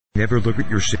Never look at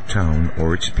your town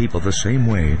or its people the same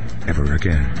way ever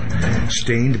again.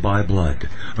 Stained by Blood,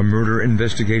 a murder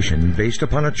investigation based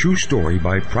upon a true story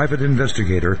by private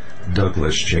investigator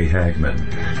Douglas J.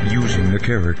 Hagmann. Using the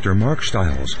character Mark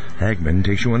Stiles, Hagmann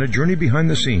takes you on a journey behind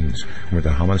the scenes where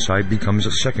the homicide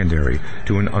becomes secondary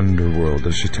to an underworld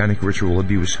of satanic ritual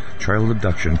abuse, child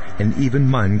abduction, and even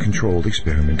mind-controlled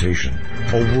experimentation.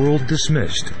 A world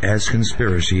dismissed as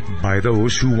conspiracy by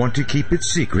those who want to keep its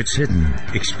secrets hidden,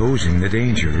 exposing the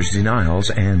dangers, denials,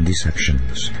 and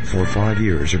deceptions. For 5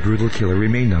 years, a brutal killer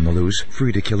remained on the loose,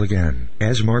 free to kill again.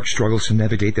 As Mark struggles to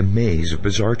navigate the maze of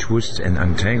bizarre twists and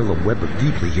untangle a web of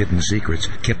deeply hidden secrets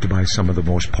kept by some of the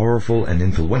most powerful and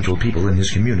influential people in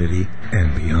his community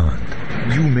and beyond.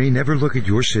 You may never look at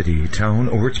your city, town,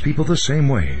 or its people the same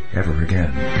way ever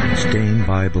again. Stained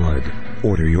by Blood.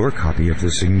 Order your copy of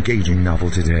this engaging novel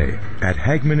today at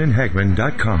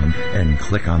HagmannandHagmann.com and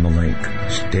click on the link.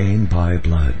 Stained by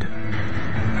Blood.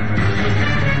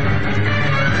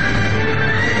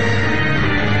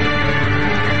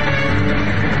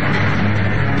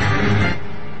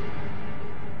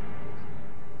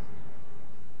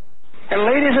 And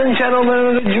ladies and gentlemen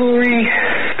of the jury,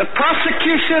 the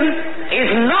prosecution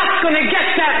is not going to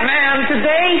get that man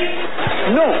today.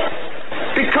 No,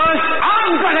 because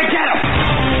I'm going to get him.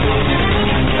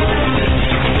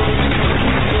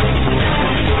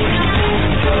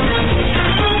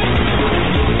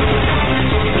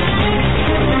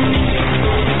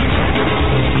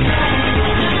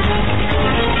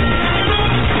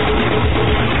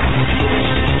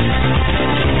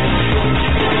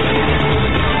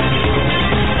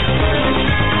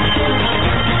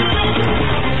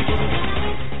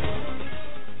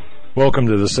 Welcome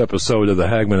to this episode of the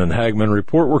Hagmann and Hagmann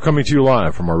Report. We're coming to you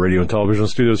live from our radio and television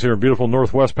studios here in beautiful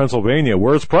Northwest Pennsylvania,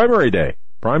 where it's primary day.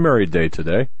 Primary day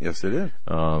today. Yes, it is.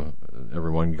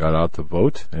 Everyone got out to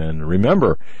vote. And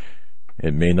remember,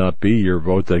 it may not be your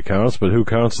vote that counts, but who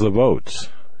counts the votes?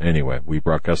 Anyway, we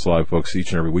broadcast live, folks,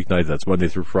 each and every weeknight. That's Monday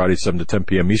through Friday, 7 to 10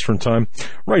 p.m. Eastern Time,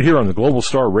 right here on the Global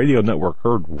Star Radio Network,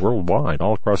 heard worldwide,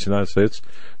 all across the United States,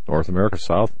 North America,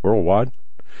 South, worldwide.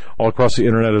 All across the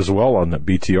internet as well on the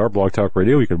BTR, Blog Talk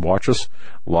Radio. You can watch us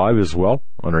live as well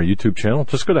on our YouTube channel.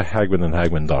 Just go to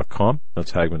HagmannandHagmann.com.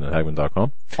 That's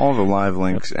HagmannandHagmann.com. All the live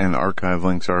links and archive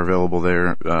links are available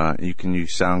there. You can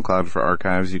use SoundCloud for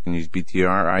archives. You can use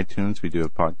BTR, iTunes. We do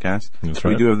have podcasts. That's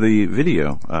right. We do have the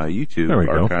video, YouTube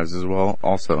archives as well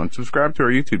also. And subscribe to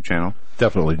our YouTube channel.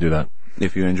 Definitely do that.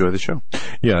 If you enjoy the show.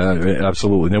 Yeah,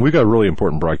 absolutely. Now, we've got a really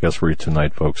important broadcast for you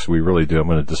tonight, folks. We really do. I'm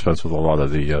going to dispense with a lot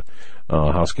of the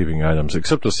housekeeping items,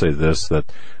 except to say this, that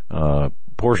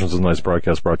portions of tonight's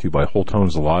broadcast brought to you by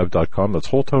WholeTonesLive.com. That's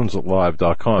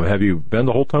WholeTonesLive.com. Have you been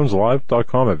to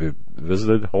WholeTonesLive.com? Have you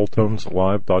visited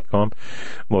WholeTonesLive.com?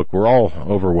 Look, we're all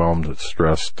overwhelmed,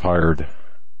 stressed, tired.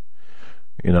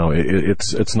 You know,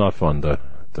 it's not fun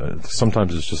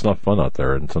sometimes it's just not fun out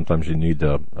there, and sometimes you need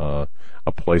a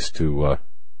place to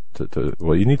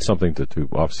you need something to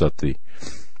offset the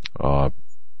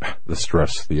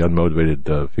stress, the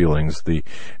unmotivated feelings, the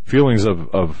feelings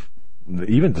of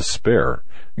even despair.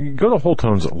 You go to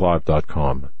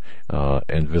WholeTonesLive.com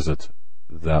and visit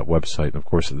that website. Of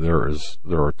course, there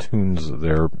are tunes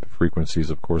there, frequencies,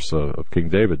 of course, of King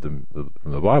David from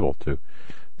the Bible to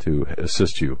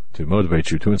assist you, to motivate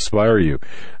you, to inspire you.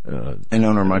 And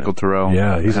owner Michael Terrell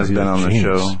has been on the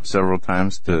show several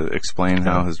times to explain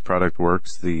how his product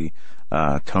works, the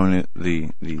tone,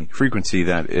 the frequency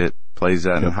that it plays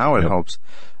at, and how it helps,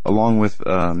 along with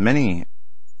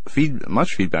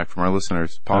much feedback from our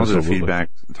listeners, positive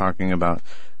feedback, talking about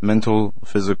mental,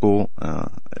 physical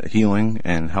healing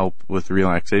and help with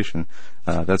relaxation.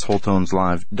 That's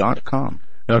WholeTonesLive.com.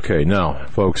 Okay, now,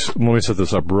 folks, let me set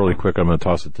this up really quick. I'm going to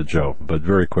toss it to Joe, but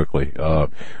very quickly.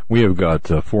 We have got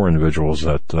 4 individuals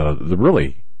that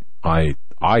really I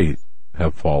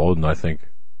have followed, and I think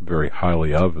very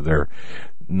highly of. They're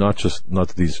not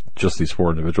these 4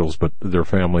 individuals, but their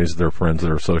families, their friends,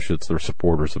 their associates, their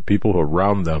supporters, the people who are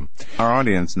around them. Our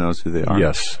audience knows who they are.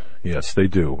 Yes, they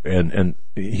do. And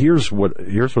here's what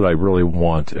I really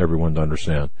want everyone to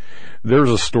understand.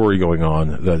 There's a story going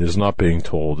on that is not being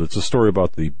told. It's a story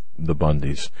about the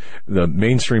Bundys. The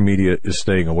mainstream media is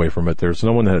staying away from it. There's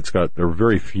no one there are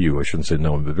very few, I shouldn't say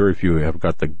no one, but very few have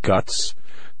got the guts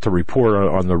to report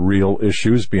on the real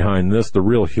issues behind this, the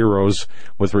real heroes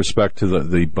with respect to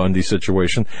the Bundy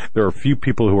situation. There are few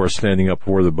people who are standing up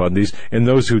for the Bundys, and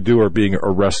those who do are being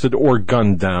arrested or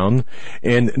gunned down,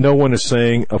 and no one is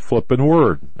saying a flippin'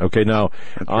 word. Okay, now,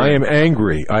 I am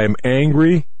angry. I am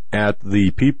angry at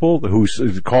the people who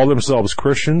call themselves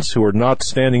Christians, who are not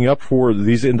standing up for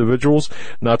these individuals,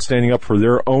 not standing up for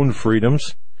their own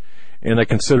freedoms. And I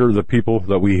consider the people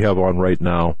that we have on right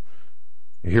now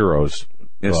heroes,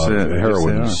 heroines.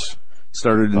 Yes,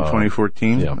 started in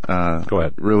 2014. Yeah. Go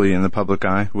ahead. Really in the public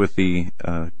eye with the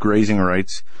grazing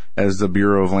rights, as the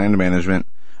Bureau of Land Management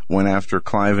went after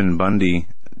Cliven Bundy,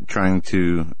 trying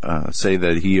to say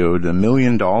that he owed $1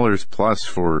 million plus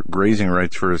for grazing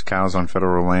rights for his cows on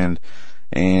federal land,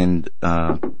 and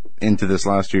into this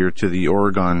last year to the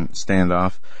Oregon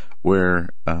standoff, where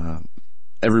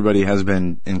everybody has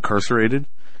been incarcerated,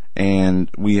 and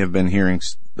we have been hearing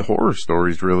horror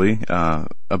stories, really,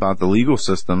 about the legal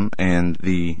system and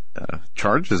the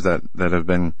charges that have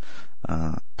been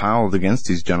piled against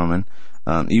these gentlemen.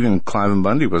 Even Cliven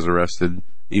Bundy was arrested,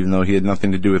 even though he had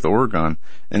nothing to do with Oregon.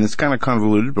 And it's kind of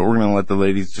convoluted, but we're going to let the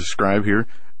ladies describe here.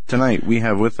 Tonight, we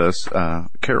have with us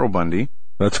Carol Bundy.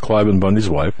 That's Cliven Bundy's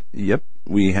wife. Yep.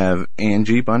 We have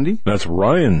Angie Bundy. That's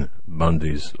Ryan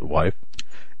Bundy's wife.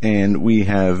 And we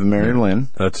have Mary Lynn.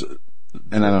 That's...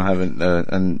 And I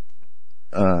don't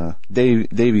have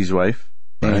Davy's wife.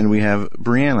 Right. And we have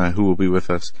Brianna, who will be with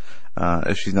us,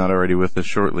 if she's not already with us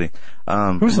shortly.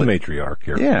 Who's the matriarch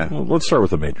here? Yeah. Well, let's start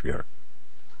with the matriarch.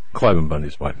 Cliven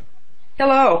Bundy's wife.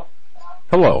 Hello.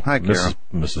 Hello. Hi, Carol.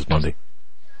 Mrs. Bundy.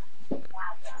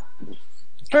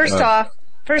 First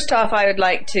off, I would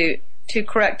like to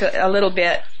correct a little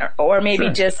bit, or maybe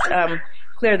just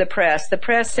clear the press. The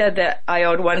press said that I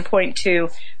owed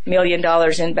 $1.2 million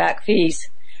in back fees.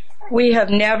 We have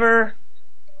never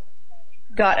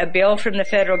got a bill from the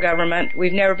federal government.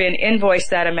 We've never been invoiced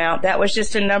that amount. That was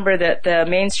just a number that the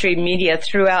mainstream media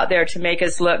threw out there to make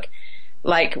us look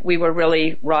like we were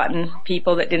really rotten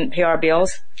people that didn't pay our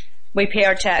bills. We pay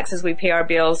our taxes, we pay our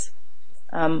bills.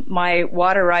 My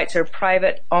water rights are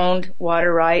private-owned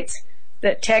water rights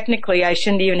that technically I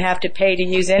shouldn't even have to pay to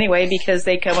use anyway, because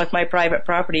they come with my private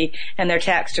property and they're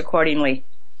taxed accordingly.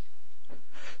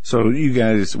 So you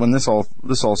guys, when this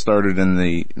all started and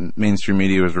the mainstream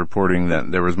media was reporting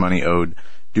that there was money owed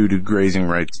due to grazing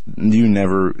rights,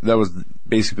 that was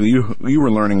basically, you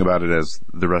were learning about it as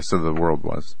the rest of the world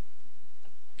was.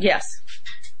 Yes.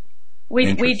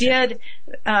 We did,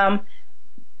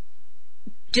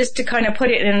 just to kind of put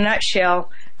it in a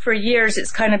nutshell, for years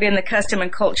it's kind of been the custom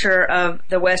and culture of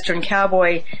the Western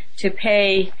cowboy to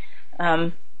pay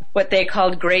what they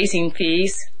called grazing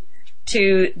fees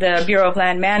to the Bureau of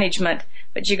Land Management.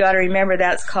 But you got to remember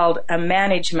that's called a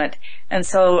management. And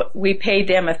so we paid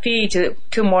them a fee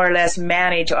to more or less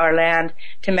manage our land,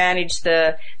 to manage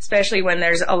especially when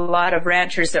there's a lot of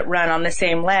ranchers that run on the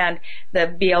same land.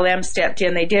 The BLM stepped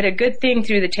in. They did a good thing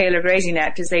through the Taylor Grazing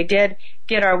Act, as they did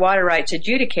get our water rights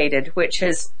adjudicated, which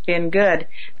has been good.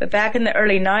 But back in the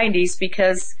early 90s,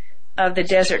 because of the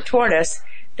desert tortoise,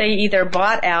 they either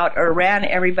bought out or ran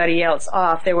everybody else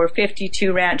off. There were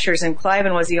 52 ranchers, and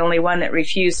Cliven was the only one that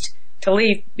refused to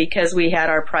leave because we had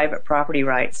our private property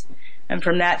rights. And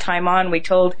from that time on, we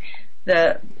told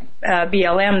the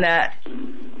BLM that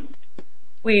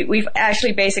we've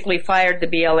actually basically fired the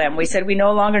BLM. We said, we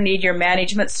no longer need your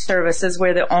management services.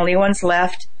 We're the only ones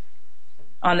left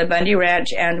on the Bundy Ranch,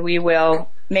 and we will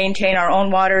maintain our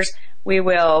own waters. We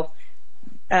will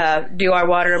do our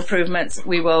water improvements.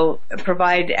 We will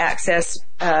provide access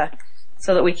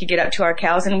so that we could get up to our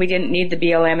cows, and we didn't need the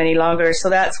BLM any longer. So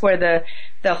that's where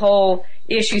the whole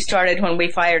issue started, when we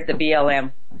fired the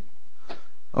BLM.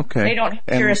 Okay. They don't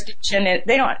have jurisdiction.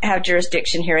 They don't have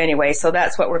jurisdiction here anyway, so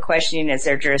that's what we're questioning, is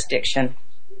their jurisdiction.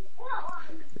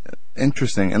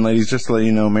 Interesting. And ladies, just to let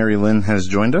you know, Mary Lynn has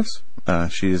joined us.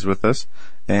 She is with us.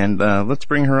 And let's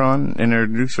bring her on and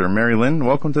introduce her. Mary Lynn,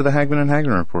 welcome to the Hagmann and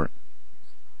Hagmann Report.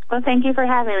 Well, thank you for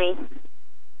having me.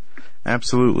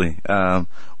 Absolutely.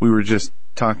 We were just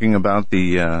talking about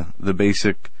the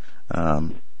basic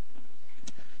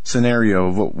scenario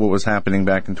of what was happening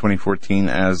back in 2014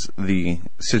 as the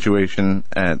situation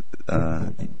at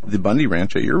the Bundy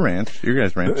Ranch, at your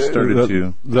guys' ranch, started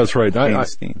to. That's right.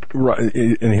 Right.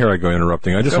 And here I go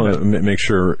interrupting. I just want to make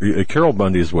sure Carol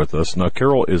Bundy is with us. Now,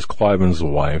 Carol is Cliven's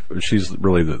wife. She's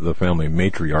really the family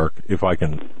matriarch. If I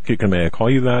may I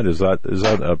call you that? Is that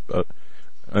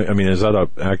an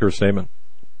accurate statement?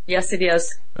 Yes, it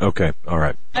is. Okay. All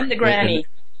right. I'm the granny.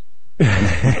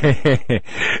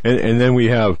 and then we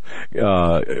have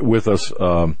with us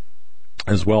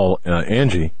as well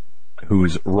Angie,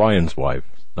 who's Ryan's wife.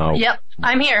 Now, yep,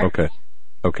 I'm here.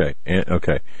 Okay.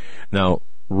 Now,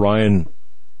 Ryan.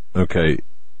 Okay,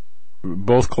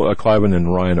 both Cliven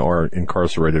and Ryan are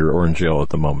incarcerated or in jail at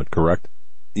the moment. Correct?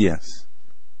 Yes.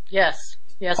 Yes,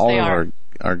 all they of are.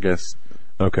 Our guests.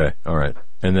 Okay. All right.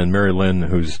 And then Mary Lynn,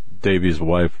 who's Davy's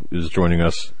wife, is joining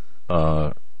us.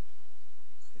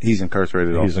 He's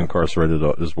incarcerated also. He's incarcerated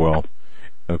as well.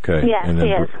 Okay. Yes, and then,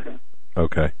 he is.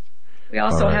 Okay. We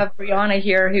also have Brianna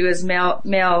here, who is Mel.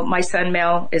 My son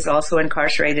Mel is also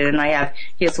incarcerated, and I have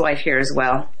his wife here as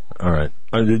well. All right.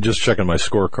 I'm just checking my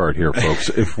scorecard here, folks.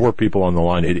 If 4 people on the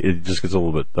line, it just gets a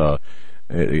little bit,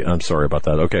 I'm sorry about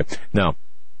that. Okay. Now,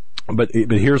 but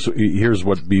here's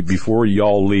what, before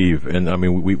y'all leave, and I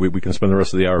mean, we can spend the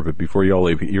rest of the hour, but before y'all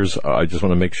leave, I just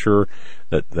want to make sure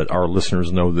that our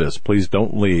listeners know this. Please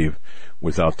don't leave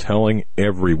without telling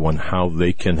everyone how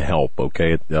they can help,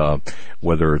 okay?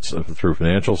 Whether it's through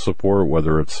financial support,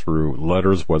 whether it's through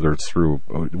letters, whether it's through,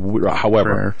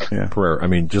 however, prayer. I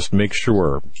mean, just make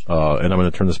sure, and I'm going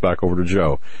to turn this back over to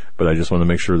Joe, but I just want to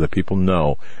make sure that people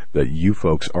know that you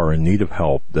folks are in need of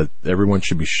help, that everyone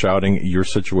should be shouting your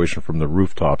situation from the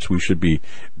rooftops. We should be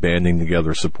banding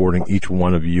together, supporting each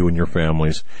one of you and your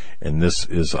families, and this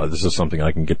is something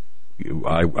I can get,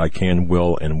 I can,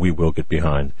 will, and we will get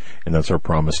behind. And that's our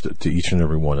promise to each and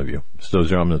every one of you. So,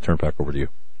 Joe, I'm going to turn back over to you.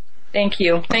 Thank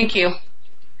you.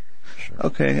 Sure.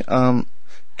 Okay.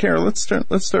 Carol, let's start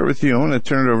with you. I want to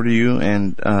turn it over to you.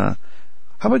 And, how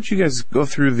about you guys go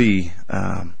through the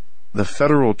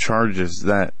federal charges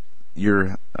that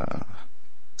your,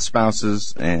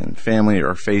 spouses and family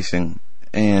are facing,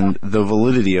 and the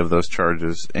validity of those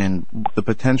charges and the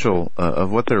potential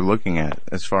of what they're looking at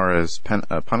as far as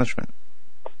punishment.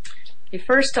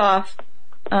 First off,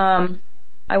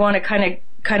 I want to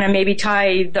kind of maybe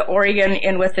tie the Oregon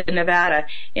in with the Nevada.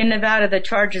 In Nevada, the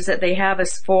charges that they have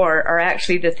us for are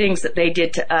actually the things that they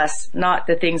did to us, not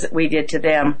the things that we did to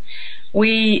them.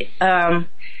 We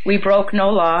broke no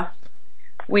law.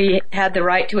 We had the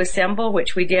right to assemble,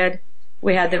 which we did.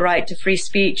 We had the right to free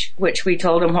speech, which we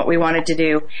told them what we wanted to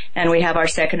do, and we have our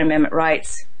Second Amendment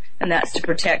rights, and that's to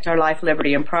protect our life,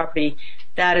 liberty, and property.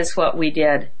 That is what we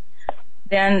did.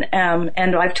 Then,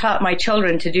 and I've taught my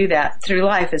children to do that through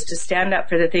life, is to stand up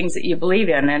for the things that you believe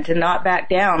in and to not back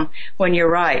down when you're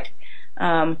right.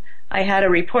 I had a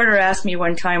reporter ask me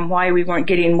one time why we weren't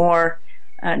getting more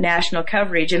national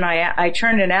coverage, and I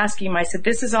turned and asked him, I said,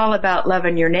 this is all about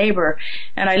loving your neighbor.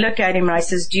 And I looked at him and I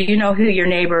says, do you know who your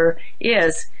neighbor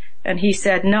is? And he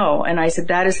said no. And I said,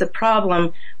 that is the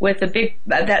problem with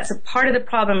that's a part of the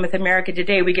problem with America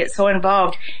today. We get so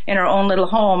involved in our own little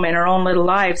home, in our own little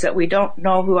lives, that we don't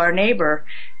know who our neighbor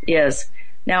is.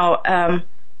 Now,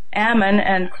 Ammon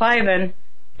and Cliven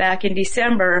back in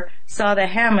December saw the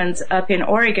Hagmanns up in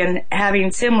Oregon having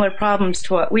similar problems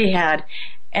to what we had.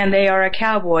 And they are a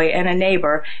cowboy and a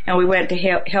neighbor, and we went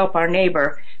to help our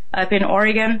neighbor. Up in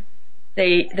Oregon,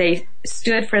 they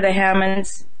stood for the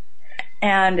Hagmanns,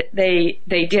 and they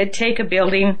did take a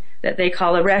building that they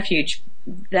call a refuge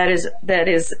that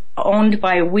is owned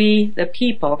by we the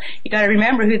people. You got to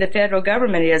remember who the federal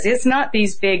government is. It's not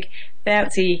these big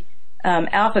fancy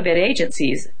alphabet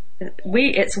agencies.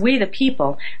 It's we the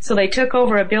people. So they took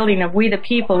over a building of we the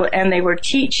people, and they were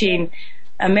teaching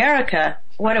America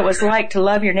what it was like to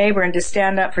love your neighbor and to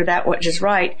stand up for that which is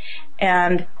right,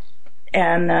 and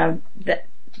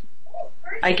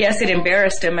I guess it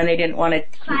embarrassed them, and they didn't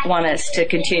want us to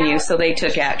continue, so they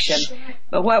took action.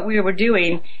 But what we were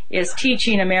doing is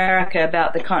teaching America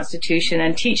about the Constitution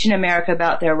and teaching America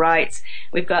about their rights.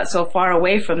 We've got so far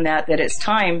away from that it's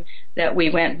time that we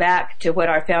went back to what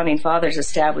our founding fathers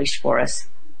established for us.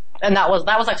 And that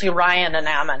was actually Ryan and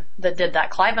Ammon that did that.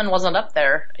 Cliven wasn't up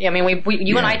there. I mean,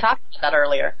 you and I talked about that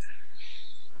earlier.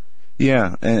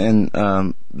 Yeah, and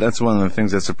that's one of the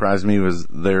things that surprised me was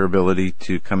their ability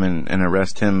to come in and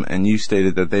arrest him. And you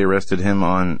stated that they arrested him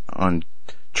on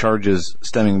charges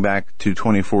stemming back to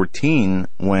 2014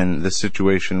 when the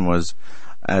situation was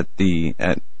at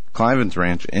Cliven's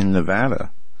ranch in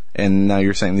Nevada. And now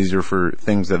you're saying these are for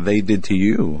things that they did to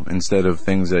you instead of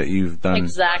things that you've done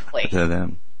to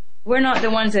them. We're not the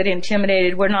ones that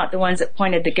intimidated. We're not the ones that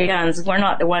pointed the guns. We're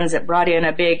not the ones that brought in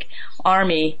a big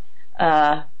army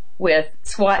with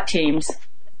SWAT teams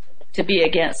to be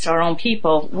against our own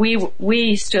people.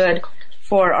 We stood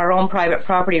for our own private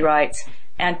property rights,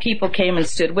 and people came and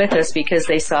stood with us because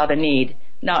they saw the need,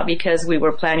 not because we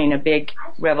were planning a big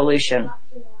revolution.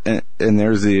 And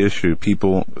there's the issue.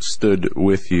 People stood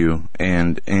with you,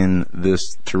 and in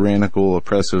this tyrannical,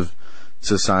 oppressive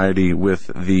society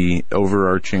with the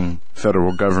overarching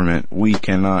federal government, we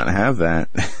cannot have that.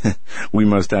 We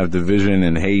must have division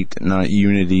and hate, not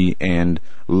unity and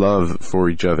love for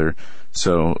each other.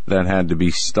 So that had to be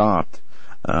stopped.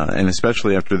 And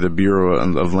especially after the Bureau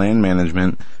of Land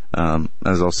Management,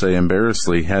 as I'll say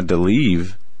embarrassingly, had to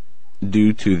leave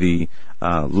due to the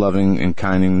loving and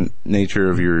kind nature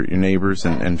of your neighbors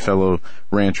and fellow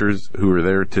ranchers who were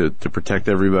there to protect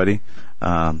everybody.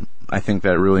 I think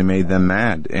that really made them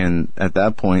mad, and at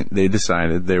that point they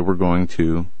decided they were going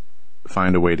to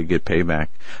find a way to get payback.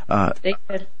 They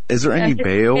could. Is there any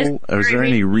bail? Or is there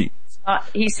any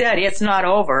he said it's not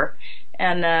over.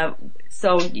 And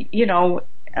so,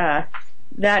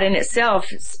 that in itself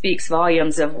speaks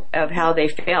volumes of how they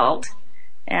felt.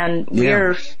 And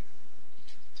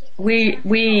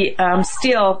we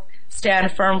still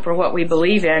stand firm for what we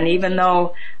believe in, even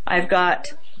though I've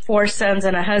got 4 sons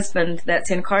and a husband that's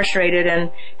incarcerated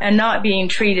and not being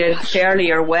treated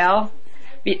fairly or well.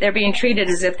 They're being treated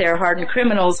as if they're hardened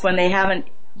criminals when they haven't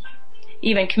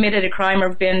even committed a crime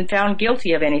or been found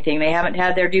guilty of anything. They haven't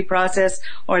had their due process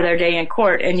or their day in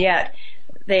court, and yet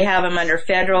they have them under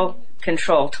federal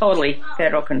control, totally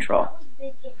federal control.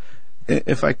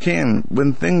 If I can,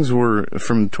 when things were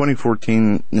from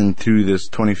 2014 into this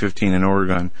 2015 in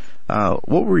Oregon,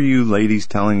 what were you ladies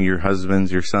telling your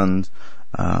husbands, your sons,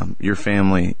 your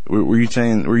family? Were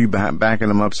you backing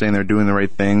them up, saying they're doing the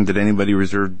right thing? Did anybody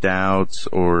reserve doubts,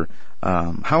 or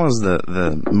how was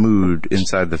the mood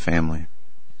inside the family?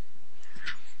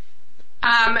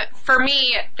 For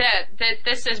me,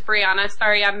 this is Brianna.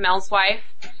 Sorry, I'm Mel's wife.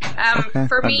 Okay,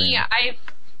 for me,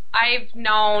 I've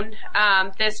known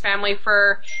this family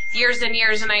for years and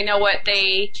years, and I know what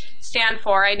they stand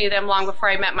for. I knew them long before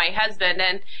I met my husband.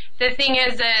 And the thing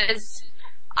is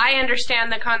I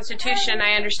understand the Constitution.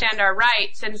 I understand our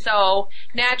rights, and so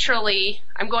naturally,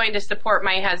 I'm going to support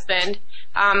my husband.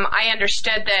 I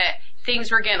understood that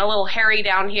things were getting a little hairy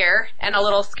down here and a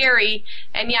little scary,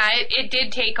 and yeah, it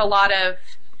did take a lot of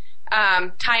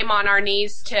time on our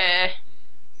knees to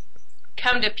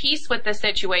come to peace with the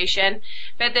situation.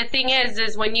 But the thing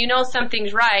is when you know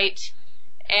something's right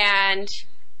and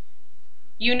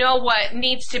you know what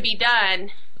needs to be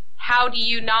done, how do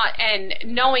you not, and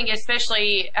knowing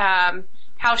especially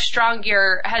how strong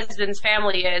your husband's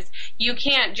family is, you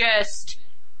can't just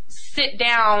sit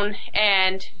down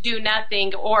and do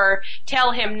nothing or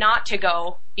tell him not to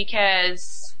go,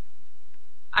 because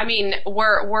I mean,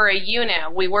 we're a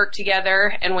unit. We work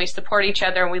together and we support each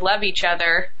other and we love each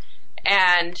other.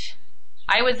 And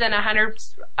I was in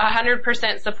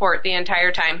 100% support the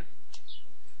entire time.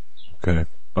 Okay.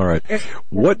 All right. There's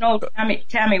an old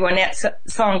Tammy Wynette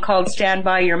song called Stand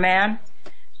By Your Man.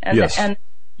 And yes. And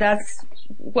that's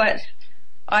what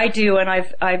I do, and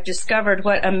I've discovered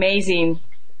what amazing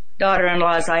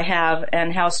daughter-in-laws I have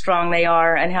and how strong they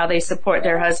are and how they support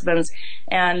their husbands.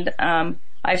 And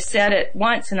I've said it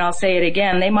once and I'll say it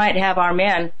again. They might have our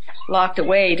men locked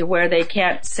away to where they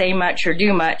can't say much or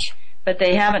do much, but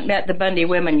they haven't met the Bundy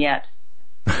women yet.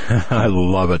 I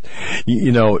love it.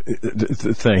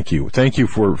 Thank you. Thank you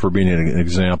for being an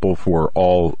example for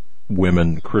all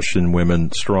women, Christian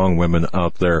women, strong women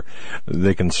out there.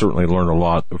 They can certainly learn a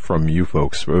lot from you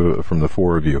folks, from the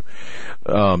 4 of you.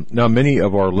 Now, many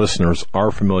of our listeners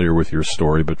are familiar with your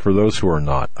story, but for those who are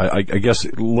not, I guess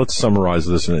let's summarize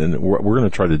this, and we're going to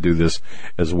try to do this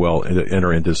as well,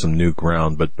 enter into some new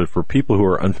ground. But for people who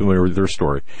are unfamiliar with their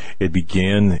story, it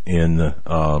began in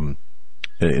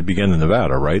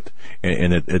Nevada, right?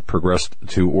 And it progressed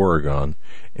to Oregon,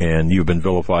 and you've been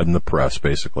vilified in the press,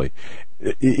 basically.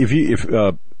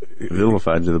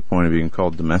 Vilified to the point of being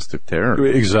called domestic terror.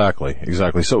 Exactly.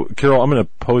 So, Carol, I'm going to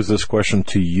pose this question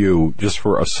to you, just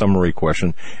for a summary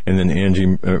question, and then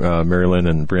Angie, Marilyn,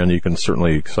 and Brianna, you can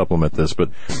certainly supplement this.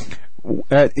 But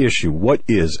what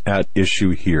is at issue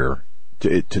here?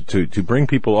 To bring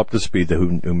people up to speed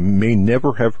who may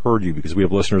never have heard you, because we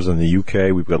have listeners in the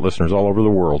UK, we've got listeners all over the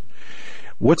world.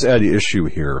 What's at issue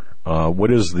here?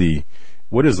 What is the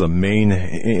main,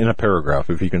 in a paragraph,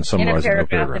 if you can summarize it in a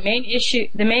paragraph?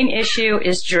 The main issue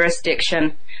is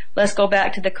jurisdiction. Let's go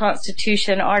back to the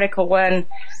Constitution, Article 1,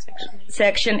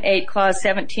 Section 8, Clause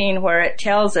 17, where it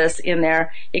tells us in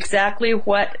there exactly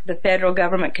what the federal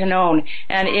government can own,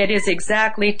 and it is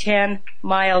exactly 10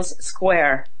 miles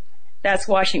square. That's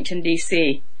Washington,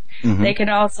 D.C. Mm-hmm. They can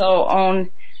also own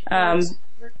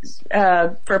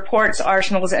for ports,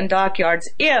 arsenals, and dockyards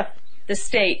if the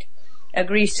state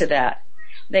agrees to that.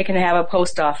 They can have a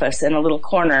post office and a little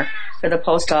corner for the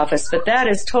post office. But that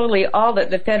is totally all that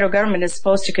the federal government is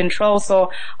supposed to control.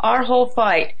 So our whole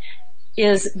fight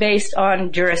is based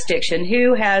on jurisdiction.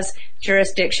 Who has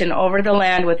jurisdiction over the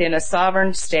land within a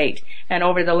sovereign state and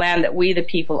over the land that we, the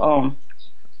people, own?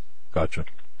 Gotcha.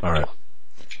 All right.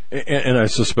 And I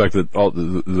suspect that all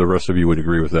the rest of you would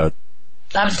agree with that.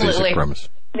 Absolutely. Basic premise.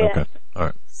 Yeah. Okay.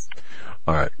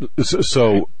 All right.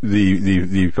 So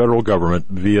the federal government,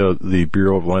 via the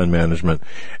Bureau of Land Management,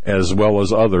 as well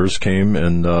as others, came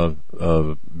and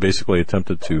basically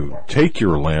attempted to take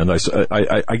your land.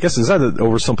 I guess, is that an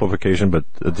oversimplification, but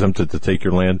attempted to take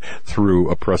your land through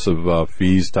oppressive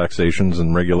fees, taxations,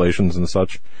 and regulations and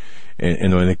such?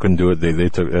 And when they couldn't do it, they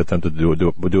attempted to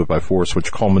do it by force,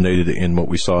 which culminated in what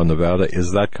we saw in Nevada.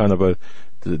 Is that kind of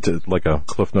like a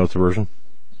Cliff Notes version?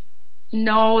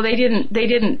 No, they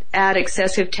didn't add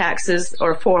excessive taxes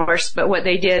or force, but what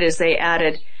they did is they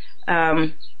added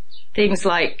things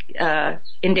like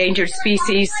endangered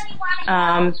species.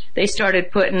 They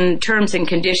started putting terms and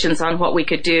conditions on what we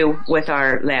could do with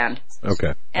our land.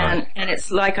 Okay. And it's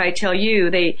like I tell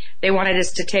you, they wanted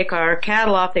us to take our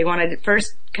cattle off. They wanted to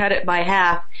first cut it by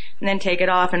half and then take it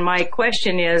off. And my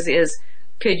question is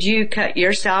could you cut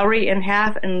your salary in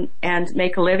half and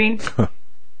make a living?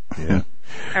 Yeah.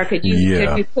 Or could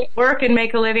you quit work and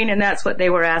make a living? And that's what they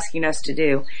were asking us to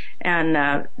do.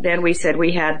 And then we said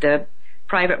we had the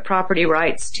private property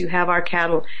rights to have our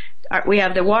cattle. We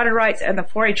have the water rights and the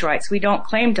forage rights. We don't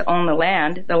claim to own the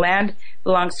land. The land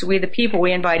belongs to we the people.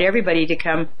 We invite everybody to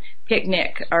come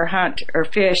picnic or hunt or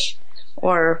fish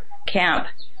or camp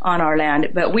on our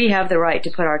land. But we have the right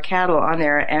to put our cattle on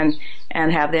there and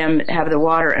have them have the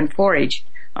water and forage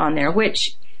on there,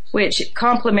 which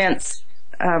complements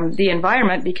the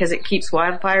environment because it keeps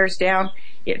wildfires down.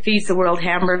 It feeds the world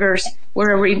hamburgers.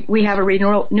 We have a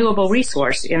renewable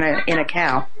resource in a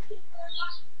cow.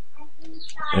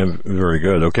 And very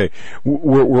good. Okay,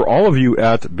 were all of you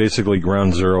at basically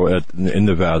ground zero in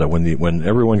Nevada when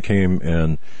everyone came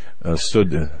and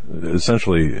stood,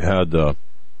 essentially had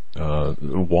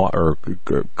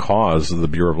caused the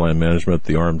Bureau of Land Management,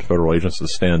 the armed federal agents, to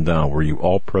stand down? Were you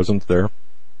all present there?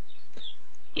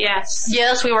 Yes.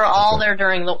 Yes, we were all there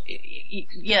during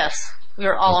yes, we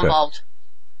were all involved.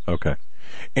 Okay.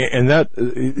 And that,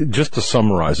 just to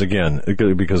summarize again,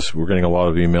 because we're getting a lot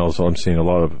of emails, I'm seeing a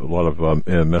lot of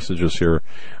messages here,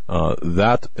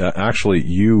 that actually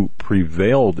you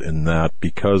prevailed in that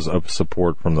because of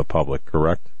support from the public,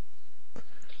 correct?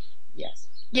 Yes.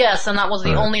 Yes, and that was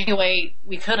the only way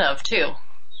we could have, too.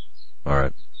 All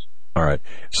right.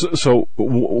 So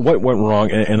what went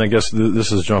wrong? And I guess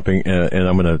this is jumping, and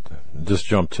I'm going to just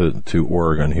jump to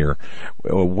Oregon here.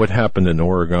 What happened in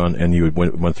Oregon? And you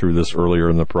went through this earlier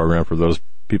in the program for those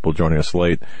people joining us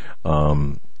late.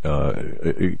 Carol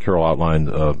outlined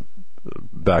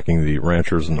backing the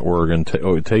ranchers in Oregon,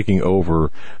 taking over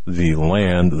the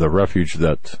land, the refuge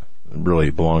that really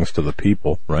belongs to the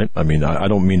people, right? I mean, I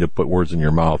don't mean to put words in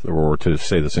your mouth or to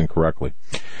say this incorrectly.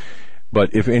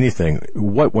 But if anything,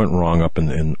 what went wrong up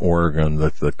in Oregon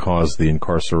that caused the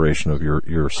incarceration of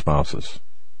your spouses?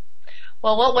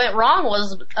 Well, what went wrong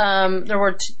was there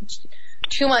were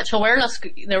too much awareness.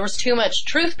 There was too much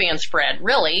truth being spread.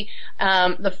 Really,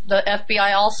 the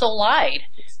FBI also lied.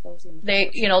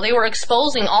 They were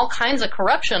exposing all kinds of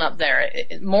corruption up there.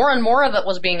 More and more of it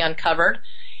was being uncovered.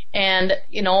 And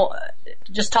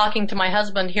just talking to my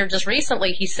husband here just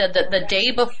recently, he said that the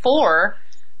day before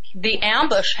the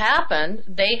ambush happened,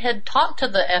 they had talked to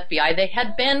the FBI. They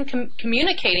had been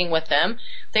communicating with them.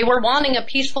 They were wanting a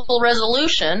peaceful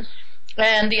resolution,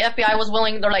 and the FBI was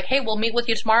willing. They're like, "Hey, we'll meet with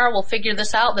you tomorrow. We'll figure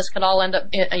this out. This could all end up,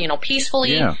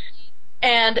 peacefully." Yeah.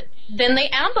 And then they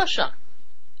ambushed them,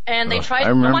 and they tried. I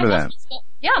remember that.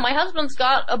 My husband's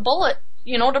got a bullet,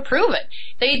 to prove it.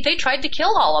 They tried to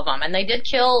kill all of them, and they did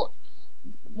kill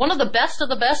one of the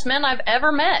best men I've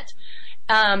ever met.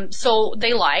 So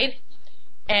they lied.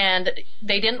 And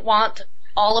they didn't want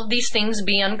all of these things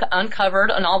being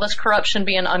uncovered and all this corruption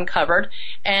being uncovered.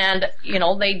 And,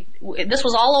 this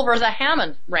was all over the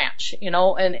Hagmann ranch,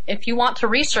 and if you want to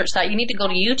research that, you need to go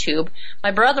to YouTube.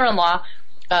 My brother-in-law,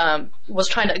 was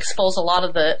trying to expose a lot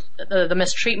of the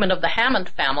mistreatment of the Hagmann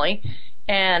family.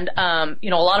 And, I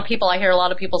hear a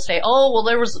lot of people say, oh, well,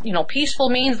 there was, peaceful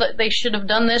means that they should have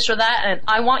done this or that. And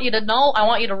I want you to know, I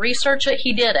want you to research it.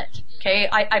 He did it. Okay.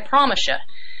 I promise you.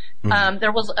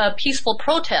 There was a peaceful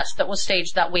protest that was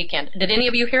staged that weekend. Did any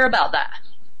of you hear about that?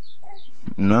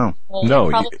 No. Well, no.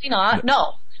 Probably not.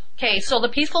 No. Okay, so the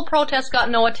peaceful protest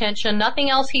got no attention. Nothing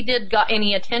else he did got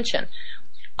any attention.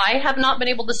 I have not been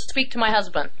able to speak to my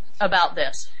husband about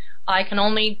this. I can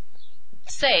only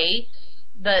say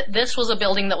that this was a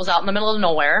building that was out in the middle of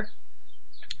nowhere.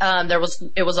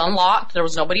 It was unlocked. There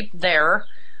was nobody there,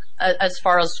 as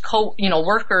far as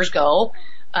workers go.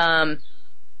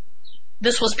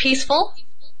 This was peaceful.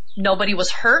 Nobody was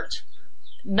hurt.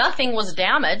 Nothing was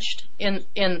damaged in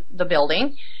the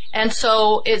building. And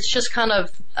so it's just kind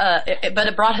of, but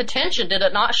it brought attention. Did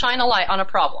it not shine a light on a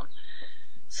problem?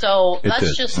 So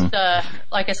that's just,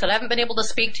 like I said, I haven't been able to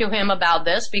speak to him about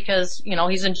this because,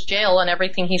 he's in jail and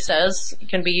everything he says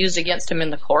can be used against him in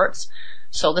the courts.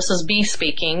 So this is me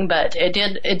speaking, but it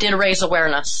did raise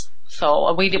awareness.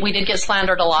 So we did get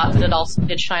slandered a lot, but it also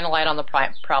did shine a light on the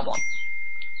problem.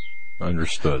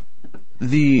 Understood.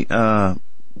 The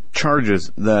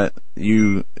charges that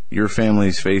your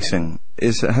family's facing,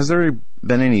 has there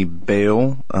been any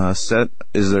bail set?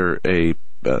 Is there a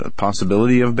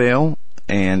possibility of bail?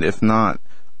 And if not,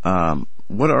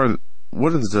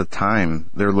 what is the time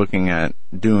they're looking at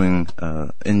doing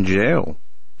in jail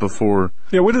before?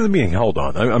 Yeah, what are they being held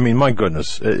on? I mean, my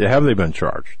goodness, have they been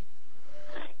charged?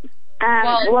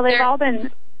 Well, they've all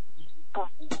been. Oh.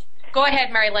 Go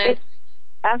ahead, Mary Lynn.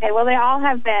 Okay, well, they all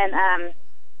have been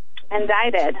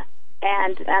indicted,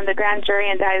 and the grand jury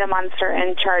indicted them on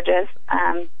certain charges: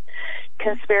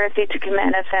 conspiracy to commit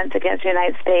an offense against the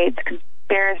United States,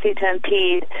 conspiracy to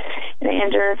impede and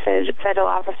injure a federal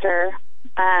officer,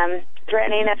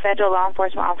 threatening a federal law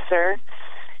enforcement officer,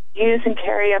 use and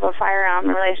carry of a firearm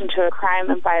in relation to a crime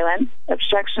and violence,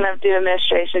 obstruction of due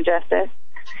administration of justice,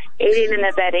 aiding and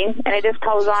abetting, and it just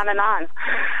goes on and on.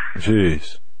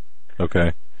 Jeez.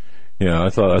 Okay. Yeah, I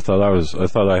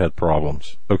thought I had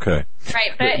problems. Okay.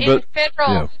 Right, but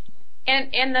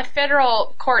in the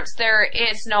federal courts there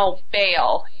is no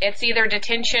bail. It's either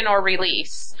detention or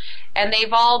release. And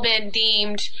they've all been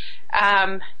deemed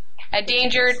a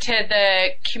danger to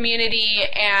the community,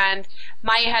 and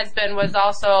my husband was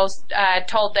also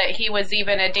told that he was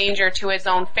even a danger to his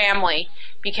own family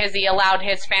because he allowed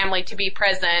his family to be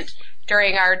present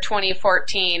during our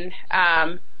 2014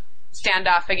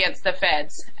 standoff against the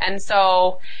feds. And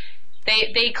so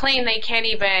they claim they can't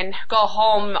even go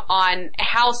home on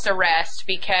house arrest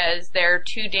because they're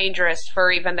too dangerous for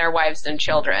even their wives and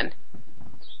children.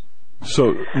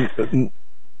 So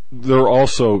they're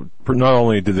also, not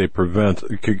only did they prevent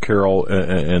Carol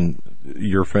and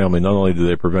your family, not only did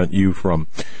they prevent you from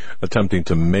attempting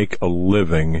to make a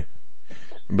living,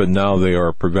 but now they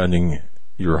are preventing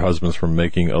your husbands from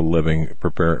making a living,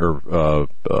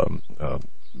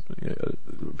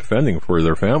 defending for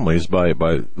their families by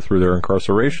through their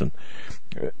incarceration.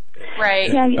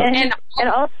 Right. Yeah, and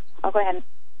also, go ahead.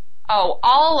 Oh,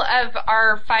 all of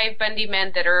our 5 Bundy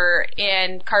men that are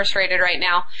incarcerated right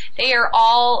now, they are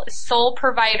all sole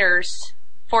providers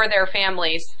for their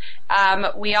families.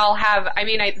 We all have,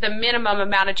 the minimum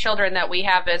amount of children that we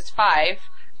have is 5,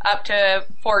 up to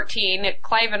 14.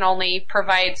 Cliven only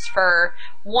provides for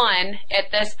 1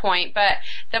 at this point. But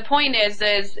the point is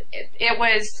it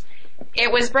was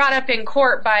brought up in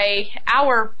court by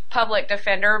our public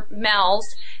defender,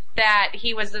 Mel's, that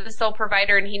he was the sole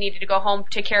provider and he needed to go home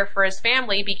to care for his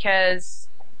family because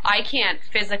I can't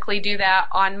physically do that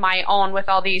on my own with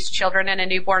all these children and a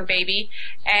newborn baby.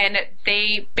 And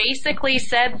they basically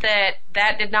said that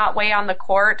did not weigh on the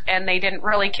court, and they didn't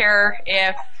really care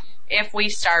if we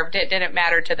starved. It didn't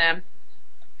matter to them.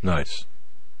 Nice.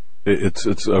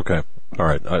 It's okay. All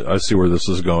right, I see where this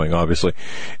is going, obviously.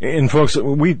 And folks,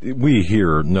 we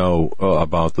here know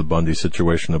about the Bundy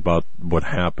situation, about what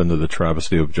happened to the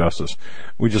travesty of justice.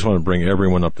 We just want to bring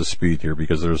everyone up to speed here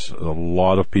because there's a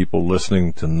lot of people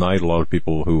listening tonight, a lot of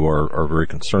people who are very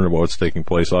concerned about what's taking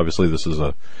place. Obviously, this is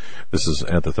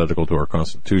antithetical to our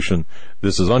Constitution.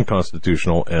 This is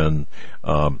unconstitutional. And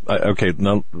okay,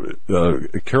 now,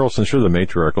 Carol, since you're the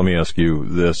matriarch, let me ask you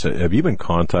this: have you been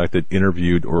contacted,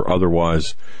 interviewed, or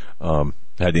otherwise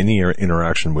had any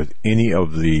interaction with any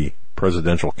of the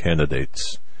presidential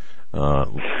candidates?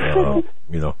 I've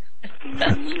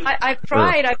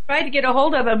tried to get a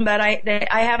hold of them, but I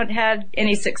haven't had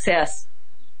any success.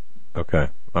 Okay,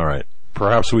 all right.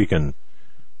 Perhaps we can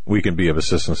be of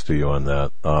assistance to you on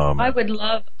that. I would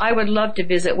love to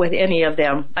visit with any of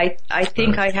them. I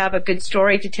think I have a good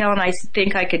story to tell, and I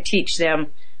think I could teach them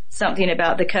something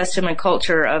about the custom and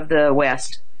culture of the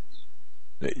West.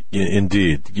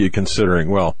 Indeed,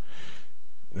 considering, well,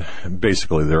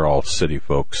 basically they're all city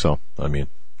folks, so,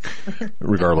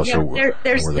 regardless of where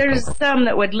there's some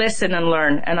that would listen and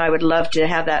learn, and I would love to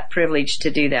have that privilege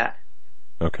to do that.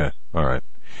 Okay, all right.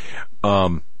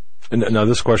 And now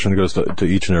this question goes to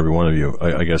each and every one of you.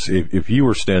 I guess if you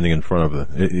were standing in front of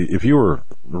if you were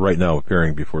right now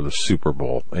appearing before the Super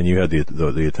Bowl and you had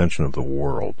the attention of the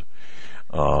world,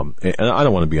 and I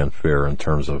don't want to be unfair in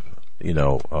terms of,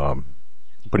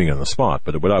 putting it on the spot,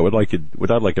 but what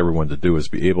I'd like everyone to do is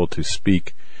be able to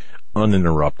speak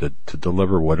uninterrupted, to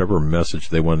deliver whatever message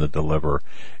they want to deliver.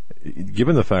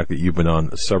 Given the fact that you've been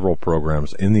on several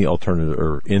programs in the alternative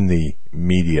or in the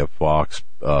media Fox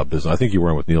business, I think you were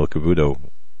on with Neil Cavuto.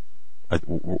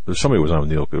 Somebody was on with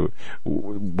Neil Cavuto.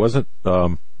 Wasn't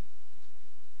somebody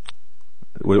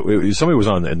was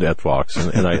on at Fox,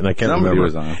 and I can't remember.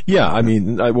 Was on. Yeah,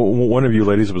 one of you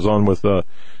ladies was on with.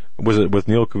 Was it with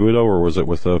Neil Cavuto or was it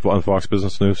with on Fox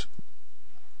Business News?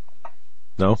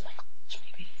 No?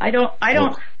 I don't,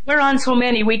 we're on so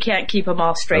many we can't keep them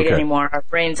all straight anymore. Our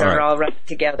brains are all running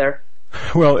together.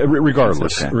 Well,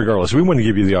 regardless, we want to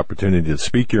give you the opportunity to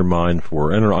speak your mind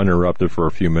uninterrupted for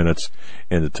a few minutes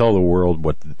and to tell the world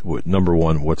what number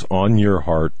one, what's on your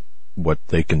heart, what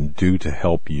they can do to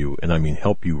help you, and I mean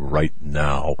help you right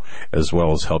now, as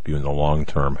well as help you in the long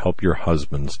term, help your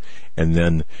husbands, and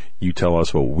then you tell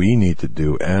us what we need to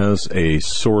do as a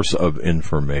source of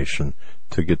information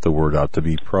to get the word out, to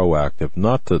be proactive,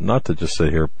 not to just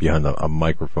sit here behind a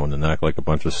microphone and act like a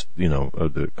bunch of,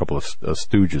 a couple of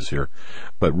stooges here,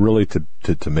 but really to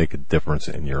make a difference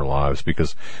in your lives.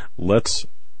 Because let's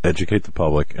educate the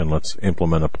public and let's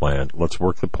implement a plan. Let's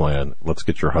work the plan. Let's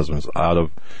get your husbands out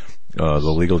of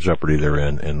the legal jeopardy they're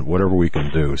in, and whatever we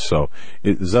can do. So,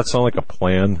 does that sound like a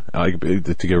plan to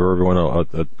give everyone a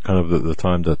kind of the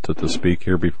time to speak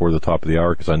here before the top of the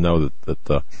hour? Because I know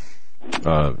that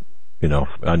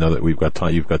I know that we've got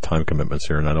time. You've got time commitments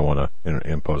here, and I don't want to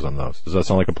impose on those. Does that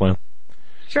sound like a plan?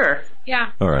 Sure.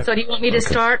 Yeah. All right. So, do you want me to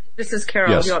start? This is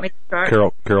Carol. Yes. Do you want me to start?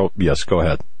 Carol. Yes. Go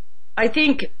ahead. I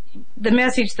think the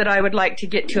message that I would like to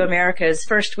get to America is,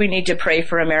 first, we need to pray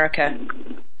for America.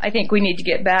 I think we need to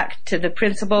get back to the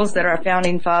principles that our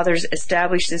founding fathers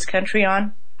established this country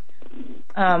on.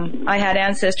 I had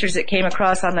ancestors that came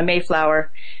across on the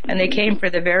Mayflower, and they came for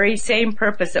the very same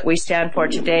purpose that we stand for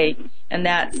today, and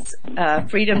that's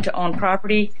freedom to own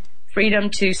property, freedom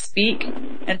to speak,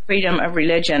 and freedom of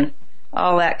religion.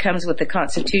 All that comes with the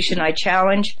Constitution. I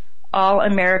challenge all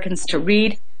Americans to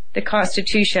read the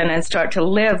Constitution and start to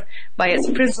live by its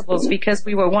principles, because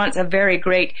we were once a very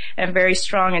great and very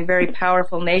strong and very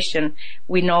powerful nation.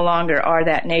 We no longer are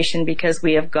that nation because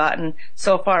we have gotten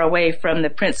so far away from the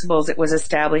principles it was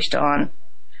established on.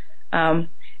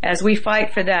 As we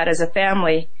fight for that as a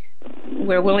family,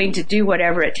 we're willing to do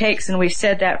whatever it takes, and we've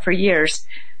said that for years,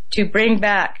 to bring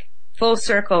back full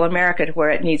circle America to where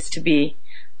it needs to be.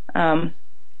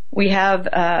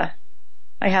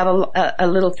 I have a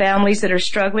little families that are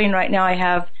struggling right now. I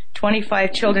have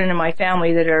 25 children in my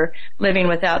family that are living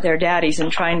without their daddies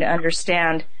and trying to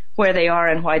understand where they are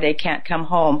and why they can't come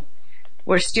home.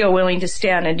 We're still willing to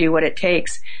stand and do what it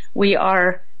takes. We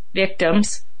are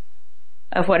victims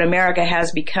of what America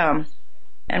has become,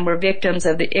 and we're victims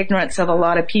of the ignorance of a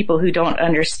lot of people who don't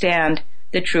understand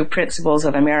the true principles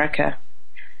of America.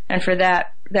 And for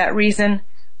that reason,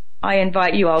 I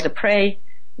invite you all to pray,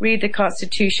 read the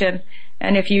Constitution,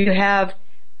 and if you have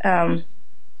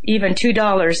even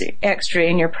 $2 extra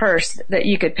in your purse that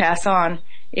you could pass on,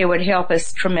 it would help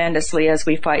us tremendously as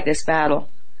we fight this battle.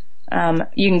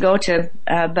 You can go to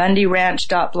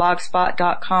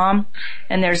bundyranch.blogspot.com,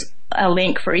 and there's a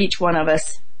link for each one of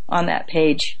us on that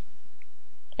page.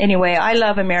 Anyway, I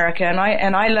love America,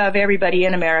 and I love everybody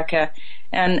in America,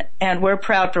 and we're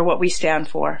proud for what we stand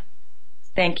for.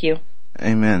 Thank you.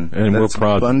 Amen. And that's we're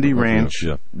proud.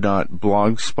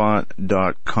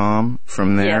 bundyranch.blogspot.com.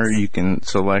 From there, you can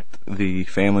select the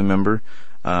family member.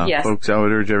 Folks, I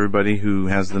would urge everybody who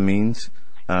has the means.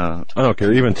 I don't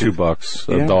care, even $2,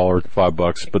 $1,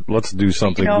 $5, but let's do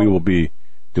something. We will be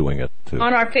doing it too.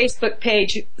 On our Facebook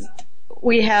page,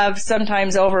 we have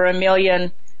sometimes over 1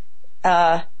 million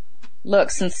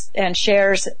looks and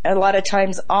shares. A lot of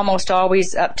times, almost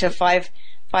always up to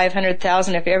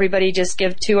 500,000. If everybody just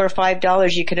give $2 or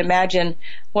 $5, you could imagine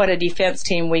what a defense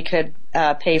team we could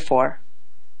pay for.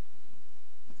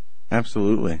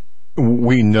 Absolutely.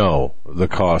 We know the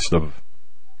cost of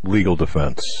legal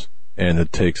defense, and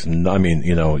it takes,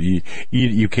 you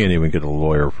can't even get a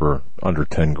lawyer for under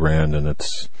 10 grand, and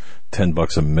it's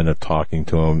 $10 a minute talking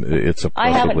to them. It's a I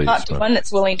haven't talked to one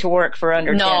that's willing to work for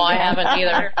under 10. No, I haven't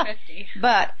either.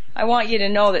 But I want you to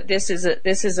know that this is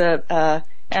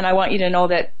and I want you to know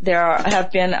that there have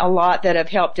been a lot that have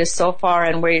helped us so far,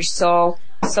 and we're so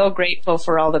grateful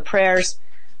for all the prayers,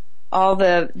 all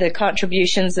the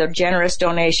contributions of generous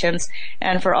donations,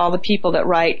 and for all the people that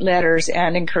write letters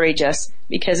and encourage us,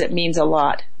 because it means a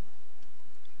lot.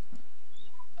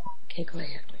 Okay, go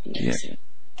ahead.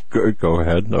 Go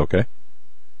ahead. Okay.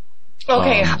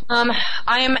 Okay,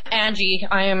 I am Angie.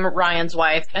 I am Ryan's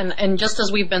wife, and just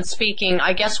as we've been speaking,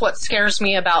 I guess what scares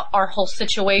me about our whole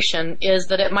situation is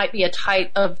that it might be a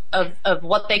type of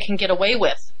what they can get away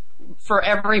with for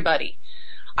everybody.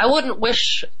 I wouldn't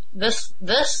wish this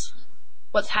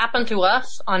what's happened to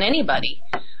us on anybody.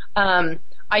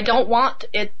 I don't want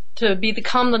it to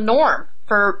become the norm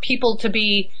for people to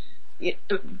be,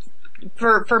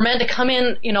 for men to come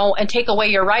in, and take away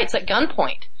your rights at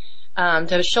gunpoint.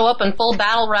 To show up in full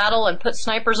battle rattle and put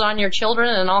snipers on your children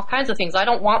and all kinds of things. I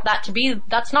don't want that to be.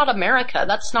 That's not America.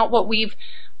 That's not what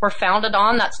we're founded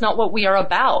on. That's not what we are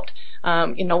about.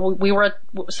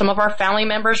 Some of our family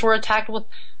members were attacked with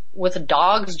with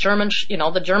dogs,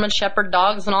 the German Shepherd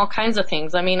dogs and all kinds of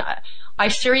things. I mean, I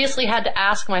seriously had to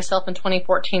ask myself in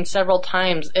 2014 several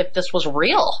times if this was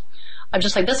real. I'm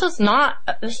just like, this is not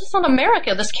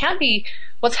America. This can't be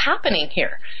what's happening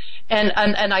here.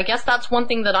 And I guess that's one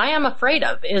thing that I am afraid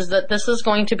of, is that this is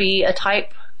going to be a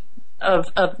type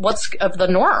of the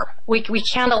norm. We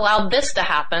can't allow this to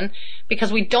happen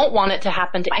because we don't want it to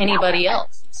happen to anybody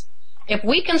else. If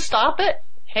we can stop it,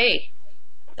 hey,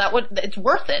 it's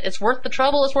worth it. It's worth the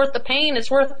trouble. It's worth the pain.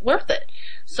 It's worth it.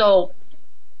 So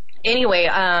anyway,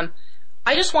 I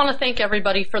just want to thank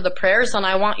everybody for the prayers, and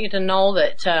I want you to know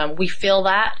that we feel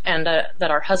that, and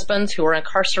that our husbands who are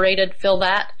incarcerated feel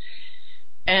that,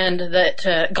 and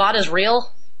that God is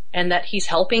real, and that He's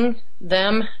helping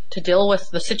them to deal with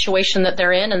the situation that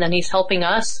they're in, and then He's helping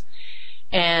us.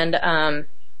 And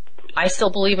I still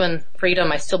believe in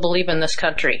freedom. I still believe in this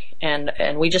country, and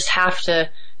we just have to,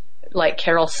 like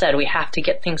Carol said, we have to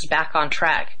get things back on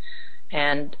track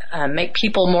and make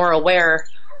people more aware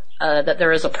that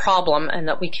there is a problem, and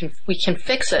that we can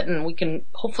fix it, and we can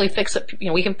hopefully fix it.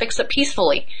 We can fix it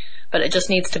peacefully, but it just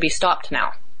needs to be stopped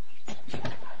now.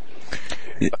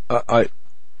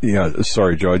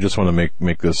 Sorry, Joe. I just want to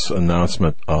make this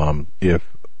announcement. If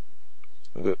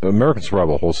American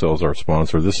Survival Wholesale is our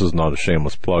sponsor, this is not a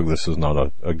shameless plug. This is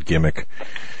not a gimmick.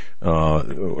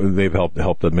 They've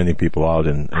helped many people out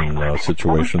in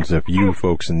situations. If you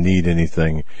folks need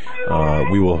anything,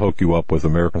 we will hook you up with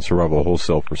American Survival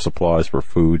Wholesale for supplies, for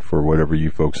food, for whatever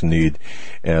you folks need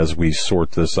as we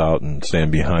sort this out and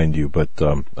stand behind you. But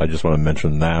I just want to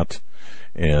mention that,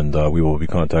 and we will be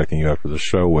contacting you after the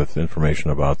show with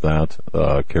information about that,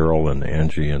 Carol and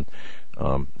Angie and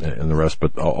the rest.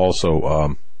 But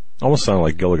also, almost sounded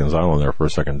like Gilligan's Island there for a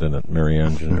second, didn't it? Mary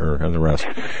Ann and the rest.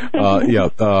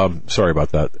 Sorry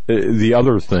about that. The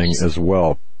other thing as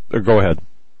well. Go ahead.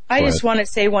 I just want to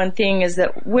say one thing, is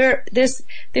that this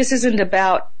isn't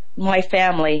about my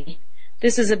family.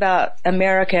 This is about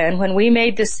America. And when we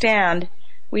made the stand,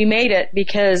 we made it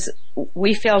because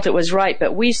we felt it was right,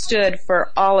 but we stood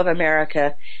for all of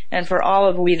America and for all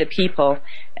of we the people.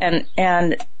 And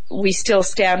we still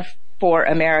stand for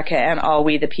America and all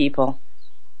we the people.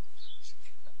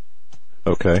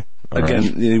 Okay.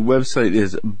 Again, the website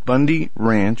is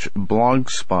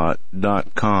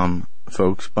bundyranchblogspot.com,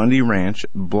 folks.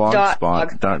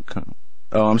 bundyranchblogspot.com.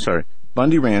 Oh, I'm sorry.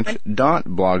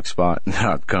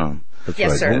 bundyranch.blogspot.com. That's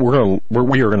yes, right. sir.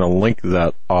 We are going to link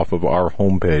that off of our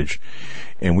homepage,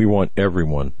 and we want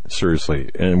everyone,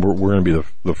 seriously, and we're going to be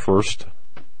the first,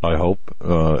 I hope.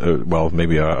 Well,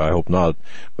 maybe I hope not,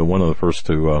 but one of the first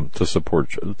to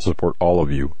support all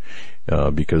of you,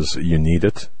 because you need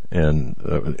it. And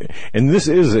this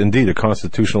is indeed a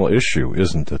constitutional issue,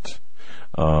 isn't it?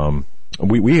 You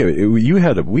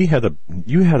had a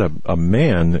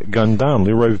man gunned down,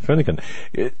 Leroy Finnegan.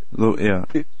 Leroy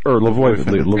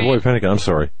Finnegan. I'm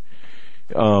sorry.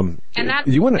 And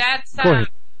that's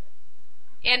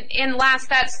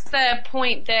the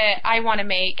point that I want to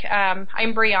make.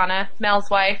 I'm Brianna, Mel's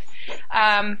wife.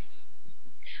 I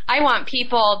want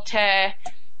people to.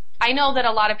 I know that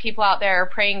a lot of people out there are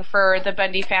praying for the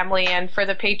Bundy family and for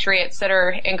the patriots that are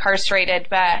incarcerated,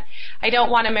 but I don't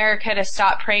want America to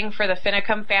stop praying for the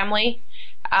Finnecum family.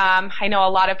 I know a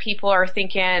lot of people are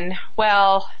thinking,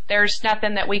 well, there's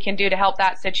nothing that we can do to help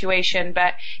that situation,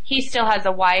 but he still has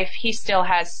a wife. He still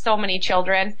has so many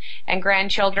children and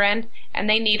grandchildren, and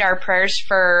they need our prayers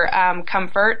for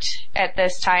comfort at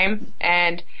this time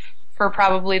and for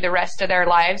probably the rest of their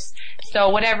lives. So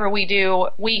whatever we do,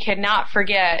 we cannot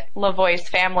forget Lavoie's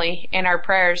family in our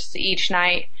prayers each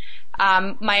night.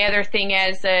 My other thing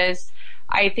is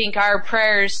I think our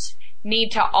prayers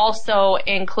need to also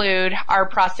include our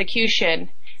prosecution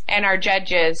and our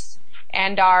judges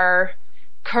and our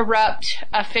corrupt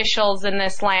officials in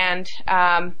this land,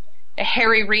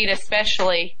 Harry Reid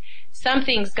especially.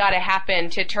 Something's got to happen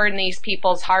to turn these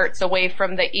people's hearts away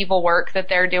from the evil work that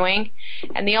they're doing.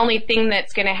 And the only thing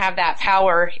that's going to have that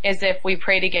power is if we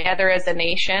pray together as a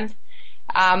nation.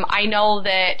 I know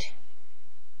that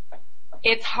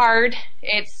it's hard.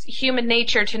 It's human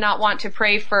nature to not want to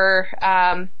pray for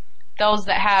those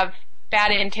that have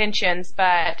bad intentions,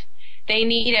 but they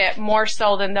need it more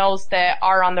so than those that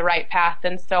are on the right path.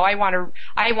 And so I want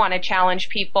to challenge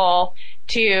people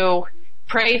to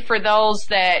pray for those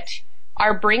that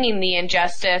are bringing the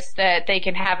injustice, that they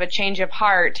can have a change of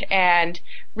heart and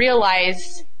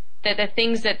realize that the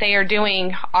things that they are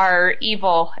doing are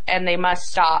evil and they must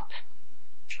stop.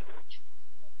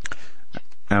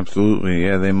 Absolutely,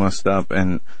 yeah, they must stop.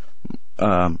 And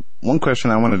one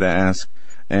question I wanted to ask,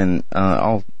 and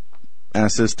I'll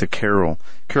ask this to Carol.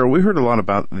 Carol, we heard a lot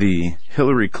about the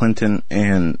Hillary Clinton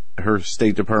and her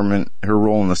State Department, her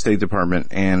role in the State Department,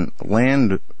 and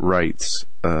land rights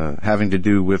having to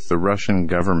do with the Russian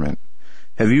government.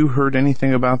 Have you heard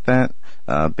anything about that?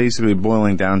 Basically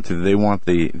boiling down to they want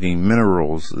the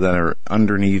minerals that are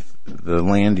underneath the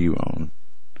land you own.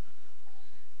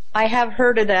 I have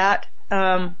heard of that.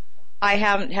 I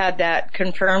haven't had that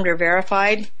confirmed or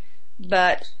verified,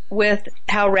 but with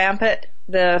how rampant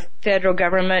the federal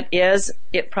government is,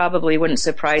 it probably wouldn't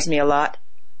surprise me a lot.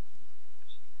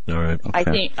 All right.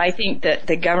 Okay. I think that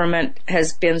the government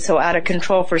has been so out of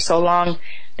control for so long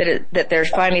that they're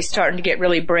finally starting to get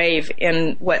really brave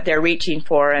in what they're reaching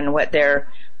for and what they're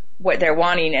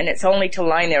wanting, and it's only to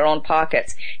line their own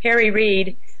pockets. Harry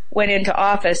Reid went into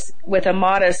office with a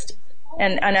modest,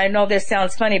 and I know this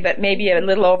sounds funny, but maybe a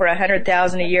little over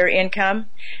 $100,000 a year income,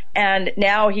 and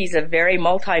now he's a very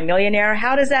multi-millionaire.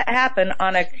 How does that happen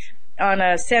on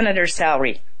a senator's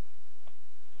salary?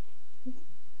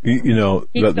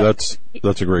 That's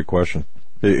a great question.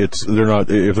 If they're not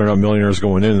millionaires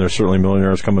going in, they're certainly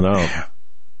millionaires coming out.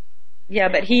 Yeah,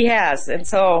 but he has, and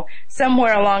so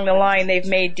somewhere along the line they've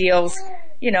made deals,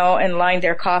 and lined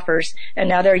their coffers, and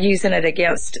now they're using it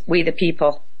against we the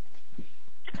people.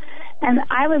 And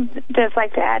I would just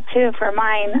like to add too for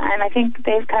mine, and I think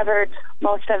they've covered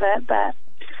most of it, but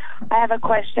I have a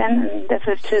question, and this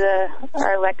is to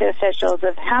our elected officials,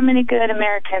 of how many good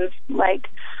Americans like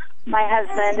my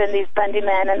husband and these Bundy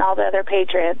men and all the other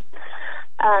patriots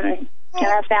in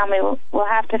our family will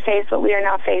have to face what we are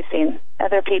now facing,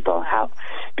 other people,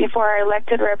 before our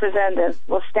elected representatives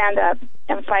will stand up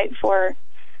and fight for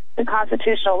the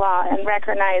constitutional law and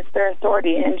recognize their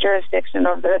authority and jurisdiction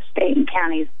over the state and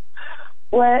counties.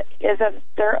 What is of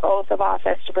their oath of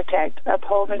office to protect,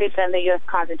 uphold, and defend the U.S.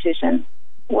 Constitution?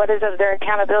 What is of their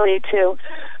accountability to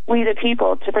we the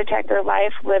people to protect their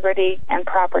life, liberty, and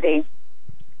property?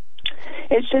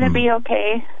 It shouldn't be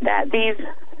okay that these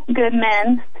good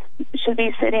men should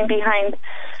be sitting behind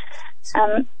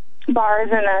bars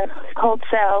in a cold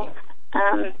cell,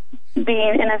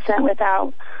 being innocent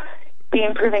without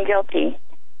being proven guilty,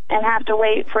 and have to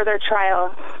wait for their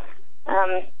trial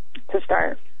to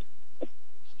start.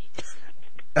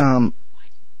 I'm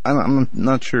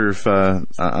not sure if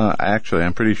actually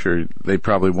I'm pretty sure they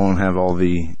probably won't have all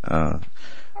the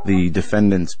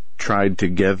defendants tried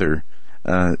together.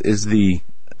 Is the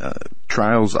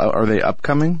trials, are they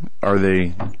upcoming? Are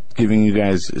they giving you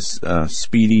guys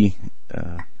speedy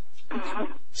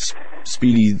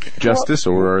justice,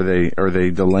 or are they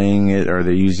delaying it? Are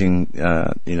they using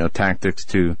tactics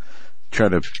to try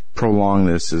to prolong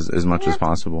this as much as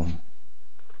possible?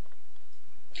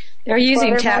 They're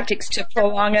using tactics to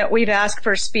prolong it. We've asked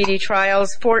for speedy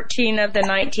trials. 14 of the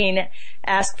 19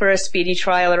 asked for a speedy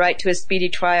trial, a right to a speedy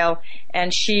trial,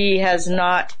 and she has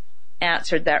not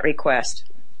answered that request.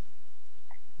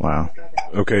 Wow.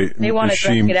 Okay. They want to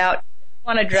drag it out.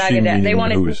 They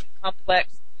want it to be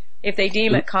complex. If they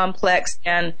deem it complex,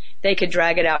 then they could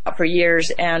drag it out for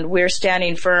years, and we're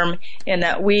standing firm in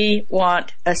that we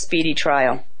want a speedy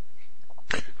trial.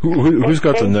 Who's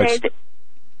got the next...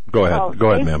 Go ahead,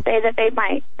 ma'am. They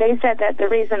said that the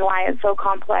reason why it's so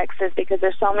complex is because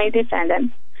there's so many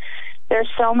defendants. There's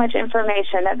so much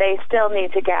information that they still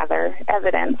need to gather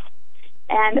evidence.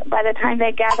 And by the time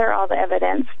they gather all the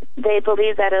evidence, they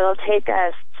believe that it'll take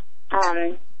us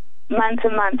months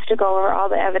and months to go over all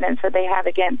the evidence that they have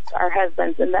against our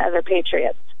husbands and the other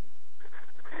patriots.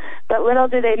 But little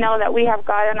do they know that we have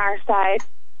God on our side,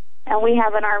 and we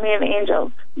have an army of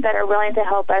angels that are willing to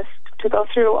help us to go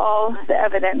through all the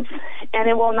evidence, and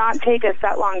it will not take us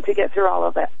that long to get through all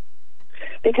of it,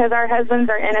 because our husbands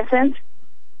are innocent,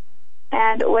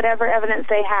 and whatever evidence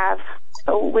they have,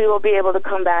 we will be able to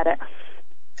combat it.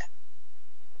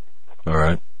 All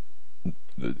right.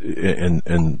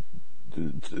 And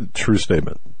true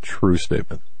statement.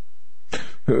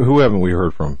 Who haven't we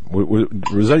heard from?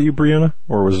 Was that you, Brianna,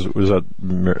 or was that?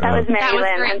 That was Mary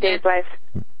Lynn and Dave's wife.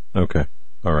 Okay.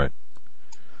 All right.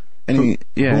 Who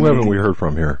haven't we heard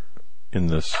from here in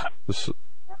this?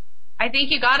 I think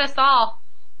you got us all.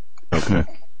 Okay.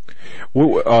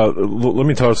 Well, let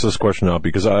me toss this question out,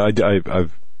 because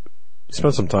I've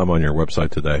spent some time on your website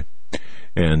today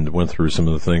and went through some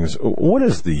of the things. What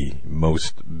is the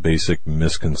most basic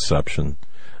misconception?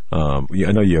 I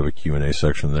know you have a Q&A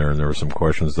section there, and there were some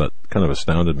questions that kind of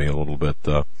astounded me a little bit.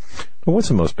 But what's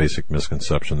the most basic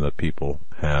misconception that people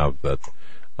have that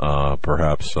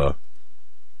perhaps that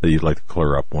you'd like to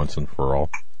clear up once and for all?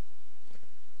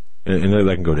 And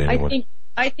that can go to anyone.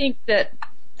 I think that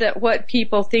what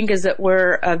people think is that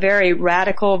we're a very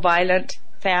radical, violent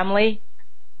family,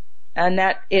 And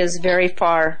that is very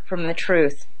far from the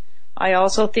truth. I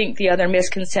also think the other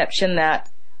misconception that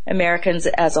Americans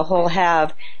as a whole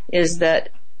have is that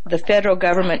the federal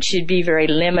government should be very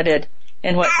limited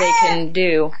in what they can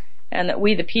do, and that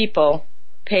we the people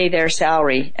pay their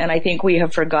salary. And I think we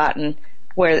have forgotten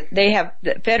where the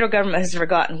federal government has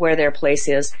forgotten where their place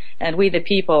is, and we the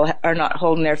people are not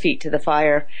holding their feet to the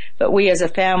fire. But we as a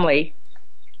family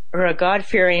are a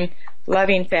God-fearing,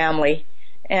 loving family,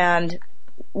 and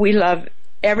we love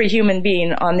every human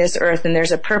being on this earth, and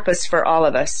there's a purpose for all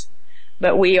of us.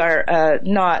 But we are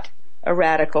not a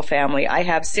radical family. I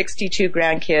have 62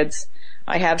 grandkids.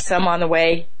 I have some on the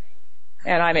way,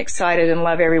 and I'm excited and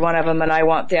love every one of them, and I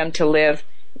want them to live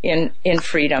in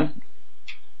freedom.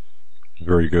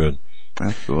 Very good.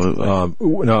 Absolutely.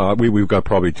 No, we've got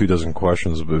probably 24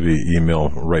 questions via email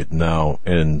right now,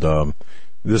 and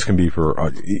this can be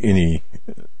for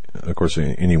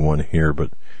anyone here,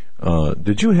 but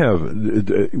did you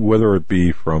have, whether it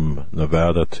be from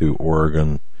Nevada to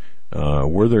Oregon,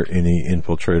 were there any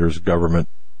infiltrators, government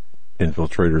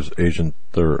infiltrators, agent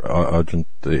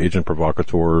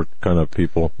provocateur kind of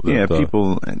people?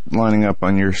 People lining up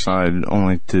on your side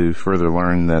only to further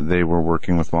learn that they were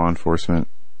working with law enforcement.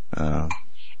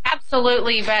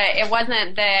 Absolutely, but it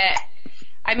wasn't that.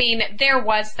 I mean, there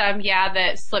was some,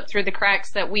 that slipped through the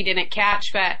cracks that we didn't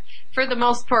catch, but for the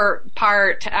most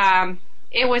part,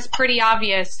 it was pretty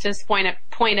obvious to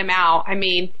point them out. I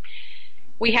mean,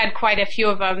 we had quite a few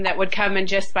of them that would come in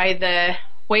just by the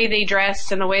way they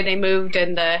dressed and the way they moved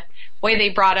and the way they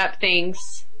brought up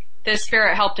things. The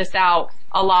Spirit helped us out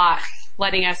a lot,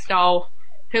 letting us know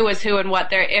who was who and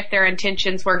if their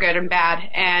intentions were good and bad.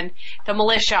 And the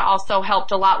militia also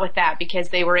helped a lot with that, because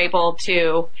they were able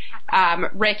to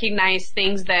recognize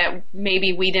things that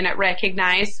maybe we didn't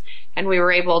recognize, and we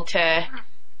were able to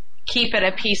keep it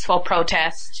a peaceful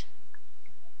protest.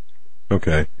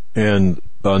 Okay. And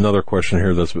another question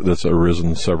here that's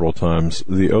arisen several times: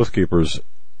 the Oath Keepers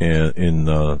in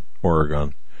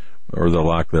Oregon, or the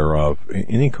lack thereof.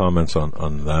 Any comments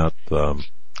on that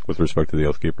with respect to the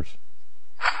Oath Keepers?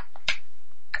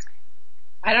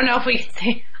 I don't know if we can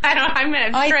say.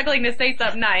 I'm struggling to say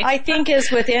something nice. I think,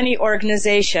 as with any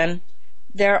organization,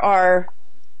 there are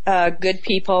good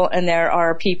people and there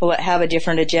are people that have a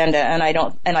different agenda, and I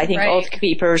think right. Oath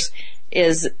Keepers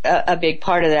is a big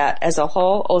part of that. As a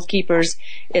whole, Oath Keepers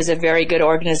is a very good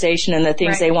organization, and the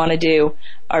things they want to do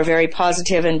are very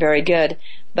positive and very good.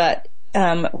 But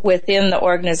within the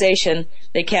organization,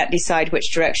 they can't decide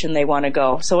which direction they want to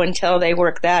go. So until they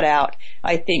work that out,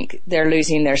 I think they're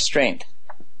losing their strength.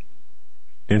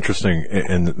 Interesting,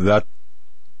 and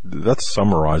that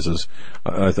summarizes,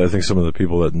 I think, some of the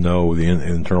people that know the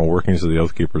internal workings of the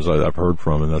Oath Keepers I've heard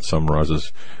from, and that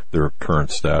summarizes their current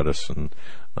status. And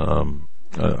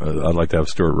I'd like to have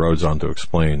Stuart Rhodes on to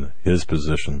explain his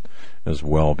position as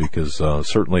well, because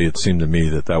certainly it seemed to me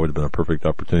that would have been a perfect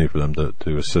opportunity for them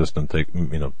to assist and take,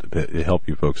 to help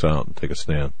you folks out and take a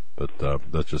stand. But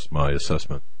that's just my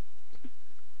assessment.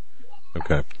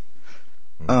 Okay.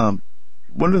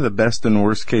 What are the best and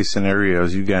worst case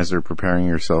scenarios you guys are preparing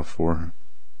yourself for,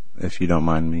 if you don't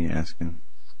mind me asking?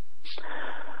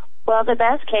 Well, the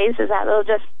best case is that they'll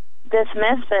just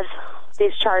dismiss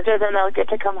these charges and they'll get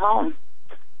to come home.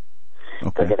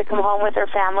 Okay. They'll get to come home with their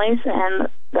families, and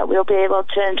that we'll be able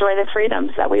to enjoy the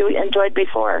freedoms that we enjoyed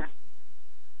before.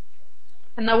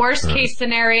 And the worst case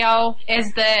scenario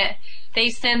is that they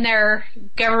send their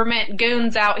government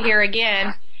goons out here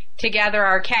again to gather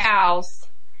our cows.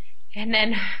 And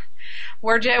then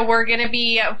we're going to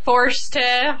be forced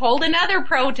to hold another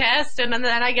protest, and then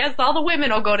I guess all the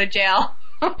women will go to jail.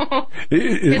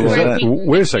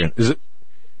 Wait a second.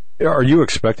 Are you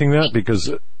expecting that?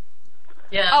 Because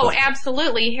Oh,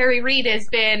 absolutely. Harry Reid has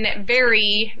been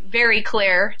very, very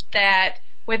clear that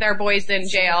with our boys in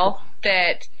jail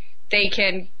that they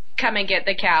can come and get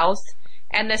the cows.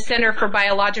 And the Center for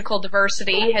Biological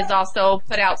Diversity has also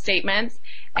put out statements.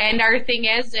 And our thing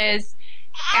is as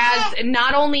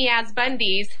not only as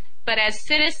Bundys, but as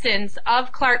citizens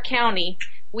of Clark County,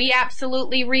 we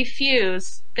absolutely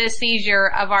refuse the seizure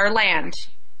of our land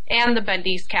and the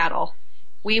Bundy's cattle.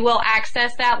 We will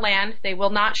access that land. They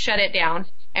will not shut it down.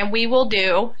 And we will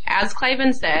do, as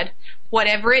Clavin said,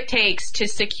 whatever it takes to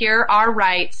secure our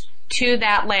rights to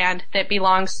that land that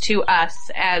belongs to us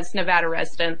as Nevada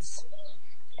residents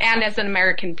and as an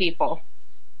American people.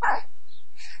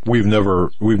 We've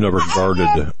never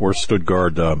guarded or stood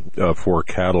guard for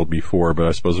cattle before, but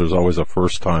I suppose there's always a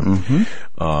first time. Mm-hmm.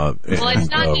 Well, it's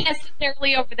not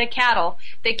necessarily over the cattle.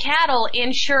 The cattle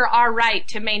ensure our right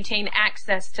to maintain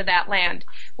access to that land.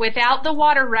 Without the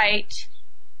water right,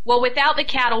 well, without the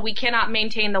cattle, we cannot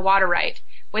maintain the water right.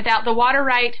 Without the water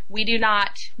right, we do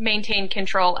not maintain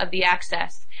control of the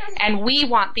access. And we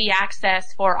want the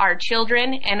access for our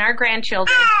children and our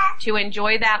grandchildren to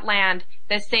enjoy that land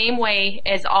the same way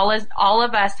as all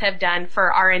of us have done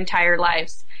for our entire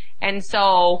lives. And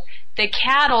so the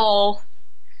cattle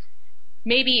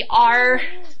maybe are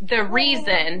the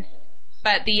reason,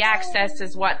 but the access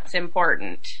is what's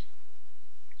important.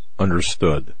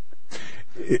 Understood.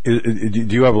 Do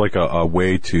you have like a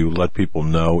way to let people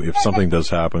know if something does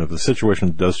happen, if the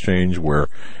situation does change where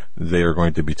they are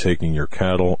going to be taking your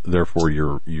cattle, therefore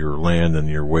your land and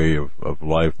your way of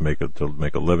life to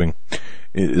make a living?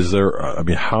 Is there, I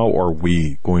mean, how are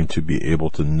we going to be able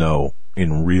to know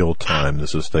in real time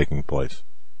this is taking place?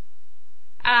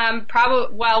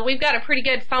 Well, we've got a pretty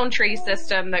good phone tree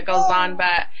system that goes on,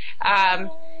 but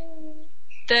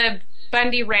the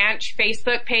Bundy Ranch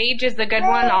Facebook page is a good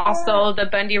one. Also, the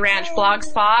Bundy Ranch blog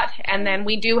spot. And then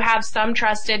we do have some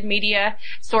trusted media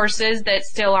sources that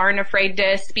still aren't afraid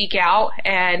to speak out,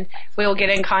 and we'll get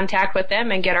in contact with them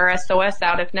and get our SOS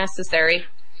out if necessary.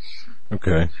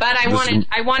 Okay. But I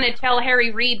want to tell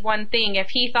Harry Reid one thing.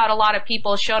 If he thought a lot of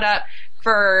people showed up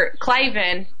for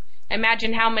Cliven,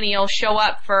 imagine how many will show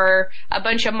up for a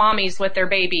bunch of mommies with their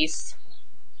babies.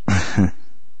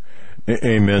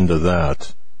 Amen to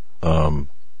that.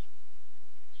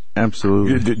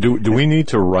 Absolutely. Do we need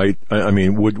to write? I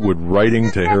mean, would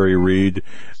writing to Harry Reid,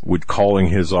 would calling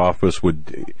his office, what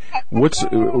would you say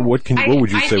would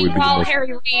be the most?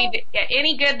 Harry Reid,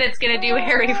 any good that's going to do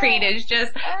Harry Reid is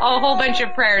just a whole bunch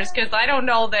of prayers, because I don't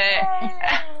know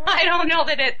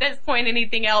that at this point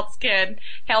anything else can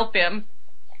help him.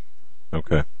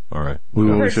 Okay. All right. We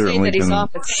will certainly that his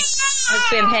office has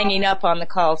been hanging up on the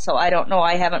call, so I don't know.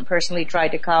 I haven't personally tried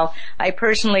to call. I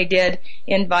personally did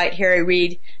invite Harry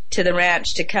Reid to the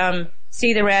ranch to come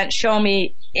see the ranch, show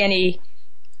me any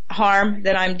harm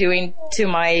that I'm doing to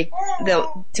my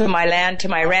land, to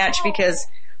my ranch, because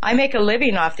I make a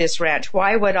living off this ranch.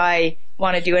 Why would I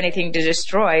want to do anything to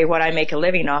destroy what I make a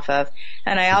living off of?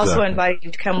 And I also invited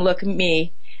him to come look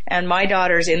me and my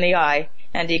daughters in the eye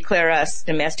and declare us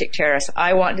domestic terrorists.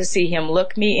 I want to see him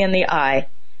look me in the eye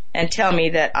and tell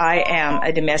me that I am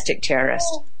a domestic terrorist.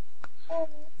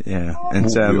 Yeah, and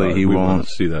sadly he won't. Want to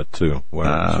see that too.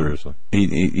 Wow, seriously.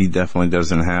 He definitely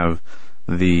doesn't have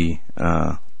the,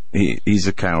 he's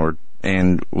a coward,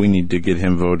 and we need to get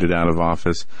him voted out of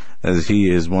office, as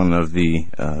he is one of the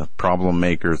problem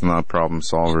makers, not problem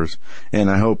solvers. And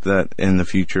I hope that in the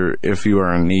future, if you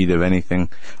are in need of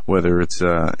anything, whether it's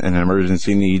an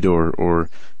emergency need or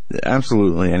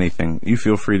absolutely anything, you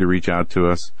feel free to reach out to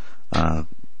us,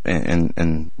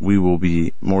 and we will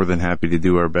be more than happy to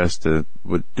do our best to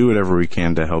do whatever we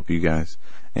can to help you guys.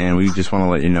 And we just want to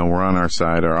let you know we're on our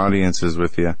side. Our audience is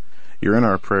with you. You're in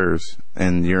our prayers,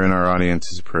 and you're in our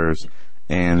audience's prayers.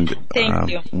 And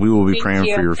we will be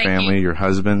praying for your family, your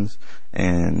husbands,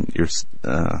 and your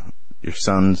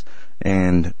sons.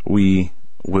 And we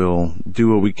will do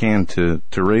what we can to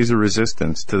raise a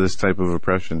resistance to this type of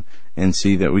oppression, and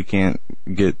see that we can't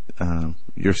get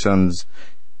your sons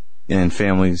and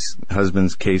families,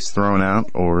 husbands' case thrown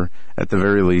out, or at the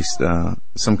very least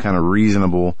some kind of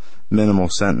reasonable minimal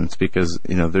sentence, because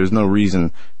there's no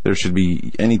reason there should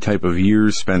be any type of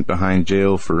years spent behind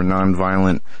jail for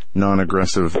nonviolent,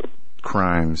 non-aggressive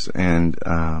crimes. And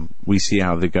we see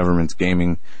how the government's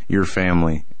gaming your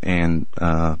family, and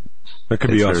that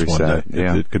could be us one day.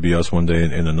 Yeah. It could be us one day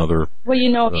in another. Well,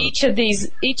 each of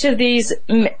these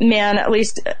men, at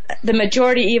least the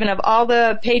majority even of all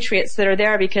the patriots that are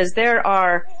there, because there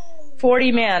are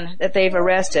 40 men that they've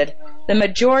arrested. The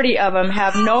majority of them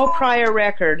have no prior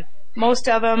record. Most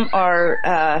of them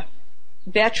are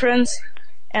veterans,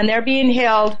 and they're being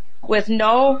held with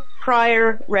no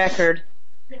prior record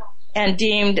and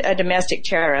deemed a domestic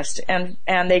terrorist. And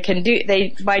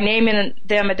by naming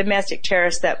them a domestic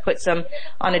terrorist, that puts them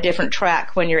on a different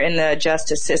track when you're in the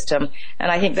justice system. And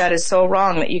I think that is so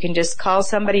wrong that you can just call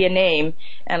somebody a name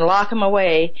and lock them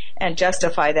away and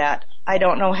justify that. I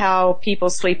don't know how people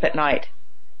sleep at night.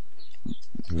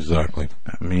 Exactly.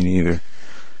 Me neither.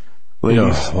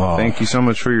 Ladies, thank you so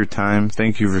much for your time.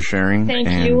 Thank you for sharing. Thank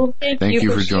you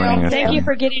for joining us. Thank you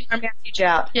for getting our message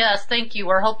out. Yes, thank you.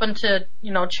 We're hoping to,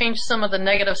 change some of the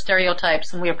negative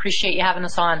stereotypes, and we appreciate you having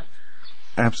us on.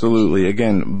 Absolutely.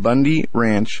 Again,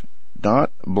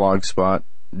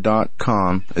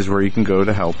 bundyranch.blogspot.com is where you can go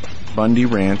to help.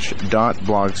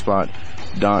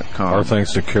 bundyranch.blogspot.com. Our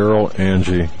thanks to Carol,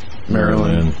 Angie,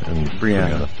 Marilyn, and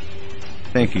Brianna.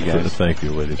 Thank you, guys. Thank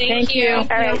you, ladies. Thank you. All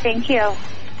right, thank you.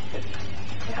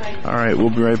 All right, we'll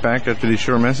be right back after these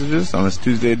short messages on this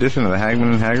Tuesday edition of the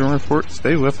Hagmann and Hagmann Report.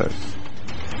 Stay with us.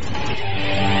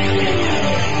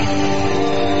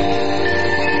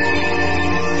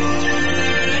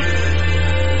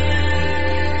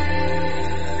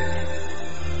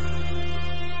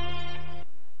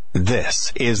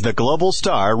 This is the Global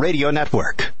Star Radio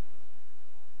Network.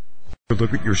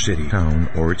 Look at your city, town,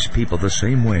 or its people the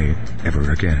same way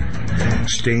ever again.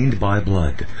 Stained by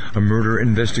Blood, a murder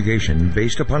investigation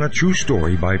based upon a true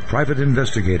story by private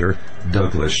investigator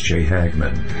Douglas J.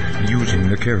 Hagmann. Using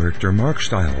the character Mark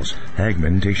Stiles,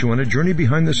 Hagmann takes you on a journey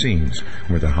behind the scenes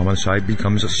where the homicide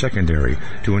becomes a secondary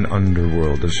to an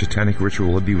underworld of satanic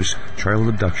ritual abuse, child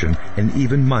abduction, and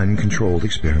even mind-controlled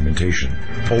experimentation.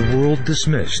 A world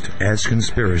dismissed as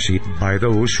conspiracy by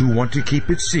those who want to keep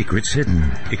its secrets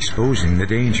hidden, exposing the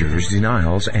dangers,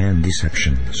 denials, and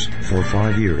deceptions. For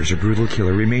 5 years, a brutal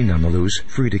killer remained on the loose,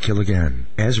 free to kill again.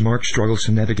 As Mark struggles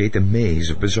to navigate the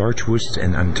maze of bizarre twists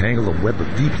and untangle a web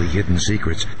of deeply hidden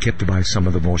secrets kept by some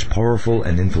of the most powerful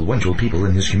and influential people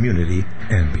in his community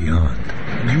and beyond.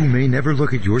 You may never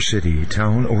look at your city,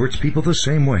 town, or its people the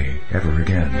same way ever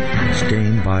again.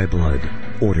 Stained by Blood.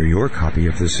 Order your copy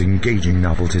of this engaging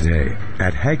novel today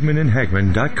at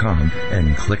HagmannandHagmann.com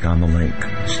and click on the link.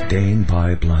 Stained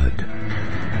by Blood.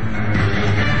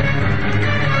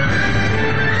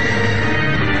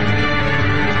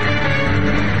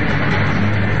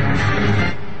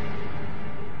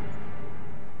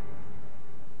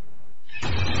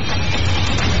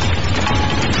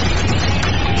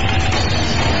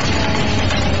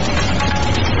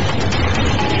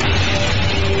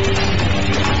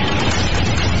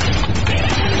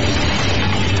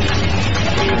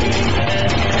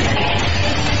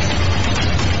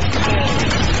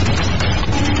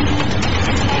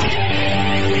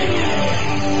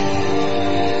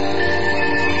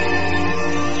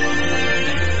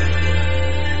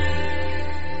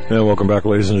 And welcome back,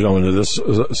 ladies and gentlemen, to this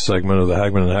segment of the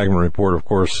Hagmann and Hagmann Report. Of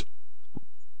course,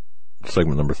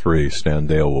 segment number 3, Stan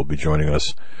Deyo will be joining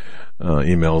us.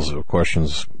 Emails of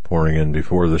questions pouring in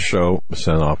before the show,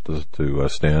 sent off to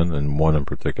Stan, and one in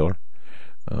particular.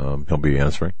 He'll be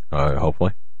answering,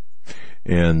 hopefully.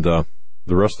 And the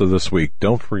rest of this week,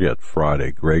 don't forget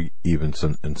Friday, Greg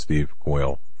Evenson and Steve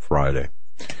Coyle, Friday.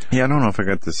 Yeah, I don't know if I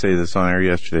got to say this on air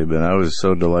yesterday, but I was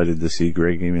so delighted to see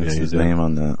Greg Evenson's name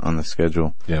on the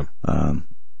schedule. Yeah.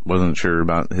 Wasn't sure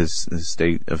about his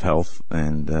state of health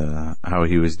and how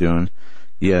he was doing,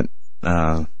 yet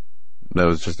that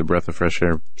was just a breath of fresh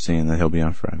air seeing that he'll be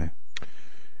on Friday.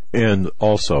 And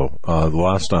also, the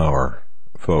last hour,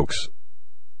 folks,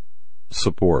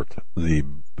 support the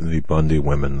Bundy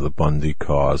women, the Bundy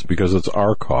cause, because it's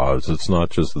our cause. It's not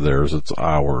just theirs, it's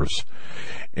ours.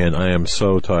 And I am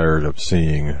so tired of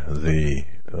seeing the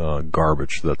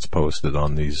garbage that's posted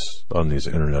on these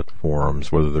internet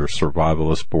forums, whether they're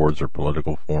survivalist boards or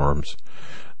political forums.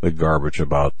 The garbage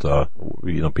about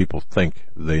people think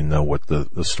they know what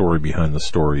the story behind the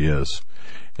story is,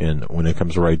 and when it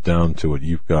comes right down to it,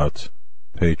 you've got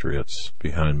patriots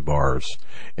behind bars.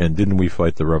 And didn't we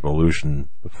fight the revolution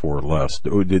for less?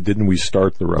 Didn't we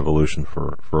start the revolution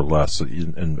for less?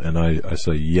 And I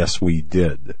say yes, we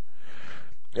did.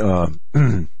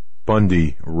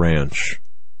 Bundy Ranch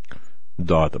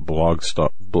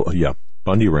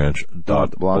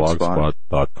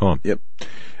bundyranch.blogspot.com. Yep.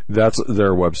 That's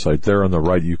their website. There on the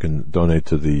right, you can donate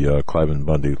to the Clive and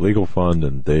Bundy Legal Fund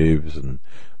and Dave's and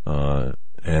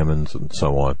Ammons and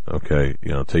so on. Okay,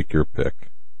 take your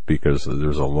pick, because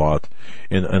there's a lot.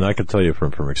 And I can tell you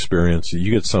from experience,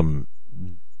 you get some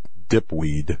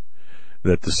dipweed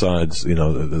that decides,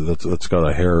 that's got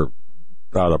a hair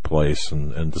out of place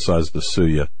and decides to sue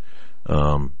you.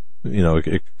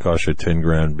 It costs you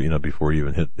 $10,000, before you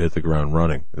even hit the ground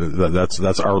running.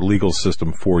 That's our legal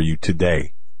system for you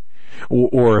today.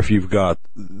 Or if you've got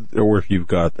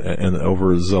an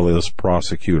overzealous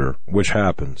prosecutor, which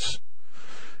happens,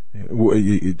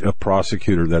 a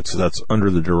prosecutor that's under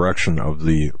the direction of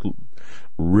the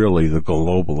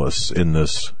globalists in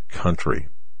this country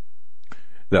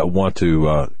that want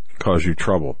to cause you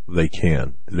trouble.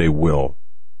 They will.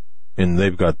 And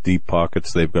they've got deep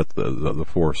pockets, they've got the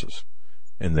forces,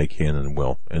 and they can and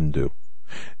will and do.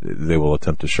 They will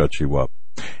attempt to shut you up.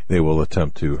 They will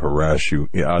attempt to harass you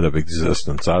out of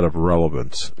existence, out of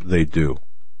relevance. They do.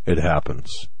 It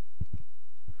happens.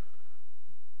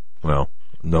 Well,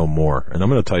 no more. And I'm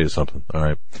going to tell you something, all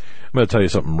right? I'm going to tell you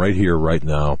something right here, right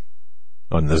now,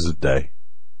 on this day.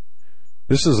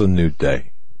 This is a new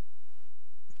day.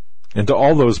 And to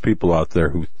all those people out there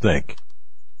who think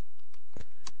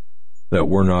that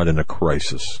we're not in a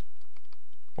crisis,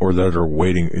 or that are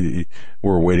waiting.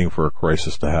 We're waiting for a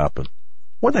crisis to happen.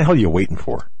 What the hell are you waiting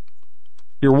for?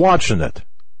 You're watching it.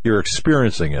 You're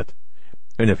experiencing it.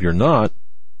 And if you're not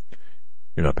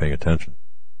paying attention.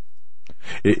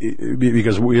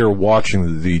 Because we are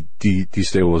watching the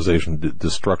destabilization,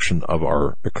 destruction of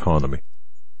our economy.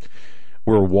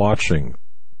 We're watching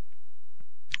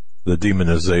the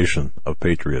demonization of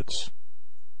patriots,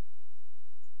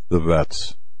 the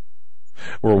vets.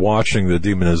 We're watching the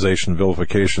demonization,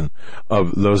 vilification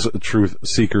of those truth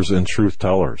seekers and truth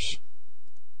tellers.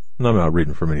 And I'm not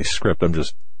reading from any script. I'm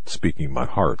just speaking my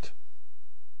heart.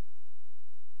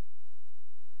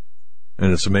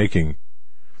 And it's making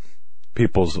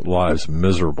people's lives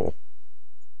miserable.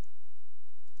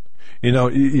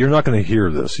 You're not going to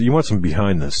hear this. You want some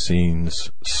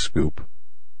behind-the-scenes scoop?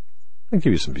 I'll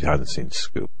give you some behind-the-scenes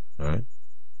scoop, all right?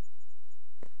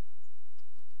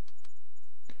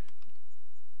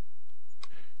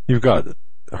 You've got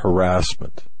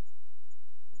harassment,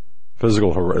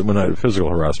 physical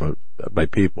harassment by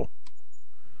people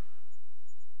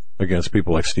against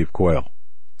people like Steve Quayle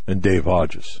and Dave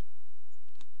Hodges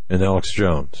and Alex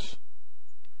Jones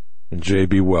and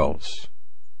J.B. Wells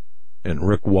and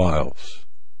Rick Wiles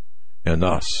and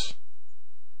us.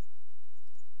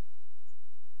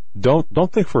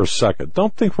 Don't think for a second.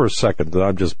 Don't think for a second that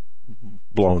I'm just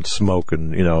blowing smoke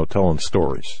and, telling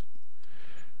stories.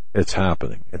 It's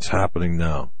happening. It's happening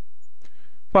now.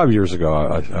 5 years ago,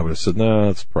 I would have said, no,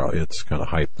 it's kind of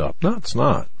hyped up. No, it's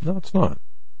not. No, it's not.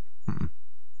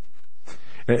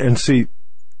 And see,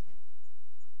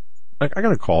 I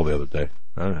got a call the other day.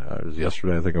 It was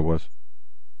yesterday, I think it was.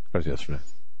 It was yesterday.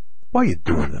 Why are you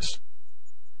doing this?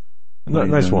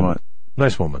 Nice woman. What?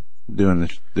 Nice woman. Doing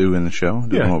the show?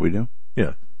 Doing what we do?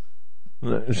 Yeah.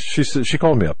 She said, she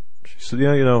called me up. She said,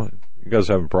 yeah, you guys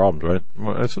are having problems, right?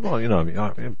 I said, well,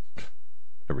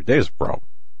 every day is a problem.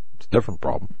 It's a different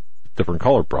problem. Different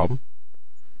color problem.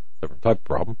 Different type of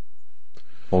problem.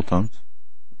 Whole tones?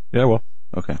 Yeah, well.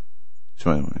 Okay. Just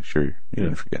want to make sure you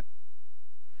didn't forget.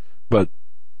 But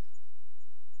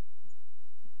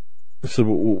I said,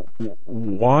 well,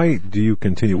 why do you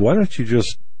continue? Why don't you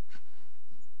just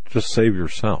save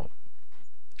yourself?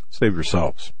 Save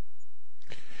yourselves.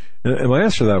 And my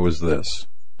answer to that was this.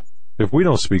 If we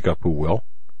don't speak up, who will?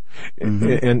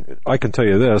 Mm-hmm. And I can tell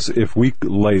you this, if we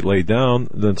lay down,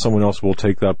 then someone else will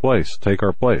take our place.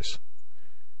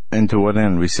 And to what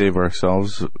end? We save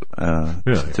ourselves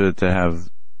to have,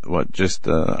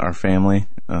 our family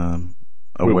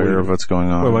aware of what's going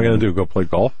on? What am I going to do, go play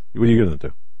golf? What are you going to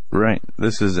do? Right.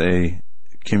 This is a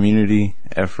community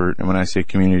effort, and when I say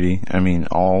community, I mean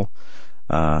all,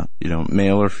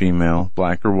 male or female,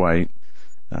 black or white.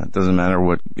 It doesn't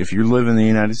matter if you live in the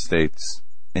United States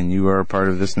and you are a part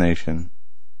of this nation,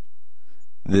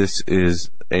 this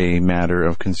is a matter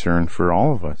of concern for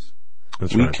all of us.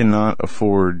 That's we right. cannot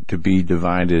afford to be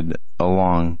divided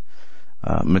along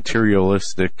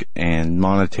materialistic and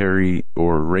monetary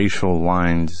or racial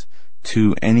lines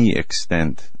to any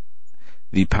extent.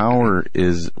 The power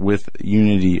is with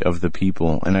unity of the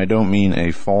people, and I don't mean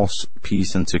a false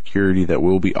peace and security that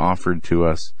will be offered to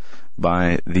us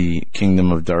by the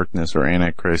kingdom of darkness or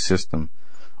Antichrist system.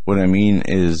 What I mean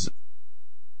is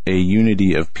a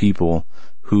unity of people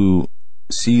who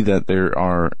see that there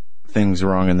are things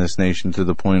wrong in this nation to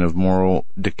the point of moral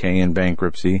decay and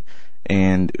bankruptcy,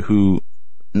 and who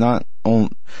don't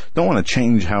want to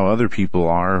change how other people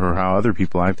are or how other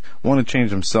people act, want to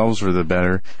change themselves for the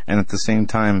better, and at the same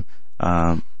time,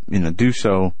 do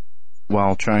so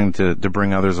while trying to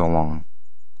bring others along.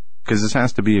 Because this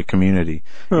has to be a community.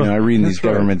 I read in these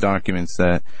government documents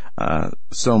that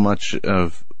so much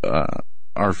of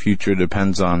our future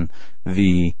depends on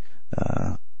the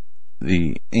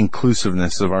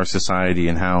inclusiveness of our society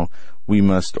and how we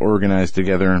must organize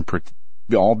together and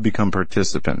all become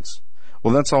participants.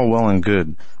 Well, that's all well and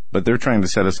good, but they're trying to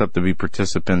set us up to be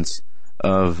participants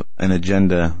of an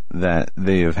agenda that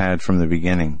they have had from the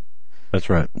beginning. That's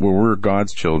right. Where we're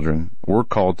God's children, we're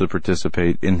called to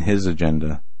participate in His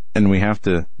agenda, and we have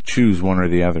to choose one or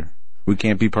the other. We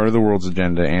can't be part of the world's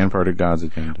agenda and part of God's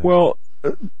agenda. Well,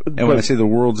 and when I say the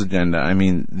world's agenda, I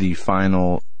mean the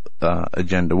final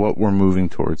agenda, what we're moving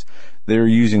towards. They're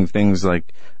using things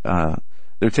like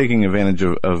they're taking advantage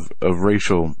of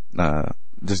racial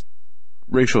just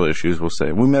racial issues, we'll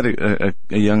say. We met a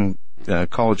young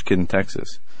college kid in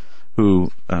Texas who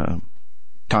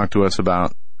talked to us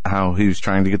about how he was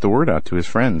trying to get the word out to his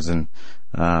friends and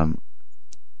how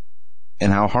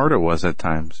hard it was at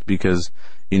times because,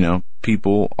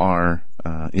 people are,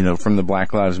 from the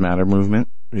Black Lives Matter movement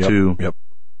to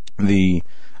the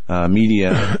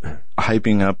media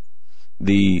hyping up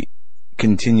the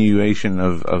continuation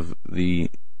of the,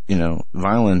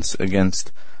 violence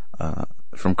against,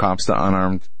 from cops to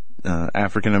unarmed,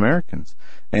 African Americans.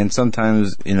 And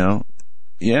sometimes,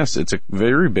 yes, it's a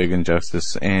very big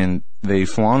injustice, and they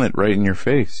flaunt it right in your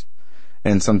face.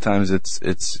 And sometimes it's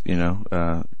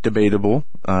debatable,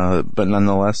 but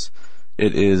nonetheless,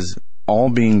 it is all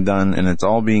being done, and it's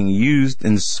all being used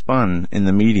and spun in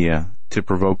the media to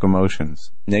provoke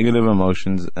emotions, negative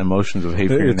emotions of hate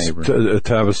for your neighbor.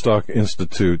 Tavistock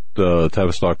Institute,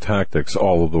 Tavistock tactics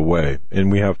all of the way, and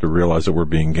we have to realize that we're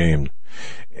being gamed.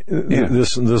 Yeah.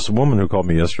 This woman who called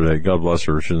me yesterday, God bless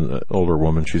her, she's an older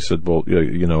woman. She said, "Well,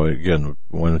 again,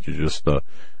 why don't you just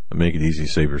make it easy,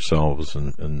 save yourselves,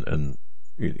 and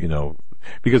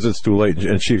because it's too late."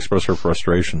 And she expressed her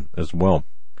frustration as well.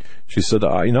 She said,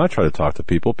 I try to talk to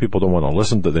people. People don't want to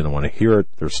listen to it. They don't want to hear it.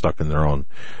 They're stuck in their own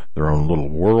little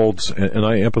worlds. And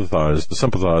I sympathized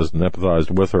and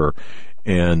empathized with her.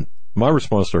 And my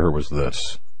response to her was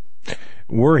this: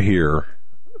 we're here.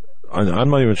 I'm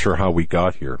not even sure how we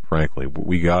got here, frankly.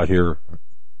 We got here.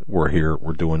 We're here.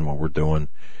 We're doing what we're doing.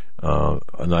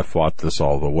 And I fought this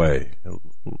all the way.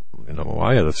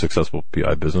 I had a successful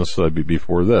PI business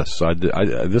before this.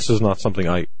 This is not something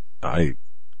I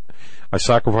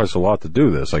sacrificed a lot to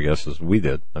do this, I guess, as we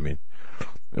did.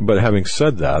 But having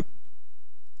said that,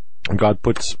 God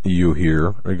puts you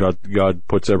here. God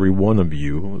puts every one of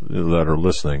you that are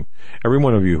listening, every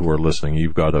one of you who are listening,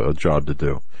 you've got a job to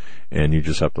do. And you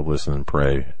just have to listen and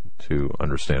pray to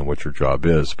understand what your job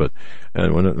is. But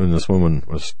when this woman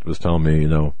was telling me,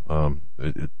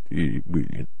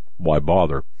 why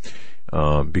bother?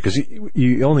 Because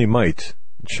you only might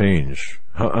change.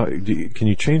 Can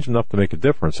you change enough to make a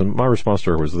difference? And my response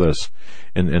to her was this,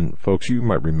 and folks, you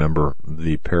might remember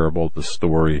the parable, the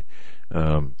story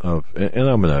and I'm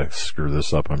going to screw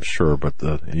this up, I'm sure, but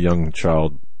the young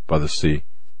child by the sea,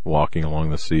 walking along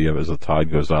the sea as the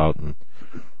tide goes out and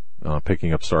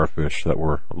picking up starfish that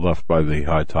were left by the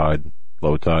high tide,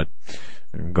 low tide,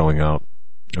 going out,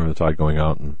 or the tide going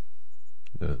out, and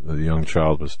the young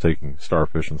child was taking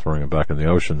starfish and throwing them back in the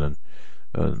ocean, and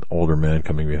an older man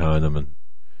coming behind him and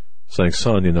saying,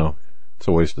 "Son, it's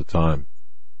a waste of time.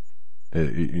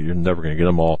 You're never going to get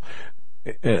them all.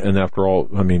 And after all,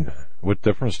 what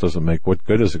difference does it make? What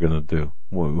good is it going to do?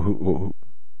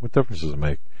 What difference does it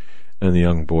make?" And the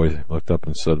young boy looked up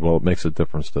and said, "Well, it makes a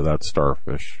difference to that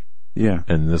starfish. Yeah.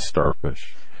 And this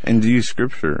starfish." And to use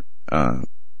scripture,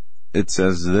 it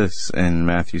says this in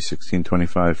Matthew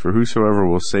 16:25, "For whosoever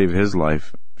will save his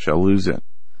life shall lose it,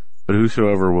 but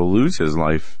whosoever will lose his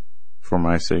life for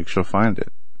my sake shall find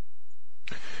it."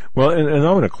 Well, and I'm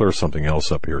going to clear something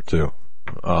else up here too.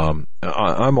 I'm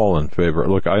all in favor.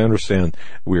 Look, I understand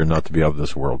we are not to be of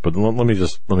this world, but let me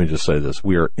just say this: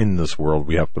 we are in this world.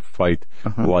 We have to fight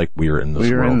like we are in this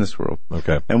world. We are in this world.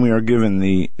 Okay, and we are given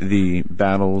the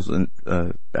battles and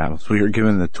battles. We are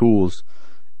given the tools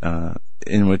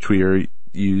in which we are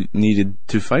needed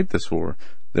to fight this war.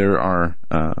 There are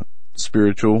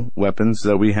spiritual weapons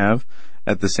that we have.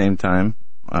 At the same time,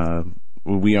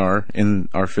 we are in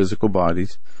our physical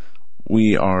bodies.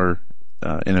 We are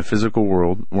in a physical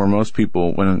world where most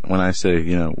people, when I say,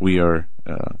 we are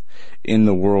in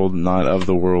the world, not of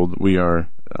the world, we are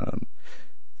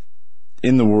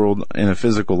in the world in a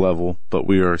physical level, but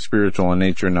we are spiritual in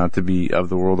nature, not to be of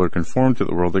the world or conform to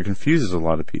the world. It confuses a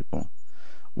lot of people.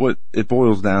 What it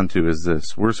boils down to is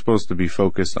this: we're supposed to be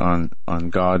focused on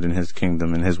God and His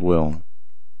kingdom and His will,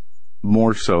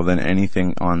 more so than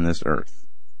anything on this earth.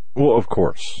 Well, of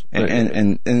course.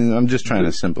 And I'm just trying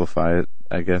to simplify it,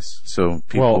 I guess, so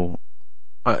people...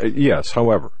 yes,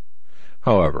 however,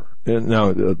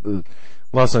 now,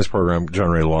 last night's program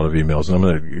generated a lot of emails, and I'm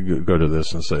going to go to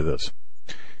this and say this.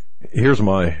 Here's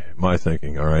my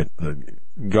thinking, all right?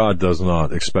 God does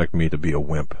not expect me to be a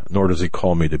wimp, nor does He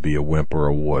call me to be a wimp or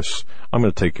a wuss. I'm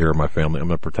going to take care of my family. I'm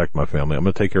going to protect my family. I'm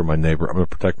going to take care of my neighbor. I'm going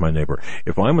to protect my neighbor.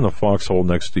 If I'm in a foxhole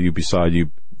next to you, beside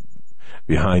you,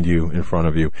 behind you, in front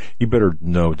of you, you better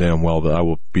know damn well that I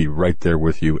will be right there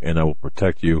with you, and I will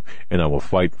protect you, and I will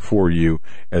fight for you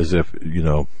as if,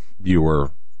 you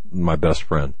were my best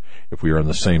friend, if we are on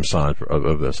the same side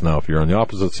of this. Now, if you're on the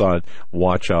opposite side,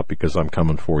 watch out, because I'm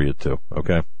coming for you too,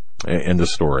 okay? End of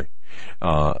story.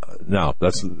 Now,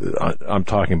 I'm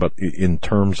talking about in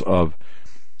terms of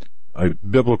a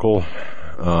biblical,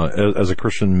 as a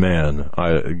Christian man,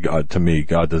 to me,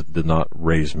 God did not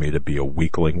raise me to be a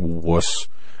weakling, wuss,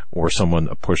 or someone,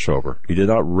 a pushover. He did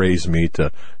not raise me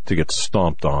to get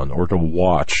stomped on or to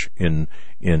watch in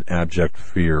abject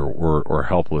fear or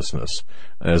helplessness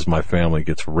as my family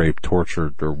gets raped,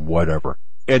 tortured, or whatever.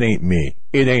 It ain't me.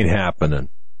 It ain't happening.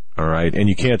 All right. And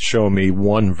you can't show me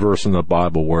one verse in the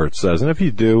Bible where it says, and if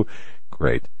you do,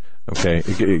 great. Okay.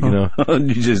 You know,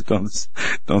 you just don't say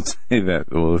that.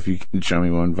 Well, if you can show me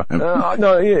one Bible.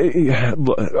 No,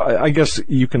 I guess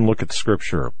you can look at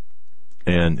Scripture,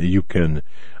 and you can,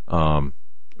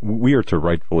 we are to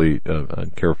rightfully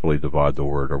and carefully divide the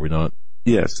word, are we not?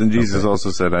 Yes, and Jesus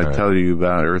also said, I tell you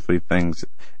about earthly things,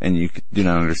 and you do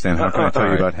not understand. How can I tell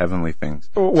you about heavenly things?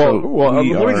 Well, let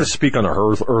me just speak on an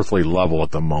earthly level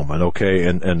at the moment, okay,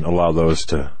 and allow those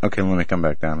to... Okay, let me come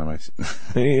back down to my...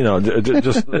 You know,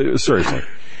 just seriously.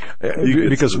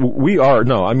 Because we are...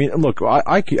 No, I mean, look,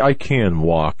 I can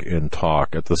walk and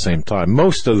talk at the same time,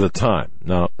 most of the time.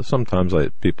 Now, sometimes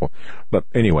people... But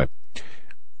anyway,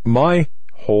 my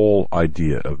whole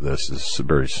idea of this is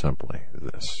very simply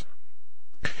this.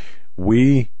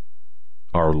 We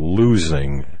are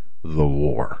losing the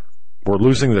war. We're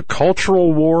losing the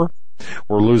cultural war.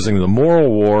 We're losing the moral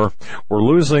war. We're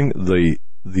losing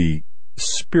the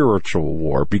spiritual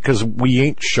war because we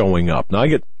ain't showing up. Now I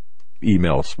get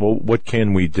emails. Well, what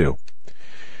can we do?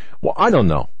 Well, I don't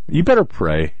know. You better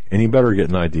pray and you better get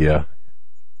an idea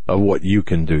of what you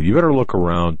can do. You better look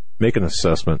around, make an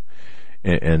assessment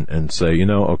and say, you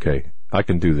know, okay, I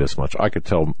can do this much. I could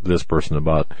tell this person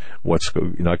about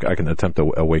I can attempt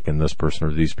to awaken this person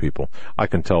or these people. I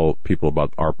can tell people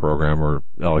about our program or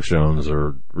Alex Jones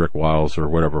or Rick Wiles or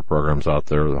whatever programs out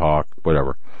there, the Hawk,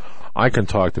 whatever. I can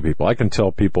talk to people. I can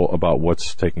tell people about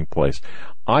what's taking place.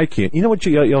 I can't. You know what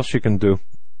else you can do?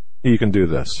 You can do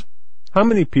this. How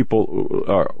many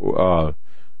people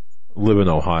live in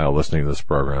Ohio listening to this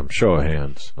program? Show of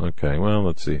hands. Okay, well,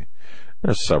 let's see.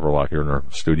 There's several out here in our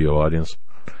studio audience.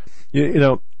 You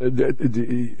know,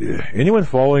 anyone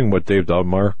following what Coach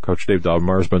Dave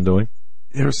Dobmeyer has been doing?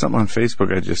 There was something on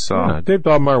Facebook I just saw. Yeah, Dave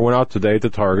Dobmeyer went out today to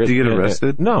Target. Did he get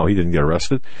arrested? No, he didn't get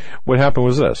arrested. What happened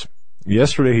was this.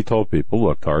 Yesterday he told people,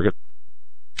 look, Target,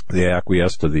 they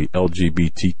acquiesced to the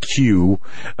LGBTQ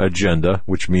agenda,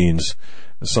 which means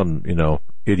some,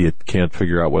 idiot can't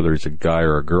figure out whether he's a guy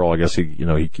or a girl. I guess he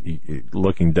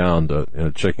looking down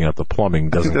to checking out the plumbing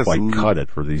doesn't quite cut it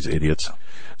for these idiots.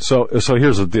 So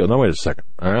here's the deal. Now wait a second.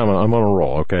 I'm on a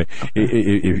roll. Okay.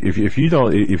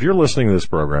 If you're listening to this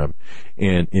program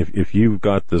and if you've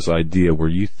got this idea where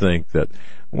you think that,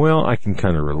 well, I can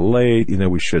kind of relate,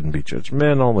 we shouldn't be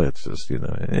judgmental. It's just,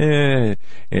 and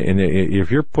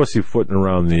if you're pussyfooting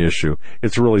around the issue,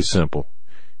 it's really simple.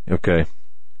 Okay.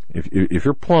 If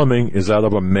your plumbing is out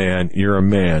of a man, you're a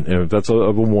man. And if that's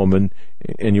of a woman,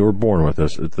 and you were born with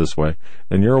this way,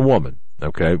 then you're a woman.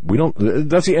 Okay?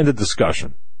 That's the end of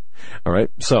discussion. All right?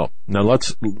 So, now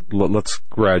let's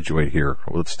graduate here.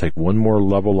 Let's take one more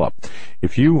level up.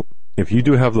 If you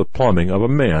do have the plumbing of a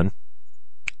man,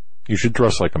 you should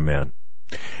dress like a man.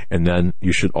 And then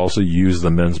you should also use the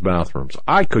men's bathrooms.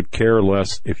 I could care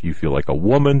less if you feel like a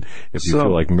woman, if you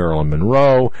feel like Marilyn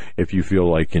Monroe, if you feel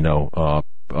like,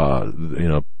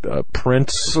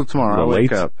 Prince. So tomorrow I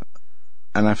wake up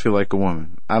and I feel like a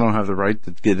woman. I don't have the right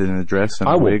to get in a dress and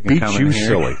I will beat you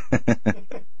silly.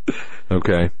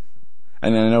 Okay.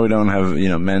 And I know we don't have,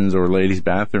 men's or ladies'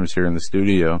 bathrooms here in the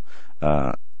studio,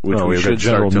 which we should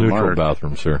general start neutral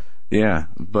bathrooms here. Yeah,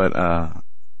 but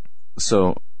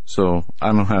so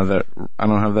I don't have that. I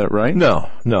don't have that right. No.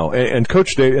 And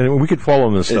Coach Dave, and we could follow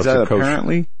him this stuff. Is that Coach,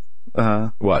 apparently?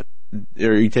 What?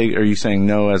 Are you saying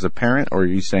no as a parent, or are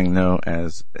you saying no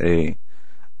as a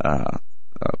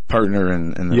partner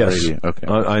in the radio? Okay.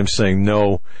 I'm saying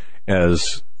no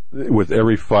as with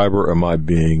every fiber of my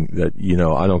being that,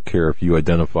 I don't care if you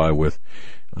identify with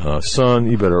son,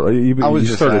 you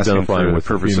start identifying with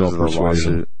female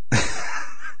persuasion.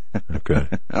 Okay.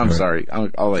 I'm sorry.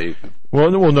 I'll let you. Well,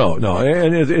 no,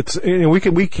 and it's we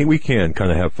can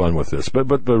kind of have fun with this, but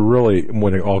really,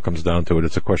 when it all comes down to it,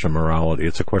 it's a question of morality.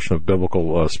 It's a question of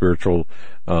biblical, spiritual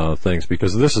things,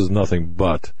 because this is nothing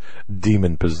but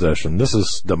demon possession. This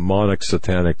is demonic,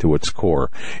 satanic to its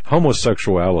core.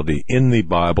 Homosexuality in the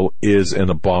Bible is an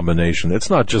abomination. It's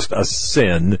not just a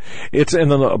sin; it's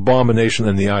an abomination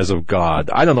in the eyes of God.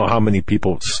 I don't know how many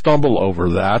people stumble over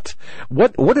that.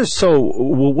 What is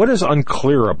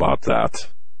unclear about that?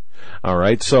 All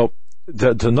right, so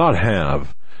to not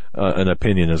have an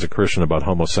opinion as a Christian about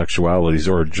homosexuality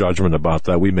or a judgment about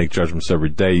that. We make judgments every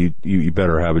day. You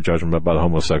better have a judgment about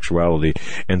homosexuality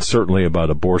and certainly about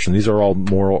abortion. These are all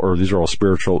moral, or these are all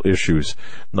spiritual issues,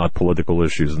 not political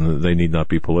issues, and they need not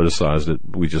be politicized.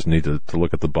 We just need to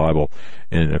look at the Bible,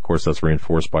 and of course that's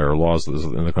reinforced by our laws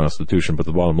in the Constitution. But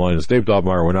the bottom line is Dave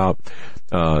Dobmeyer went out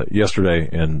yesterday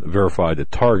and verified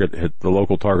at Target, at the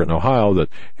local Target in Ohio, that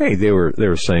hey, they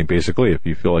were saying basically, if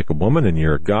you feel like a woman and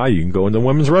you're a guy, you can go in the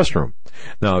women's restroom.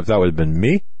 Now, if that would have been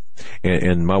me,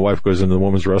 and my wife goes into the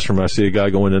women's restroom, I see a guy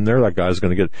going in there, that guy's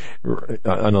going to get,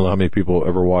 I don't know how many people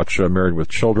ever watch Married with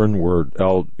Children, where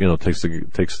Al, takes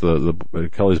the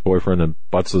Kelly's boyfriend and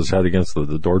butts his head against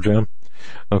the door jamb.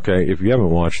 Okay, if you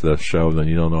haven't watched that show, then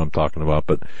you don't know what I'm talking about.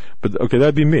 But okay,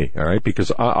 that'd be me, all right?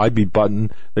 Because I'd be butting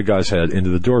the guy's head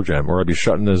into the door jamb, or I'd be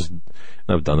shutting his.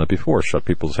 I've done that before, shut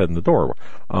people's head in the door.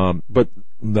 But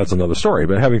that's another story.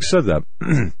 But having said that,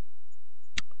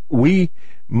 we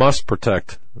must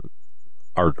protect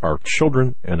our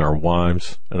children and our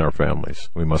wives and our families.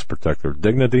 We must protect their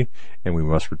dignity, and we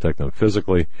must protect them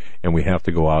physically, and we have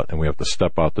to go out and we have to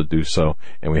step out to do so,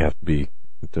 and we have to be.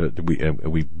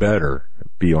 We better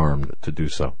be armed to do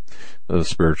so,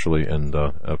 spiritually and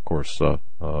of course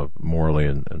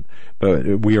morally,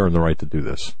 but we earn the right to do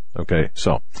this. Okay,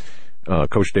 so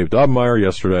Coach Dave Dobmeyer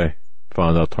yesterday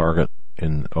found out Target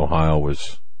in Ohio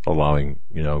was allowing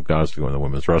guys to go in the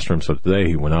women's restroom. So today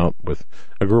he went out with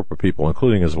a group of people,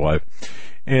 including his wife,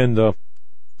 and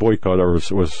boycott or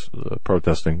was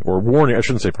protesting or warning. I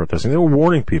shouldn't say protesting. They were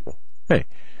warning people. Hey.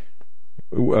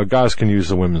 Guys can use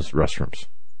the women's restrooms.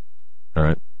 All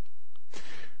right.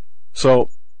 So,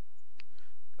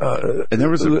 and there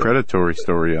was a predatory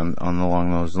story on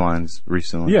along those lines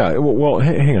recently. Yeah. Well,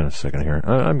 hang on a second here.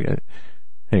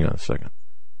 Hang on a second.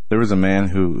 There was a man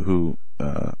who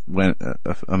went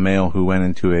a male who went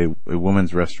into a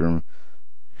woman's restroom.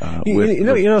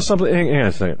 With something. Hang on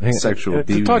a second. Sexual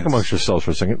deviance. Talk amongst yourselves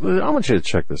for a second. I want you to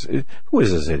check this. Who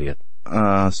is this idiot?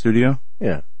 Studio.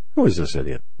 Yeah. Who is this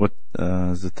idiot? What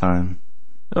is the time?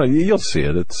 Oh, you'll see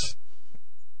it.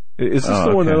 Is this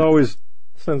the one that always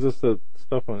sends us the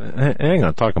stuff on? Hang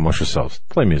on, talk amongst yourselves.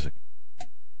 Play music.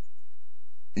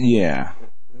 Yeah.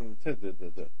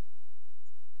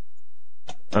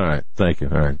 All right, thank you.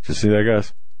 All right, did you see that,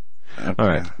 guys? Okay. All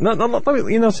right. No, let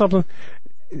me, something?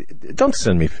 Don't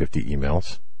send me 50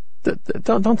 emails.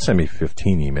 Don't send me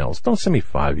 15 emails. Don't send me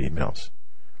 5 emails.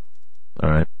 All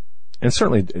right? And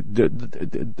certainly,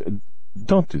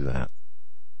 don't do that.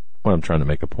 Well, I'm trying to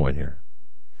make a point here.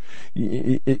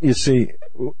 You see,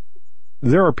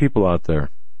 there are people out there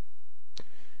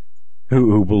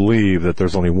who believe that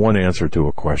there's only one answer to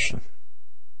a question.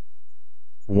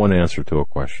 One answer to a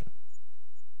question.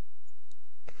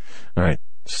 All right,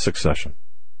 succession.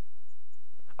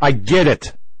 I get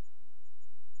it.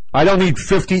 I don't need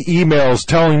 50 emails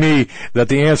telling me that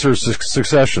the answer is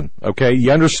succession. Okay, you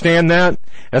understand that?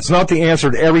 That's not the answer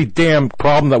to every damn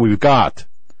problem that we've got.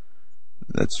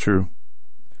 That's true.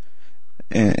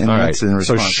 And all that's right. in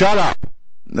response. So shut up.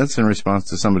 That's in response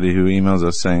to somebody who emails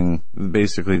us saying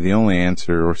basically the only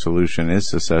answer or solution is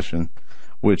secession,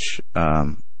 which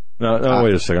no,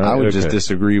 wait a second. I would just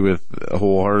disagree with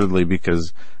wholeheartedly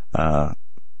because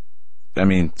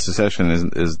secession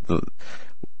is the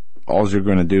all you're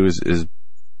going to do is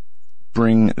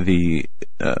bring the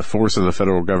force of the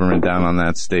federal government down on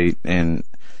that state and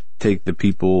take the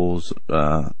people's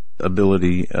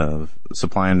ability of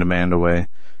supply and demand away.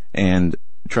 And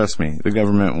trust me, the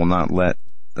government will not let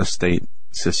a state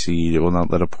secede. It will not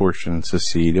let a portion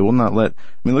secede. It will not let.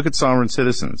 Look at sovereign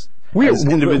citizens. As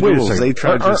individuals, they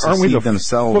try to secede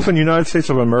themselves. Flipping United States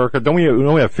of America, don't we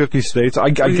only have 50 states? I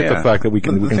get the fact that we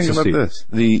can think secede. About this.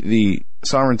 The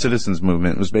sovereign citizens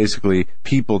movement was basically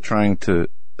people trying to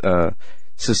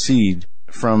secede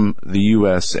from the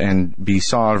U.S. and be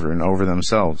sovereign over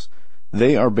themselves.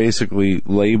 They are basically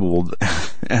labeled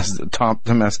as the top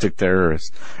domestic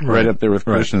terrorists, right up there with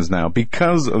Christians now,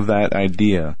 because of that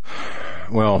idea.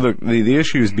 Well, look, the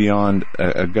issue is beyond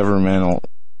a governmental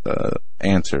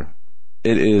answer.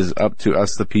 It is up to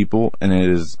us, the people, and it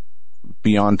is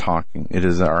beyond talking. It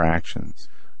is our actions.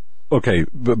 Okay,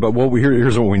 but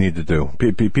here's what we need to do.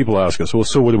 People ask us, well,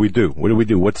 so what do we do? What do we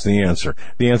do? What's the answer?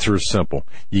 The answer is simple.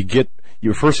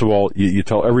 First of all, you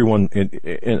tell everyone,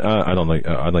 and I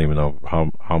don't even know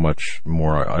how much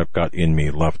more I've got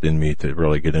left in me to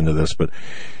really get into this, but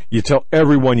you tell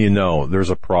everyone you know there's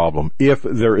a problem. If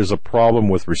there is a problem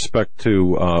with respect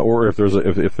to, or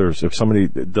if somebody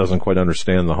doesn't quite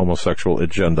understand the homosexual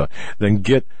agenda, then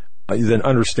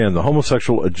understand the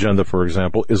homosexual agenda, for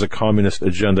example, is a communist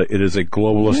agenda. It is a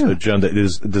globalist agenda.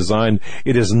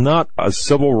 It is not a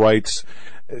civil rights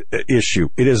issue.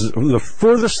 It is the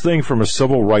furthest thing from a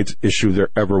civil rights issue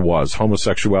there ever was,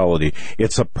 homosexuality.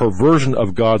 It's a perversion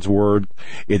of God's word.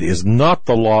 It is not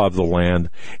the law of the land.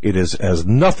 It has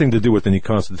nothing to do with any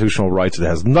constitutional rights. It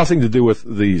has nothing to do with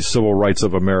the civil rights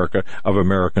of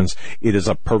Americans. It is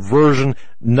a perversion,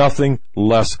 nothing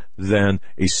less than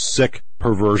a sick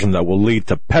perversion that will lead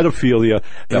to pedophilia,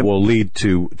 that will lead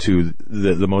to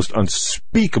the most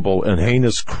unspeakable and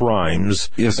heinous crimes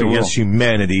against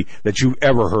humanity that you've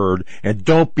ever heard. And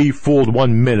don't be fooled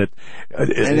 1 minute,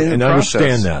 and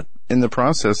understand that. In the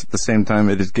process, at the same time,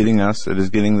 it is getting us, it is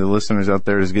getting the listeners out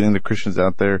there, it is getting the Christians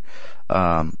out there,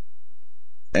 not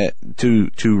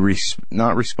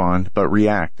respond, but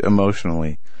react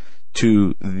emotionally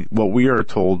to what we are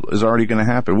told is already going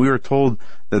to happen. We are told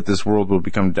that this world will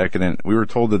become decadent. We were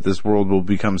told that this world will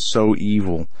become so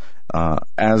evil,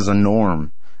 as a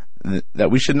norm,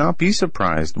 that we should not be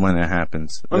surprised when it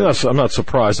happens. I'm not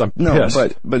surprised. I'm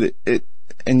pissed. But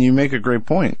and you make a great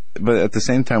point. But at the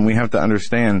same time, we have to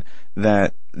understand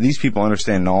that these people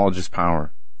understand knowledge is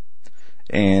power.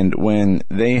 And when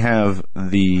they have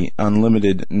the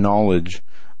unlimited knowledge,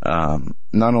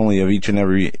 not only of each and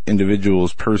every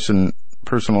individual's personal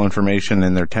information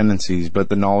and their tendencies, but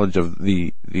the knowledge of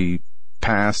the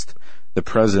past, the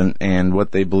present, and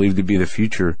what they believe to be the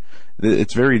future,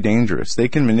 it's very dangerous. They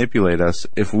can manipulate us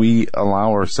if we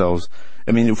allow ourselves.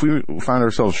 I mean, if we find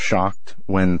ourselves shocked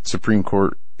when Supreme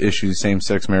Court issues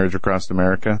same-sex marriage across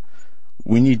America,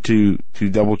 we need to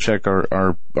double check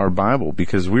our Bible,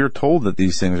 because we are told that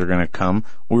these things are going to come.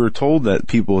 We were told that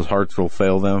people's hearts will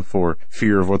fail them for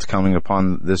fear of what's coming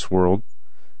upon this world.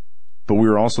 But we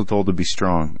were also told to be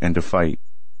strong and to fight.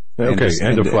 Okay,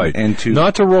 and to fight. And to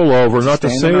not to roll over, not to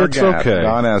say it's okay.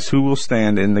 God asks, who will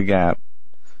stand in the gap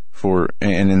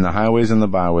and in the highways and the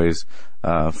byways,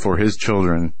 for his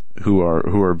children who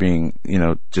are being,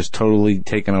 just totally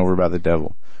taken over by the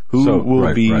devil. Who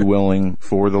will be willing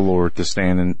for the Lord to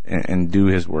stand and do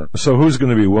his work? So who's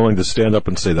going to be willing to stand up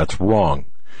and say that's wrong?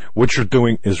 What you're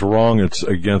doing is wrong. It's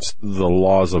against the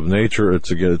laws of nature. It's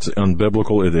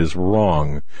unbiblical. It is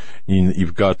wrong.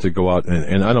 You've got to go out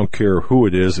and I don't care who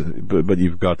it is, but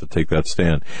you've got to take that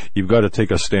stand. You've got to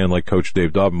take a stand like Coach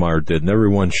Dave Dobmeyer did, and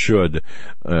everyone should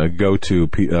go to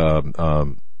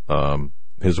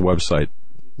his website,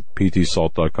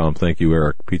 ptsalt.com. Thank you,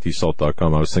 Eric.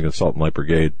 ptsalt.com. I was thinking Salt and Light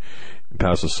Brigade.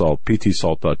 Pass the salt.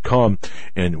 ptsalt.com,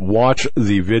 and watch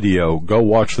the video. Go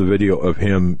watch the video of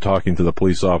him talking to the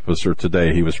police officer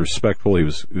today. He was respectful. He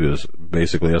was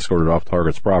basically escorted off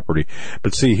target's property.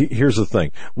 But see, here's the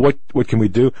thing. What can we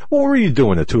do? What were you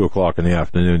doing at 2:00 in the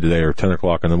afternoon today, or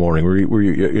 10:00 in the morning? Were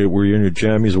you in your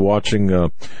jammies watching,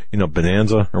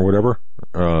 Bonanza or whatever?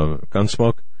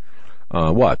 Gunsmoke?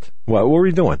 What were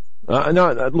you doing?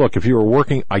 No, look, if you were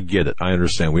working, I get it. I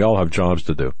understand. We all have jobs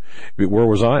to do. Where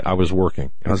was I? I was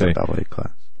working. I was at ballet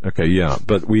class. Okay, yeah,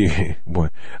 but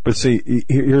see,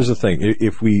 here's the thing.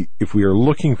 If we are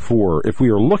looking for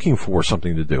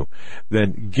something to do,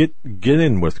 then get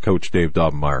in with Coach Dave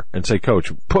Dobmeyer and say,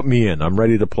 Coach, put me in. I'm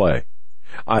ready to play.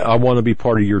 I want to be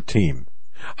part of your team.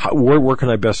 Where can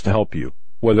I best help you?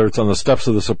 Whether it's on the steps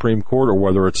of the Supreme Court, or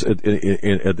whether it's at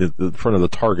the front of the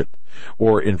Target,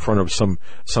 or in front of some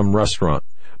restaurant.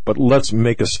 But let's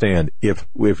make a stand. If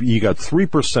you got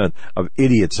 3% of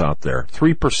idiots out there,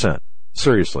 3%,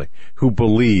 seriously, who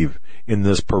believe in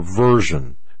this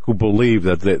perversion, who believe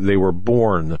that they were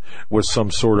born with some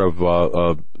sort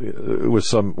of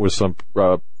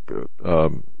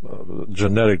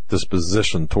genetic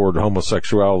disposition toward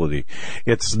homosexuality,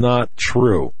 it's not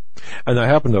true. And I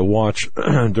happened to watch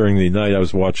during the night. I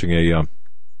was watching a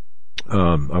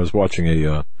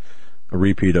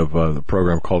repeat of the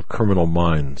program called Criminal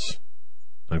Minds.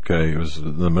 Okay, it was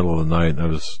in the middle of the night,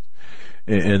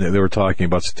 and they were talking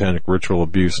about satanic ritual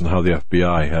abuse and how the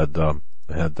FBI had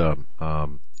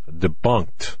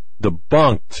debunked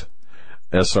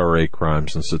SRA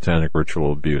crimes and satanic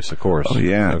ritual abuse. Of course. Oh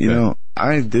yeah, okay.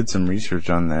 I did some research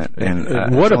on that,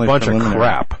 and what a bunch of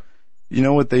crap. You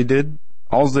know what they did?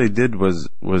 All they did was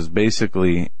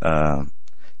basically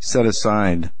set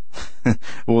aside.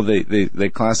 Well, they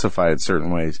classify it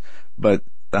certain ways, but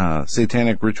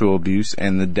satanic ritual abuse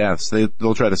and the deaths,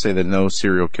 they'll try to say that no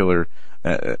serial killer.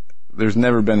 There's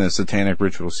never been a satanic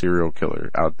ritual serial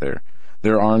killer out there.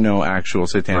 There are no actual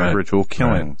satanic ritual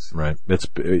killings. Right.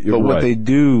 What they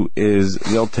do is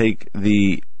they'll take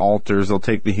the altars, they'll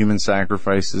take the human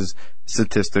sacrifices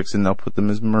statistics, and they'll put them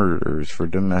as murders for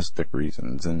domestic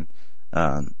reasons, and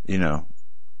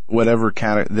whatever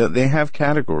they have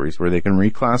categories where they can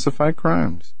reclassify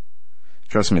crimes.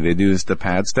 Trust me, they do this to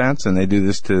pad stats, and they do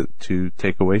this to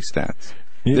take away stats.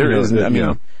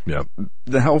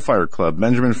 The Hellfire Club,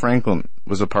 Benjamin Franklin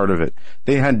was a part of it.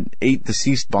 They had 8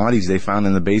 deceased bodies they found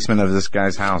in the basement of this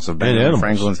guy's house, of Benjamin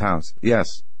Franklin's house.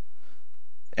 Yes.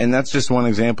 And that's just one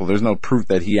example. There's no proof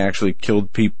that he actually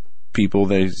killed people.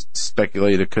 They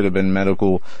speculate it could have been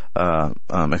medical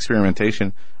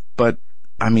experimentation. But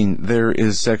I mean, there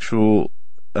is sexual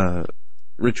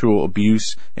ritual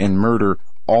abuse and murder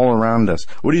all around us.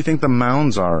 What do you think the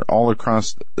mounds are all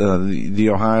across the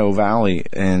Ohio Valley?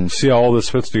 And see how all this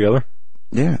fits together?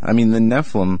 Yeah, I mean, the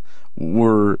Nephilim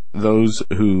were those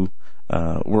who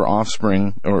were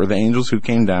offspring, or the angels who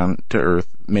came down to earth,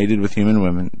 mated with human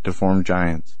women to form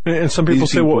giants. And some people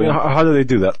say, well, how do they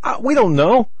do that? We don't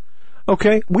know.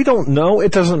 Okay, we don't know.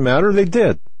 It doesn't matter. They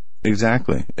did.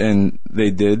 Exactly. And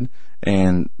they did.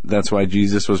 And that's why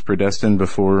Jesus was predestined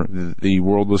before the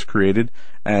world was created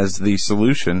as the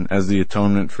solution, as the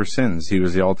atonement for sins. He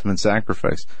was the ultimate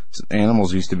sacrifice.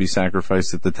 Animals used to be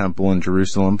sacrificed at the temple in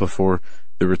Jerusalem before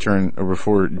the return, or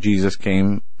before Jesus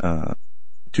came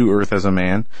to earth as a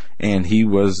man, and he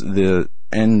was the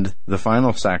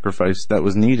final sacrifice that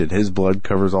was needed. His blood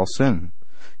covers all sin.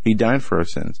 He died for our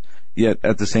sins. Yet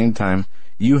at the same time,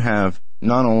 you have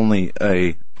not only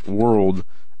a world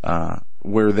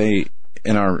where they,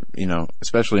 in our,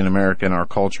 especially in America, in our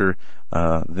culture,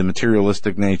 the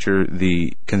materialistic nature,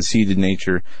 the conceited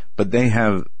nature, but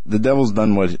the devil's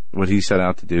done what he set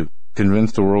out to do,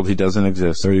 convince the world he doesn't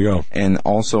exist. There you go. And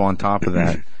also on top of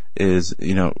that is,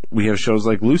 we have shows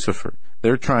like Lucifer.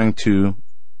 They're trying to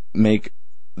make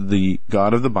the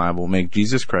God of the Bible, make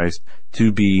Jesus Christ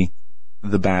to be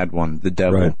the bad one, the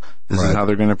devil. Right. This is how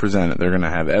they're going to present it. They're going to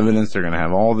have evidence. They're going to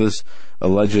have all this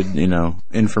alleged,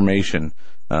 information,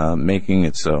 making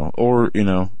it so. Or,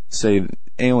 say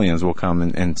aliens will come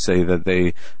and say that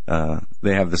they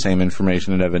have the same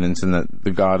information and evidence, and that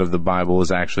the God of the Bible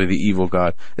is actually the evil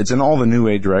God. It's in all the New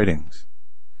Age writings.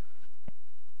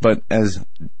 But as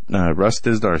Russ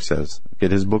Dizdar says,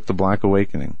 get his book, The Black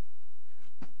Awakening.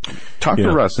 Talk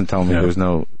to Russ and tell me there's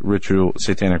no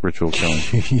satanic ritual killing.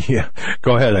 Yeah,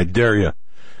 go ahead. I dare you.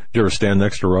 Did you ever stand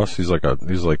next to Russ? He's like,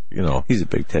 he's a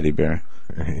big teddy bear.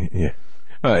 Yeah.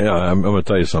 I'm going to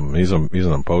tell you something. He's an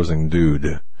imposing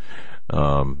dude.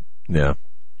 Yeah.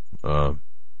 But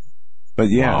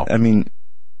yeah, wow. I mean,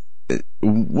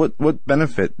 what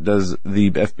benefit does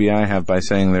the FBI have by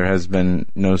saying there has been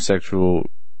no satanic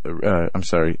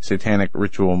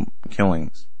ritual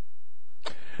killings?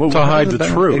 To hide the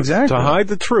truth. Exactly. To hide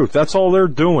the truth. That's all they're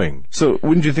doing. So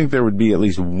wouldn't you think there would be at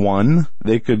least one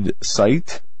they could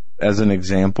cite as an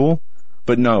example?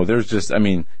 But no, there's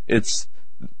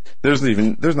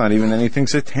not even anything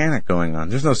satanic going on.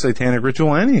 There's no satanic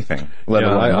ritual anything.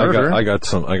 I got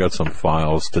some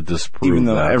files to disprove. Even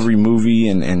though that. Every movie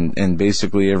and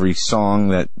basically every song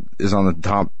that is on the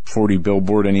top 40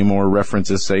 Billboard anymore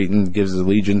references Satan, gives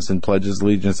allegiance and pledges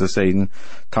allegiance to Satan,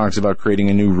 talks about creating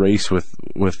a new race with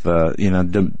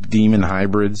demon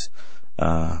hybrids.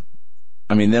 They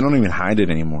don't even hide it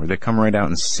anymore. They come right out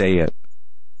and say it.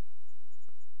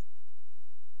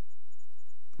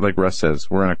 Like Russ says,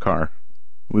 we're in a car.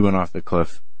 We went off the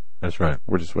cliff. That's right.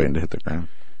 We're just waiting to hit the ground.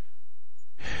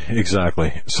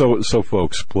 Exactly. So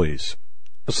folks, please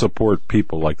support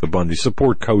people like the Bundy.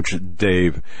 Support Coach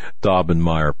Dave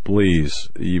Daubenmire. Please,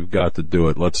 you've got to do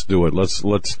it. Let's do it.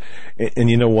 Let's. And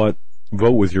you know what?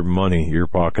 Vote with your money, your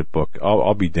pocketbook.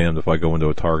 I'll be damned if I go into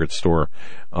a Target store.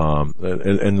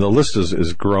 And the list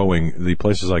is growing. The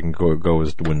places I can go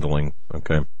is dwindling.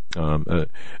 Okay.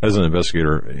 As an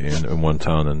investigator in one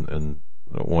town and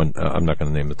one, I'm not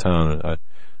going to name the town.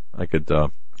 I could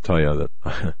tell you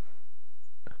that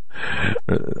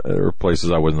there were places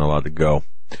I wasn't allowed to go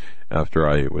after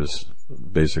I was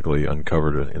basically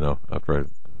uncovered. After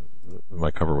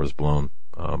my cover was blown.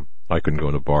 I couldn't go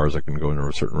into bars. I couldn't go into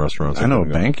certain restaurants. I know a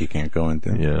bank you can't go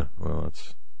into. Yeah, well,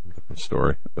 that's a different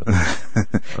story. But,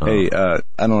 hey, I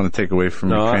don't want to take away from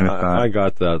your train of thought. I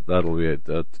got that. That'll be it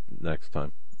next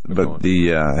time. But the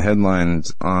headline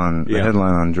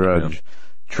on Drudge: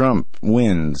 Trump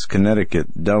wins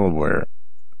Connecticut, Delaware,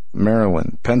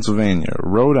 Maryland, Pennsylvania,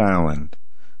 Rhode Island.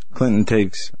 Clinton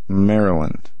takes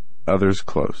Maryland. Others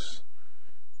close.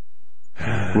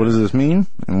 What does this mean,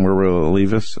 and where will it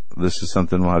leave us? This is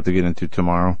something we'll have to get into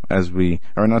tomorrow. Tomorrow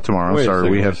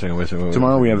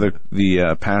we have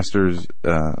the pastors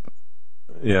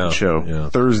show. Yeah.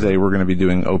 Thursday we're going to be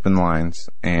doing open lines,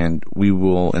 and we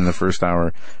will in the first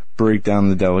hour break down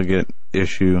the delegate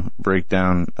issue, break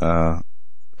down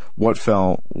what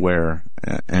fell where,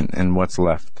 and what's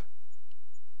left.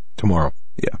 Tomorrow.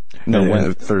 Yeah.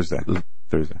 No, Thursday.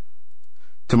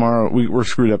 Tomorrow, we're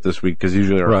screwed up this week because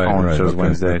usually our call-in show's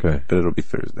Wednesday, but it'll be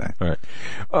Thursday. All right.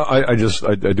 I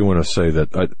do want to say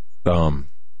that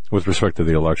with respect to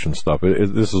the election stuff.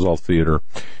 This is all theater.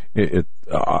 I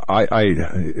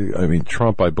mean,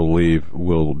 Trump, I believe,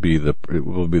 will be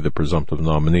the presumptive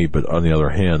nominee. But on the other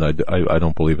hand, I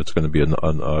don't believe it's going to be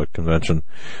a convention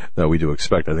that we do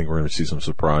expect. I think we're going to see some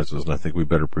surprises, and I think we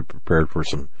better be prepared for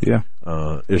some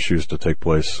issues to take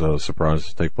place, surprises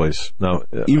to take place. Now,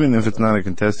 even if it's not a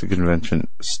contested convention,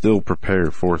 still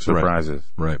prepare for surprises.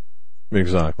 Right.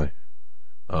 Exactly.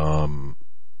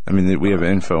 I mean, we have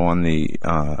info on the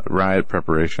riot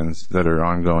preparations that are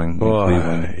ongoing in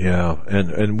Cleveland. Yeah,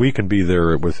 and we can be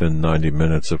there within 90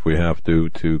 minutes if we have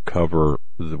to cover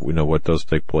what does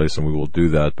take place, and we will do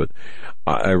that. But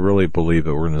I really believe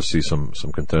that we're going to see some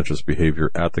contentious behavior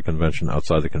at the convention,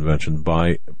 outside the convention,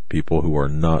 by people who are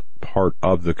not part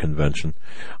of the convention.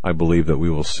 I believe that we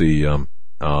will see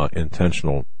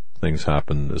intentional things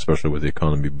happen, especially with the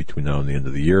economy between now and the end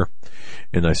of the year.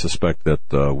 And I suspect that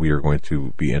we are going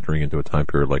to be entering into a time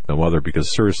period like no other,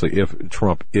 because seriously, if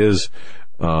Trump is,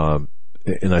 and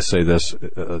I say this,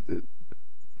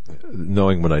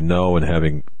 knowing what I know and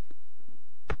having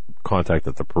contact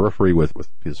at the periphery with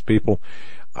his people,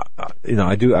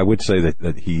 I would say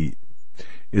that he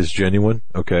is genuine.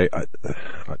 Okay. I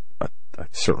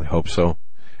certainly hope so.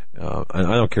 I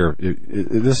don't care.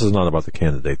 This is not about the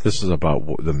candidate. This is about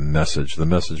the message. The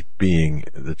message being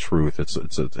the truth. It's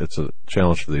a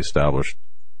challenge to the establishment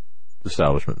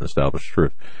and established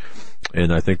truth.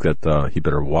 And I think that he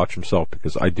better watch himself,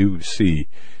 because I do see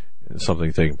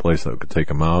something taking place that could take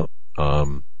him out.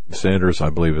 Sanders, I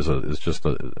believe, is just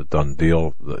a done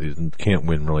deal. He can't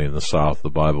win really in the South, the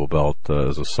Bible Belt,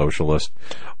 as a socialist.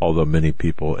 Although many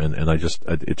people, and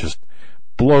it just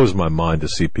blows my mind to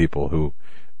see people who.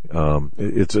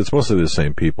 It's mostly the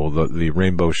same people. The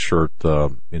rainbow shirt,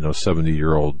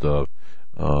 70-year-old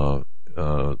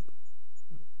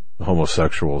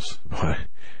homosexuals. I'd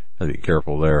be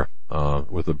careful there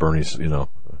with the Bernie's,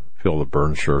 feel the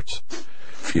burn shirts.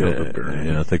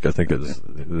 Yeah, I think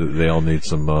they all need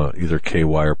some either KY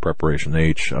or Preparation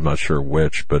H. I'm not sure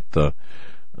which, but I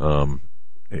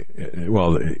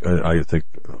think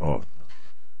that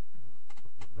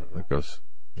goes.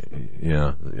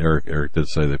 Yeah, Eric did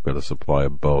say they've got a supply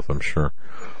of both, I'm sure.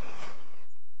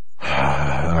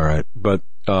 All right, but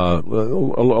a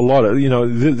lot of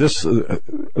this,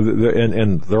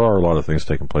 and there are a lot of things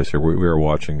taking place here. We are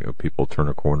watching people turn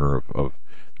a corner of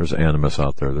there's animus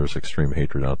out there, there's extreme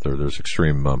hatred out there, there's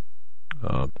extreme.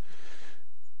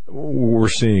 We're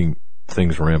seeing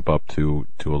things ramp up to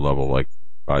a level like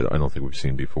I don't think we've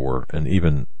seen before, and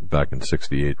even back in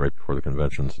 '68, right before the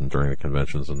conventions and during the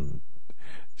conventions and.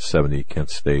 70 Kent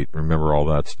State. Remember all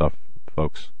that stuff,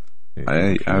 folks? You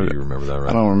remember that, right?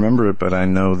 I don't remember it, but I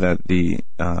know that the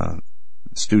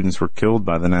students were killed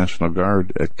by the National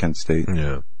Guard at Kent State.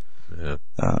 Yeah.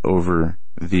 Over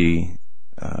the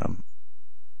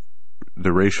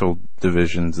racial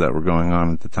divisions that were going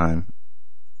on at the time,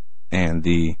 and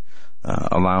the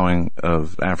allowing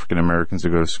of African Americans to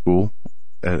go to school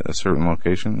at a certain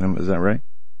location. Is that right?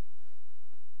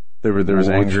 There was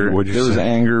anger. There was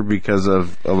anger because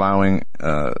of allowing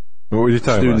what were you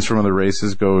talking students about? from other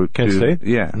races go Kent State?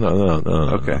 Yeah. No.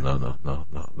 Okay. No.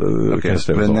 Okay. Kent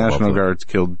State was the National Guards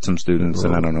killed some students,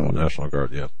 and I don't know. National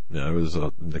Guard, yeah. It was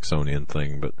a Nixonian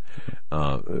thing, but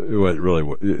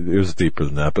it was deeper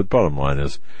than that. But bottom line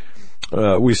is,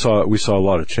 we saw a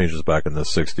lot of changes back in the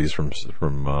 '60s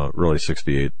from really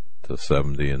 '68 to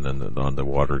 '70, and then on to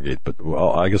Watergate. But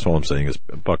I guess all I'm saying is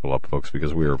buckle up, folks,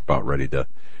 because we are about ready to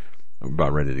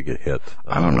get hit.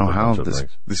 I don't know how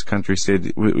this country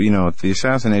stayed, the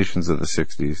assassinations of the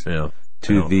 60s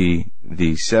to the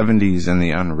 70s and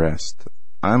the unrest.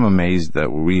 I'm amazed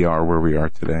that we are where we are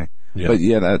today. Yeah. But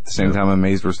yet at the same time, I'm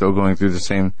amazed we're still going through the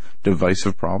same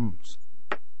divisive problems.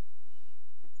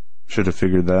 Should have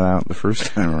figured that out the first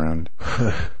time around.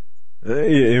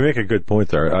 You make a good point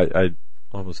there. I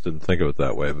almost didn't think of it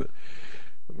that way, but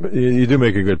you do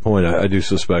make a good point. I do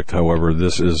suspect, however,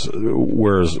 this is,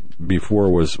 whereas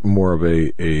before was more of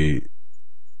a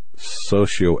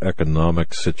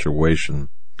socio-economic situation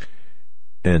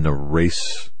and a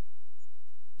race,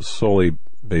 solely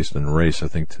based in race, I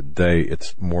think today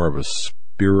it's more of a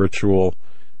spiritual,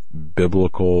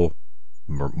 biblical,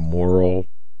 moral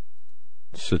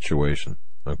situation.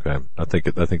 Okay. I think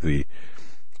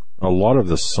a lot of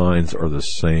the signs are the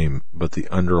same, but the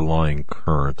underlying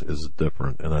current is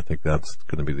different, and I think that's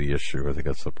going to be the issue. I think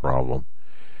that's the problem.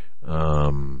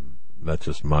 That's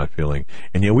just my feeling.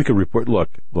 And we could report.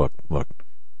 Look.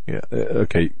 Yeah,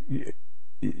 okay.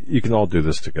 you can all do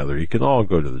this together. You can all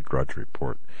go to the Drudge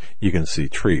Report. You can see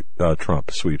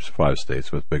Trump sweeps 5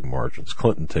 states with big margins.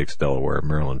 Clinton takes Delaware,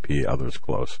 Maryland, PA, others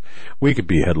close. We could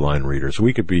be headline readers.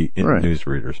 We could be news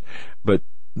readers. But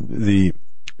the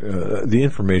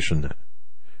information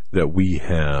that we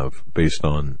have based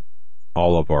on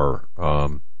all of our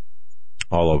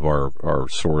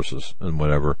sources and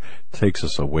whatever takes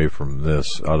us away from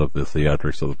this, out of the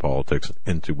theatrics of the politics,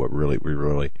 into what we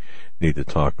really need to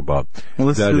talk about.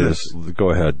 Well,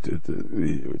 go ahead.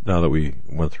 Now that we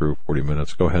went through 40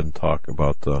 minutes, go ahead and talk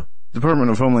about the Department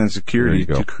of Homeland Security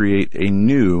to create a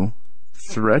new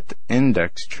threat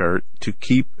index chart to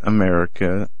keep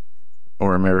America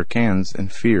or Americans in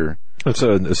fear. It's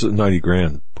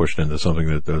 $90,000 pushed into something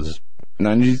that does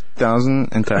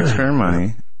 $90,000 in taxpayer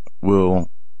money will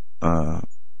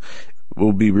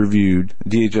be reviewed.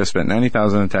 DHS spent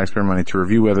 $90,000 in taxpayer money to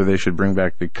review whether they should bring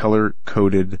back the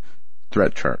color-coded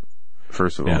threat chart.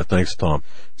 First of all, yeah, thanks, Tom.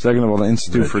 Second of all, the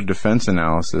Institute for Defense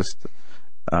Analysis,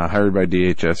 hired by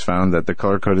DHS, found that the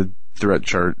color-coded threat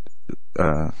chart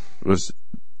was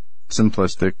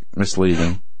simplistic,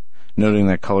 misleading, noting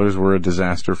that colors were a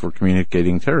disaster for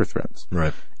communicating terror threats.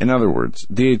 Right. In other words,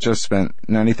 DHS spent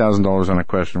 $90,000 on a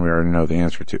question we already know the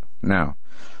answer to. Now,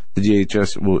 the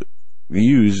DHS will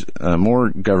use more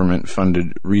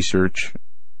government-funded research,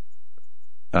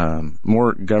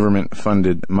 more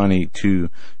government-funded money to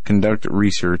conduct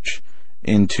research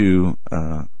into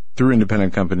through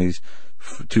independent companies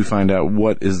to find out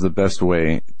what is the best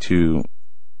way to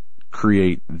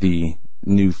create the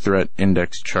new threat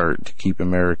index chart to keep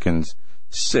Americans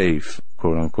safe,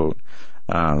 quote unquote.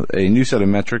 A new set of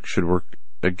metrics should work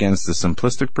against the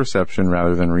simplistic perception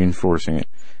rather than reinforcing it.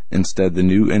 Instead, the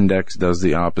new index does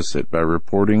the opposite by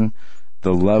reporting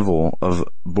the level of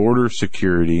border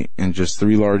security in just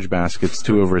 3 large baskets,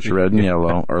 2 of which, red and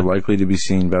yellow, are likely to be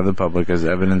seen by the public as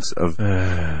evidence of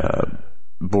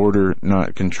border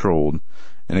not controlled.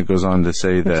 And it goes on to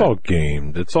say that it's all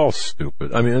gamed. It's all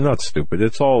stupid. I mean, not stupid.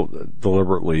 It's all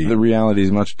deliberately. The reality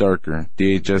is much darker.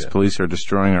 DHS police are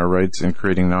destroying our rights and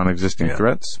creating non-existing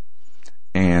threats,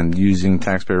 and using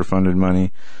taxpayer-funded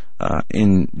money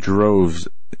in droves,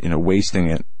 wasting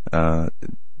it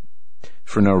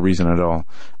for no reason at all.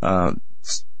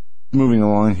 Moving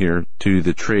along here to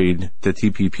the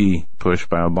TPP push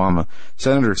by Obama.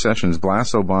 Senator Sessions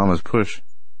blasts Obama's push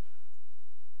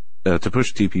to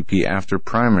push TPP after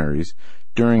primaries.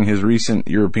 During his recent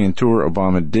European tour,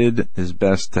 Obama did his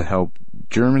best to help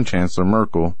German Chancellor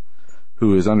Merkel,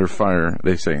 who is under fire,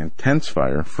 they say intense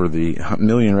fire, for the 1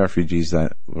 million refugees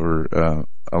that were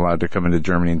allowed to come into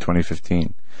Germany in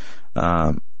 2015.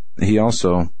 He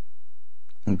also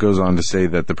goes on to say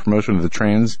that the promotion of the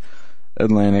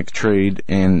Transatlantic Trade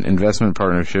and Investment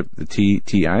Partnership, the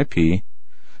TTIP,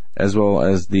 as well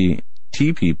as the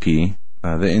TPP,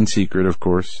 the in secret, of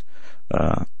course,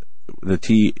 the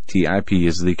TTIP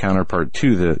is the counterpart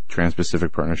to the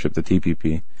Trans-Pacific Partnership, the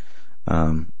TPP.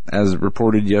 As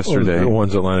reported yesterday...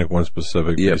 One's Atlantic, one's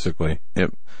Pacific, basically.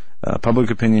 Yep. Public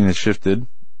opinion has shifted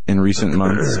in recent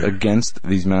months against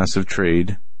these massive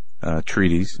trade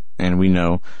treaties, and we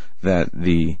know that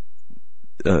the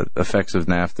effects of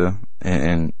NAFTA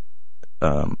and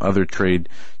other trade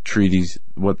treaties,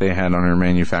 what they had on our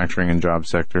manufacturing and job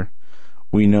sector.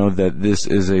 We know that this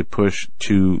is a push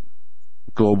to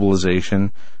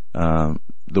globalization. The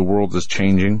world is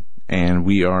changing, and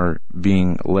we are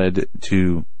being led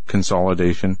to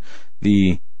consolidation.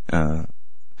 This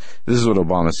is what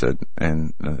Obama said,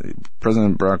 and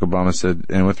President Barack Obama said,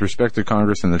 and with respect to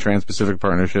Congress and the Trans-Pacific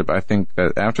Partnership, I think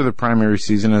that after the primary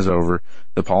season is over,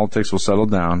 the politics will settle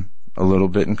down a little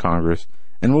bit in Congress,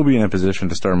 and we'll be in a position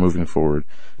to start moving forward.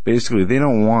 Basically, they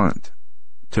don't want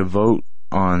to vote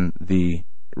on the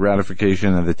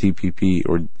ratification of the TPP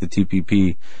or the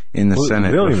TPP in the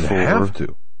Senate. They don't even have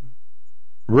to.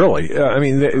 Really? I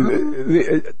mean,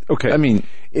 okay. I mean,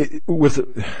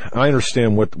 I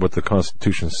understand what the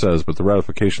Constitution says, but the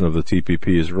ratification of the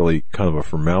TPP is really kind of a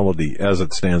formality as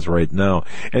it stands right now.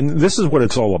 And this is what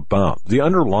it's all about. The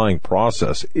underlying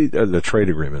process, the trade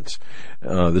agreements.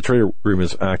 The trade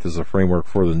agreements act as a framework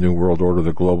for the New World Order,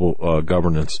 the global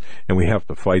governance, and we have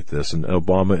to fight this. And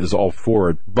Obama is all for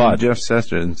it. But Jeff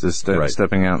Sessions is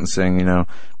stepping out and saying,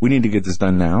 we need to get this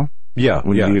done now. Yeah,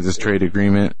 we need to get this trade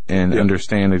agreement and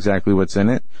understand exactly what's in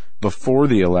it before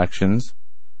the elections.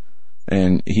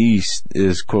 And he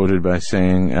is quoted by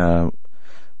saying,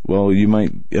 you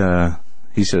might,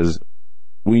 he says,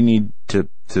 we need to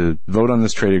vote on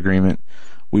this trade agreement.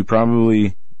 We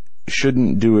probably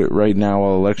shouldn't do it right now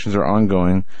while elections are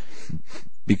ongoing,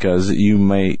 because you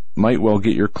might well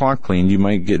get your clock cleaned. You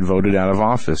might get voted out of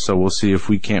office. So we'll see if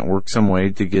we can't work some way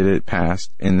to get it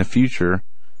passed in the future,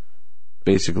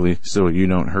 basically, so you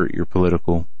don't hurt your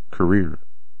political career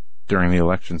during the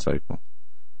election cycle.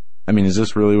 I mean, is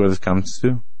this really what it comes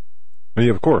to?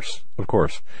 Yeah, of course.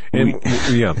 And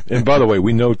and by the way,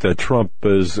 we note that Trump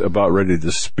is about ready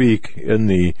to speak in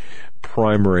the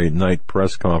primary night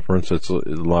press conference. It's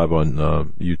live on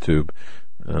YouTube.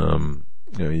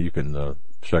 You can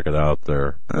check it out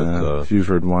there. But, if you've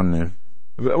heard one,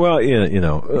 well,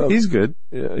 he's good.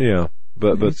 Yeah,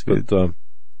 but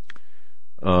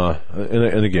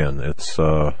and again, it's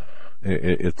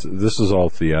this is all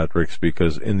theatrics,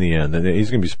 because in the end, and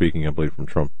he's going to be speaking, I believe, from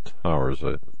Trump Towers.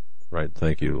 Right.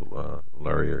 Thank you,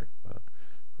 Larry,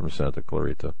 from Santa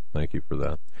Clarita. Thank you for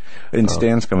that. And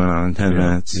Stan's coming on in 10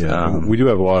 minutes. Yeah. We do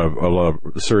have a lot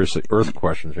of seriously Earth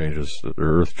changes.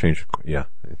 Yeah.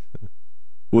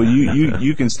 Well,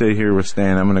 you can stay here with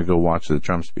Stan. I'm going to go watch the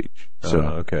Trump speech. So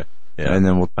okay. Yeah. And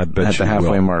then at the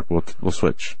halfway mark, we'll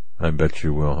switch. I bet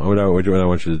you will. What I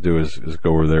want you to do is go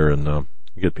over there and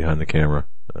get behind the camera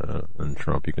and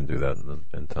Trump. You can do that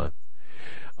in time.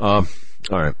 All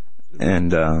right.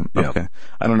 And okay,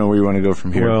 I don't know where you want to go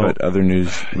from here, but other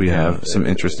news, we have some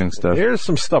interesting stuff. There's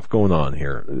some stuff going on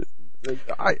here.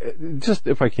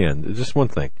 If I can, just one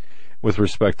thing with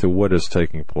respect to what is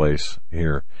taking place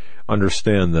here.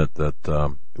 Understand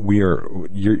that we are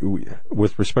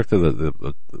with respect to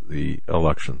the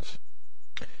elections.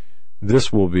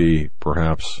 This will be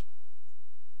perhaps,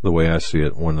 the way I see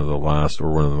it, one of the last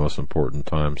or one of the most important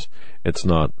times. It's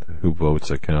not who votes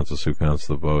that counts, it's who counts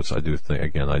the votes. I do think,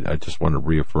 again, I just want to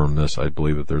reaffirm this. I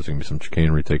believe that there's going to be some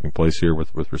chicanery taking place here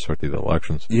with respect to the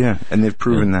elections. Yeah, and they've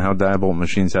proven how dial-bolt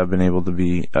machines have been able to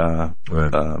be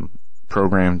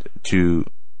programmed to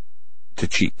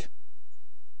cheat.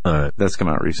 That's come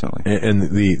out recently.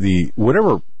 And the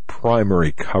whatever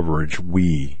primary coverage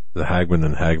the Hagmann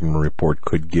and Hagmann report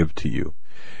could give to you,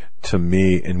 to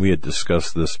me, and we had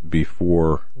discussed this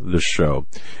before the show,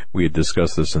 we had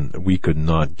discussed this, and we could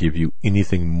not give you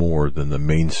anything more than the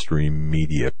mainstream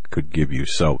media could give you.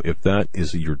 So if that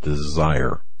is your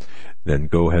desire, then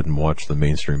go ahead and watch the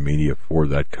mainstream media for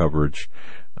that coverage,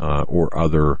 or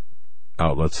other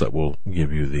outlets that will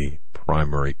give you the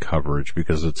primary coverage,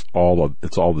 because it's all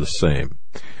the same.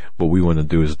 What we want to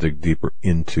do is dig deeper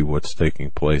into what's taking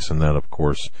place, and that, of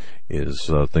course, is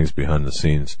things behind the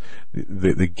scenes.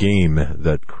 The game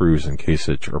that Cruz and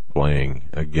Kasich are playing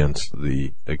against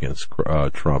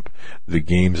Trump, the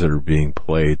games that are being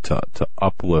played to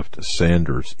uplift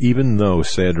Sanders, even though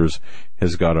Sanders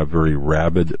has got a very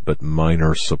rabid but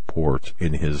minor support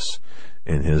in his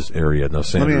area. Now,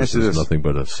 Sanders is nothing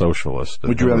but a socialist.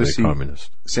 Would you rather see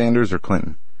communist. Sanders or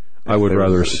Clinton? I would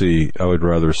rather see.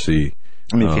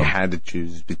 I mean, if you had to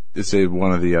choose, say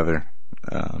one or the other.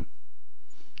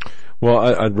 Well,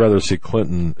 I'd rather see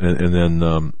Clinton, and then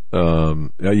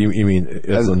you mean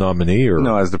as the nominee, or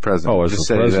no, as the president? Oh, as just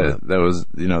the president.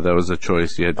 That was a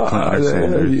choice. You had Clinton or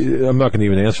Sanders. I'm not going to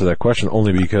even answer that question,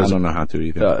 only because I don't know how to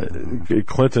either.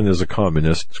 Clinton is a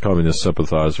communist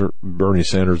sympathizer. Bernie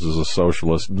Sanders is a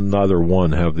socialist. Neither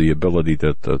one have the ability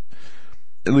to.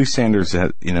 At least Sanders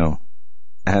has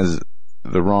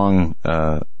the wrong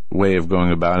way of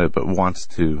going about it, but wants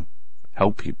to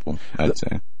help people, I'd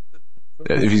say.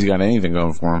 If he's got anything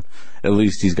going for him, at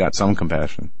least he's got some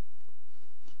compassion.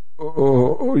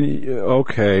 Oh,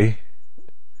 okay.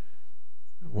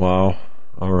 Wow.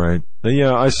 All right.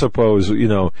 Yeah, I suppose,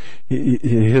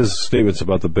 his statements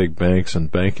about the big banks and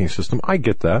banking system, I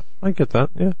get that.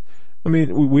 Yeah. I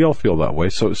mean, we all feel that way.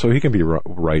 So he can be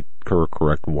right or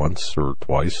correct once or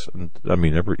twice. And I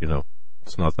mean,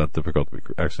 it's not that difficult to be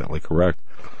accidentally correct.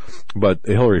 But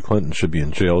Hillary Clinton should be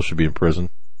in jail, should be in prison.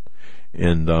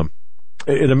 And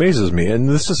it amazes me, and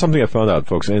this is something I found out,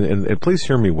 folks, and please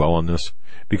hear me well on this,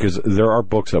 because there are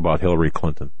books about Hillary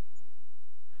Clinton.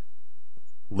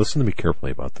 Listen to me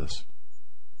carefully about this.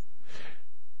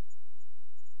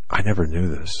 I never knew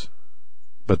this,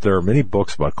 but there are many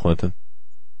books about Clinton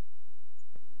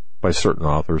by certain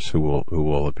authors who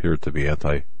will appear to be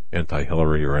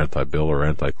anti-Hillary or anti-Bill or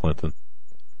anti-Clinton.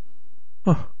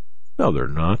 Oh, no, they're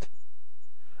not.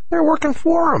 They're working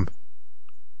for him.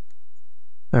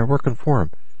 They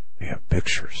have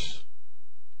pictures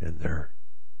in their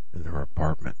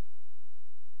apartment.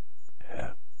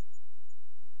 Yeah.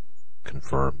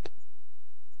 Confirmed.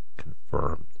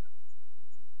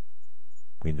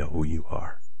 We know who you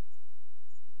are.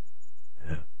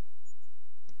 Yeah.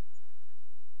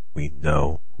 We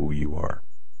know who you are.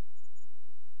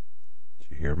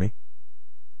 Did you hear me?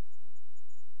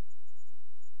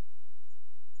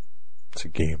 It's a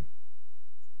game.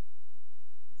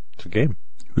 It's a game.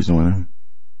 Who's winning?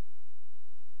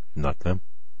 Not them.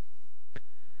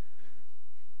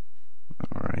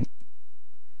 All right.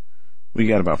 We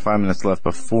got about 5 minutes left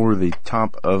before the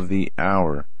top of the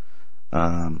hour.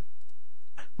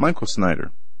 Michael Snyder.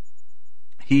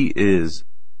 He is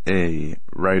a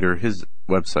writer. His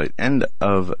website,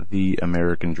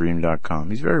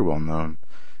 endoftheamericandream.com. He's very well known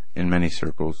in many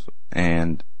circles,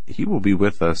 and he will be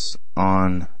with us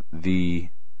on the,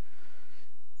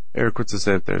 Eric, what's this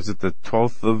up there? Is it the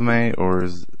 12th of May, or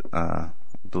is, I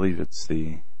believe it's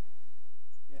the,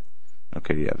 the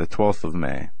 12th of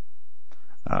May,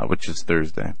 which is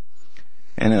Thursday.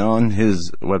 And on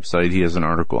his website, he has an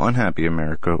article, Unhappy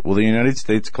America. Will the United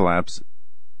States collapse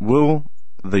due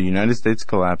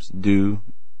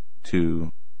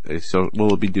to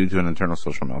will it be due to an internal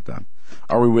social meltdown?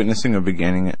 Are we witnessing a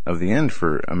beginning of the end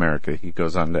for America? He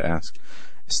goes on to ask,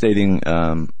 stating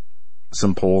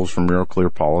some polls from Real Clear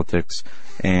Politics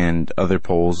and other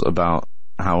polls about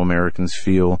how Americans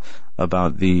feel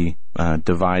about the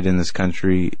divide in this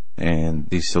country and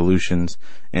the solutions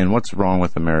and what's wrong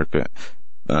with America.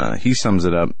 He sums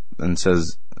it up and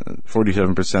says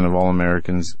 47% of all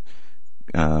Americans.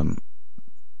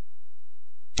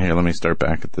 Here, let me start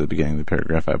back at the beginning of the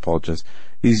paragraph. I apologize.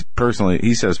 He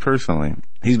says personally,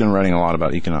 he's been writing a lot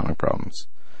about economic problems.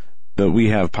 But we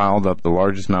have piled up the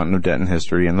largest mountain of debt in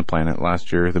history in the planet.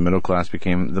 Last year, the middle class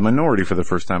became the minority for the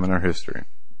first time in our history.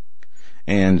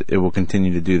 And it will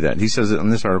continue to do that. He says in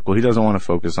this article, he doesn't want to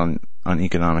focus on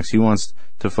economics. He wants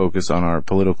to focus on our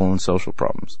political and social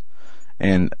problems.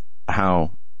 And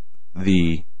how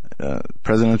the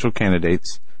presidential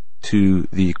candidates to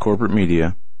the corporate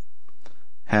media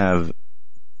have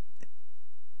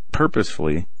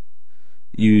purposefully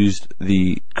used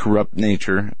the corrupt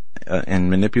nature and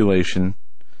manipulation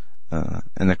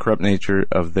and the corrupt nature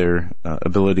of their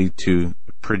ability to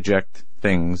project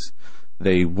things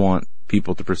they want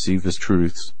people to perceive as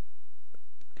truths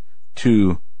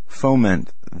to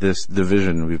foment this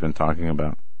division we've been talking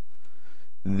about.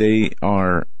 They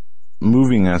are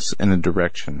moving us in a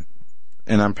direction,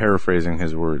 and I'm paraphrasing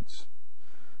his words,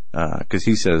 because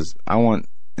he says,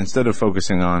 instead of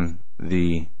focusing on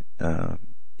the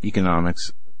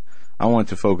economics, I want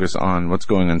to focus on what's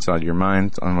going inside your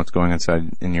mind, on what's going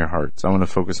inside in your hearts. I want to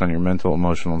focus on your mental,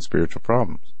 emotional, and spiritual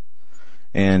problems.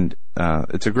 And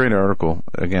it's a great article.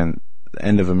 Again,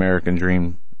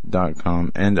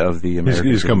 endofAmericanDream.com, end of the American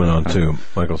He's coming on too.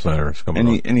 Michael Snyder is coming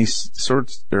on. And he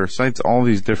cites all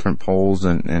these different polls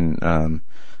and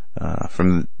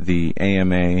from the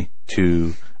AMA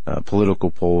to political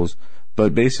polls.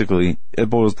 But basically, it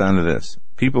boils down to this.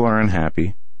 People are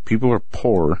unhappy. People are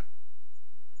poor.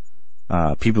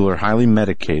 People are highly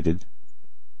medicated.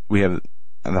 We have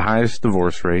the highest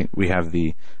divorce rate. We have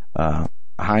the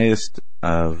highest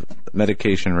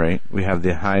medication rate. We have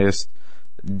the highest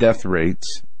death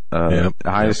rates,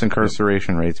 highest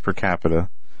incarceration rates per capita,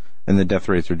 and the death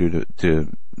rates are due to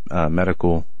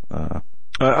medical.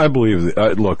 I believe.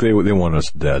 Look, they want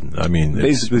us dead. I mean,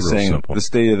 basically it's real saying simple. The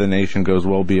state of the nation goes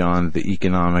well beyond the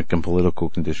economic and political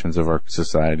conditions of our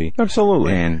society.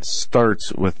 Absolutely, and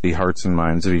starts with the hearts and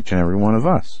minds of each and every one of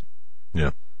us.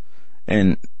 Yeah,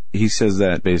 and he says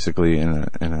that basically in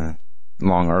a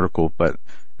long article, but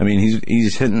I mean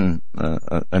he's hitting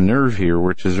a nerve here,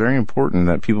 which is very important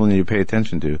that people need to pay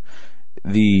attention to.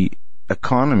 The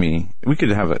economy, we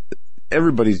could have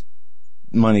everybody's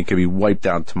money could be wiped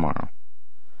out tomorrow.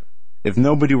 If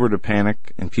nobody were to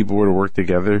panic and people were to work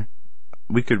together,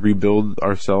 we could rebuild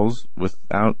ourselves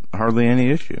without hardly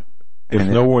any issue. If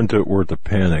no one were to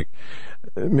panic,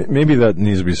 maybe that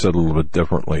needs to be said a little bit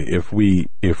differently. If we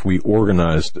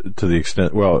organized to the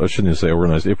extent, well, I shouldn't say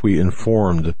organized, if we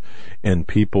informed and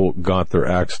people got their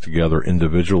acts together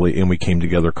individually and we came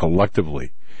together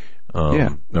collectively,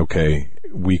 okay,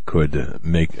 we could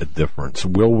make a difference.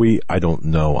 Will we? I don't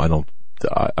know.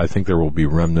 I think there will be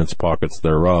remnants, pockets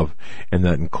thereof, and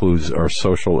that includes our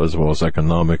social as well as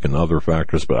economic and other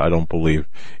factors, but I don't believe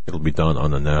it'll be done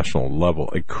on a national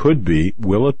level. It could be.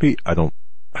 Will it be? I don't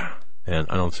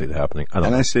see it happening.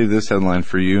 I say this headline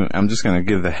for you. I'm just going to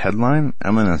give the headline.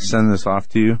 I'm going to send this off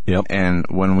to you. Yep. And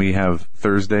when we have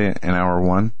Thursday in hour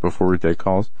 1, before we take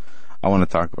calls, I want to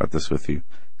talk about this with you.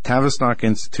 Tavistock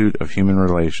Institute of Human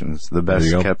Relations, the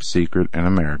best kept secret in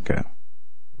America.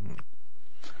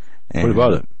 And what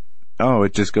about it? Oh,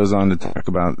 it just goes on to talk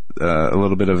about a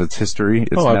little bit of its history.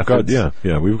 Its methods.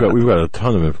 We've got a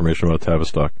ton of information about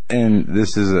Tavistock. And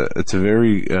this is it's a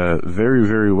very very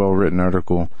very well written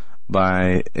article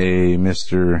by a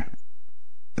Mr.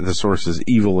 The source is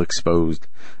Evil Exposed,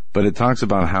 but it talks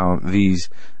about how these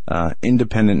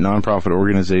independent nonprofit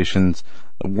organizations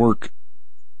work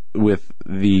with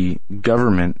the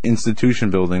government, institution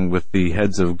building with the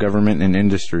heads of government and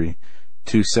industry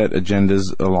to set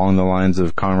agendas along the lines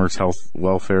of commerce, health,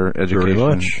 welfare, education. Very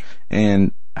much.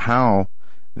 And how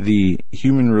the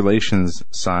human relations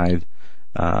side,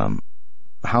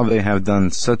 how they have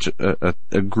done such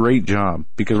a great job,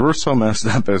 because we're so messed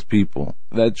up as people.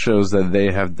 That shows that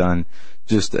they have done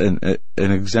just an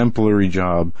exemplary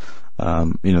job.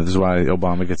 This is why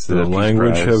Obama gets the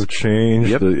language prize. have changed.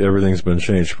 Yep. Everything's been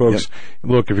changed. Folks,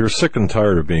 look, if you're sick and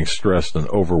tired of being stressed and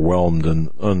overwhelmed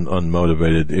and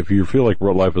unmotivated, if you feel like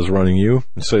life is running you,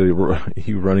 say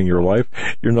you running your life,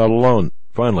 you're not alone.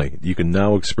 Finally, you can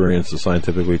now experience the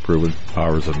scientifically proven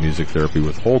powers of music therapy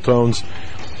with Whole Tones.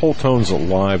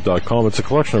 WholeTonesLive.com. It's a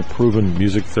collection of proven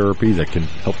music therapy that can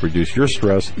help reduce your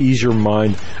stress, ease your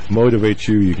mind, motivate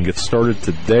you. You can get started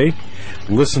today.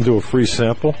 Listen to a free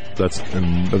sample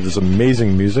of this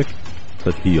amazing music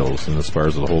that heals and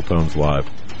inspires with Whole Tones Live.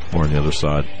 More on the other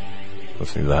side.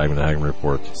 Listening to the Hagmann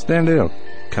Report. Stan Deyo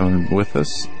coming with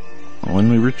us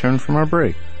when we return from our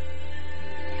break.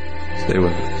 Stay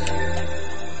with us.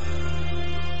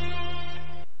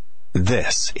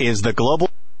 This is the Global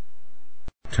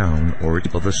Town or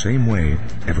people the same way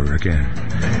ever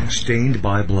again. Stained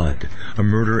by Blood, a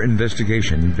murder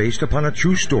investigation based upon a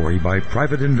true story by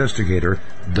private investigator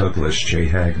Douglas J.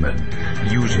 Hagmann.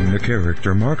 Using the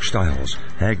character Mark Stiles,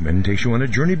 Hagmann takes you on a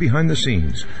journey behind the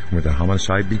scenes where the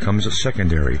homicide becomes a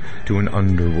secondary to an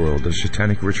underworld of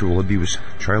satanic ritual abuse,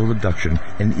 child abduction,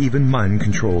 and even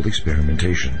mind-controlled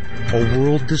experimentation. A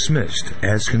world dismissed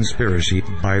as conspiracy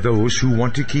by those who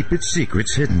want to keep its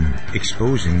secrets hidden,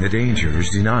 exposing the dangers,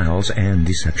 denials, and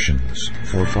deceptions.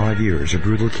 For 5 years, a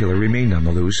brutal killer remained on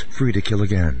the loose, free to kill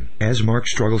again. As Mark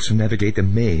struggles to navigate the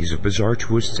maze of bizarre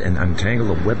twists and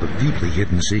untangle a web of deeply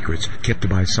hidden secrets kept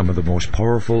by some of the most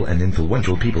powerful and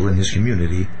influential people in his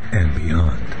community and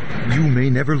beyond. You may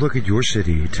never look at your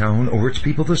city, town, or its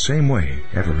people the same way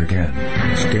ever again.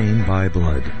 Stained by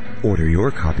Blood. Order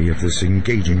your copy of this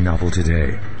engaging novel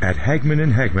today at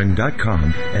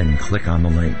HagmannandHagmann.com and click on the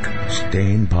link.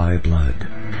 Stained by Blood.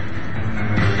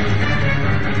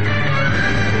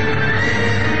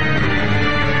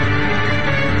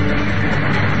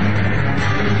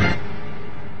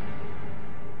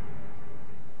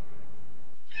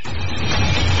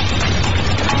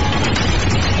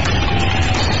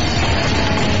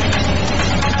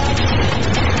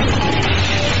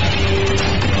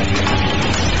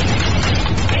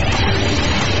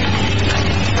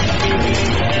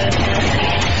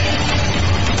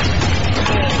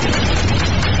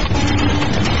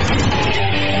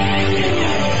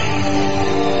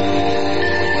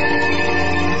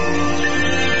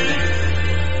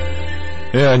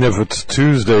 Yeah, and if it's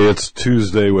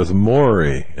Tuesday with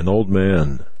Maury, an old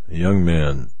man, a young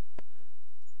man,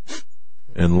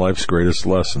 and life's greatest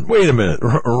lesson. Wait a minute,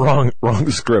 wrong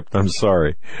script, I'm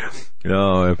sorry.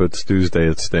 No, if it's Tuesday,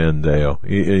 it's Stan Deyo.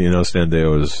 Stan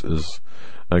Deyo is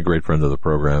a great friend of the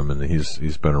program, and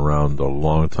he's been around a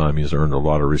long time. He's earned a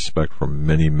lot of respect from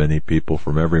many, many people,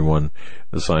 from everyone in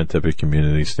the scientific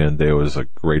community. Stan Deyo is a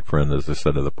great friend, as I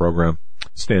said, of the program.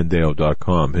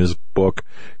 StanDeyo.com. His book,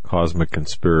 Cosmic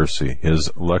Conspiracy.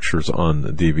 His lectures on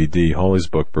the DVD. Holly's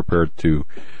book, Prepared to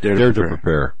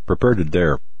Prepare. Prepared to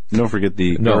Dare. Don't forget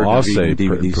the I'll say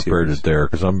DVD Prepared to Dare,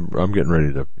 because I'm getting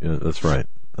ready to. That's right.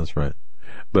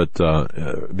 But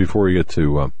before we get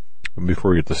to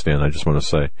Stan, I just want to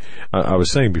say, I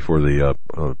was saying before the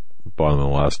bottom of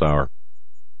the last hour.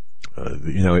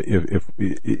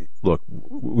 Look,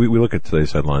 we look at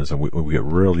today's headlines and we get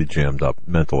really jammed up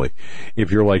mentally.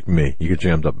 If you're like me, you get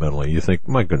jammed up mentally. You think,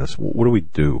 my goodness, what do we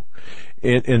do?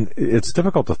 And it's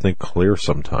difficult to think clear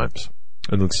sometimes.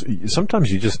 And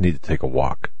sometimes you just need to take a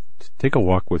walk. Take a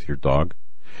walk with your dog.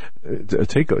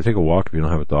 Take a walk if you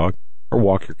don't have a dog, or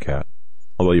walk your cat.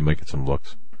 Although you might get some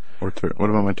looks. What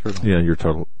about my turtle? Yeah, your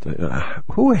turtle.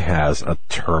 Who has a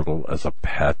turtle as a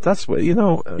pet? That's what, a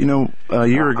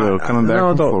year ago, coming back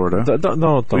from Florida,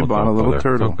 we bought a little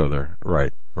turtle. Don't go there.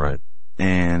 Right.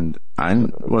 And I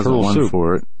wasn't one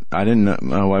for it. I didn't know.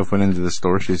 My wife went into the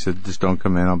store. She said, just don't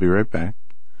come in. I'll be right back.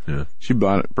 Yeah. She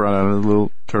brought out a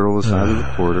little turtle the size of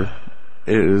a quarter.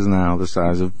 It is now the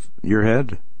size of your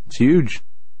head. It's huge.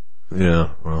 Yeah,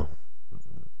 well.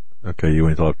 Okay, you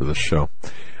wait till after this show.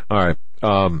 All right.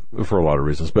 For a lot of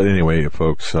reasons. But anyway,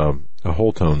 folks,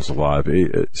 Whole Tones Live.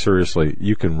 Seriously,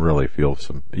 you can really feel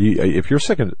if you're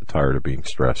sick and tired of being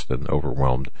stressed and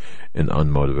overwhelmed and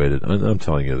unmotivated, and I'm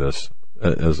telling you this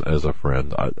as a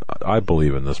friend, I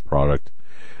believe in this product.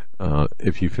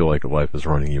 if you feel like life is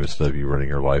running you instead of you running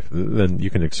your life, then you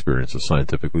can experience the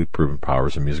scientifically proven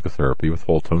powers of musical therapy with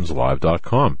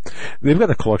WholeTonesLive.com. They've got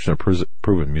a collection of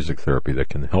proven music therapy that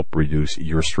can help reduce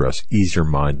your stress, ease your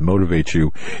mind, motivate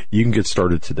you. You can get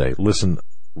started today. Listen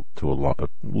to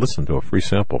a free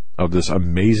sample of this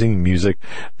amazing music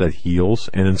that heals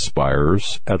and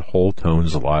inspires at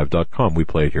WholeTonesLive.com. We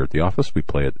play it here at the office. We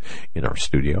play it in our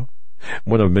studio.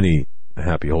 One of many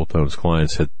happy Whole Tones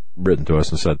clients had written to us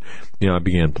and said, I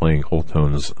began playing Whole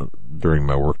Tones during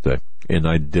my workday, and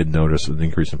I did notice an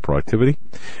increase in productivity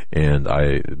and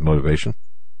motivation.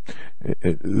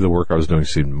 The work I was doing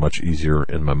seemed much easier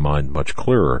and my mind much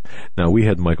clearer. Now, we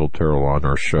had Michael Terrell on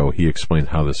our show. He explained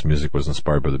how this music was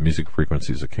inspired by the music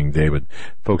frequencies of King David.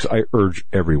 Folks, I urge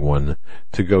everyone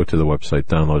to go to the website,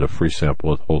 download a free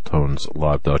sample at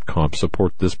WholeTonesLive.com,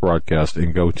 support this broadcast,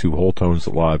 and go to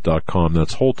WholeTonesLive.com.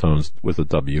 That's WholeTones with a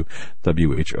W,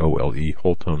 W-H-O-L-E,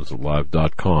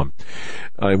 WholeTonesLive.com.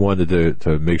 I wanted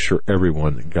to make sure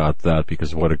everyone got that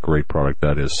because what a great product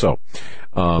that is. So,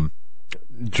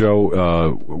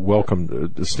 Joe,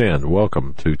 welcome. Stan,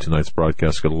 welcome to tonight's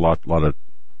broadcast. Got a lot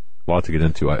to get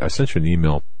into. I sent you an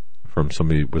email from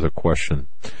somebody with a question.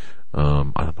 I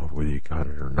don't know whether you got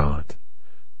it or not.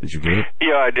 Did you get it?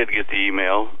 Yeah, I did get the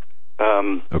email.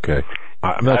 Okay.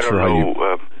 I'm not sure how you...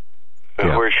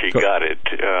 where she got it.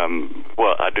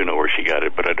 Well, I do know where she got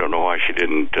it, but I don't know why she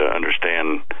didn't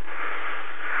understand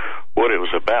what it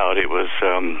was about. It was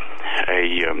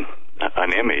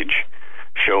an image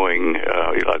showing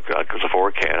like it was a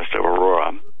forecast of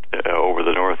aurora over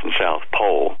the North and South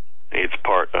Pole. It's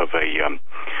part of a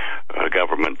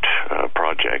government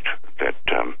project that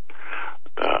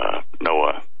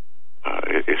NOAA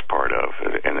is part of,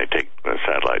 and they take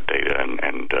satellite data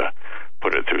and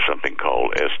put it through something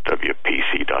called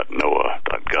swpc.noaa.gov.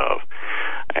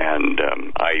 And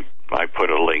I put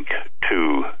a link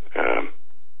to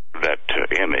that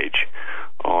image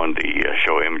on the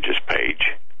Show Images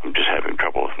page. I'm just having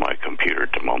trouble with my computer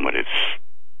at the moment. It's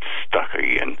stuck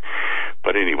again.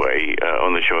 But anyway,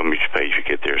 on the Show Image page, you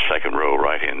get there, second row,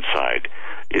 right-hand side,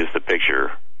 is the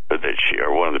picture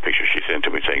or one of the pictures she sent to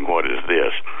me saying, what is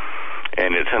this?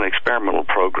 And it's an experimental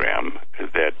program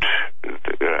that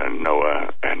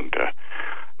NOAA and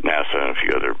NASA and a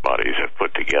few other bodies have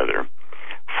put together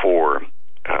for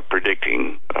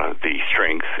predicting the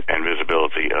strength and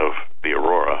visibility of the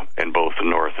aurora in both the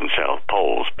north and south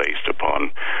poles based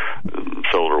upon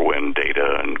solar wind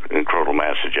data and coronal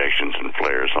mass ejections and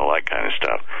flares and all that kind of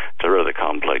stuff. It's a rather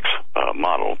complex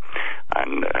model,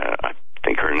 and I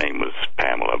think her name was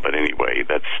Pamela, but anyway,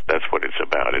 that's what it's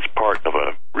about. It's part of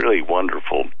a really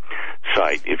wonderful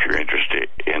site if you're interested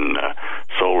in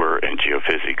solar and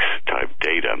geophysics type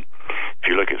data. If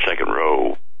you look at second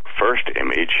row, first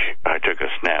image, I took a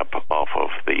snap off of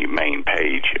the main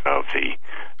page of the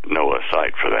NOAA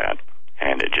site for that,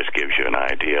 and it just gives you an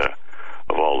idea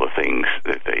of all the things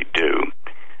that they do.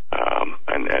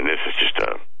 And this is just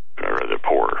a rather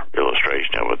poor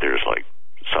illustration of it. There's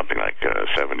something like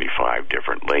 75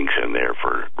 different links in there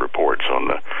for reports on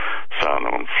the sun,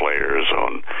 on flares,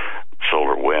 on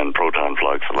solar wind, proton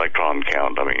flux, electron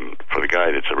count. I mean, for the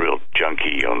guy that's a real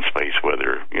junkie on space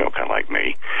weather, kind of like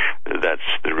me, that's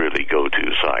the really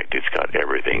go-to site. It's got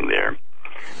everything there.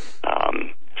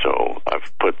 So I've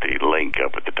put the link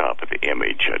up at the top of the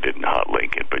image. I didn't hot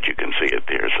link it, but you can see it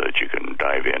there so that you can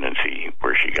dive in and see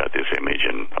where she got this image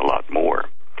and a lot more.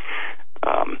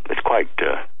 It's quite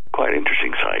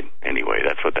interesting site. Anyway,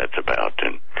 that's what that's about,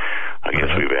 and I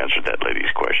guess we've answered that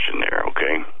lady's question there,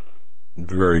 okay?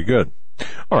 Very good.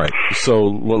 All right, so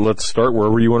let's start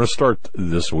wherever you want to start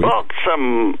this week. Well,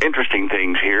 some interesting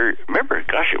things here. Remember,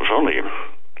 gosh, it was only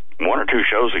one or two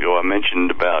shows ago I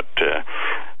mentioned about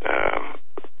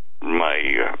my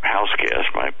house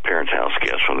guest, my parents' house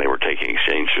guest, when they were taking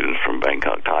exchange students from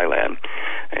Bangkok, Thailand,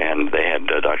 and they had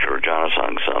Dr.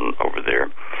 Rajanasang's son over there,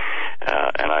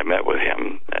 and I met with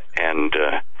him, and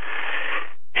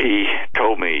he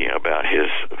told me about his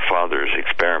father's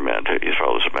experiment. His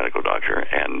father's a medical doctor,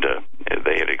 and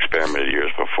they had experimented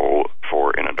years before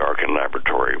in a darkened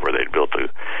laboratory where they'd built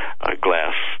a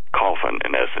glass coffin,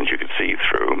 in essence, you could see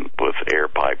through, with air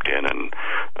piped in and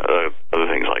other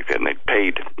things like that. And they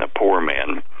paid a poor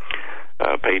man,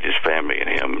 paid his family and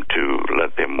him to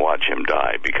let them watch him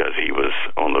die because he was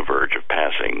on the verge of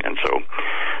passing. And so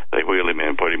they wheeled him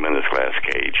in, put him in this glass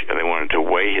cage, and they wanted to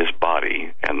weigh his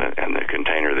body and the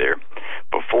container there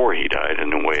before he died,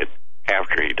 and then weigh it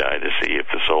after he died to see if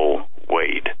the soul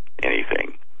weighed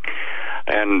anything.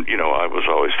 And, I was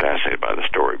always fascinated by the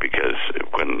story because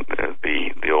when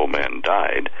the old man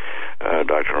died,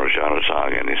 Dr.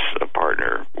 Rajanasang and his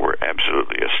partner were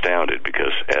absolutely astounded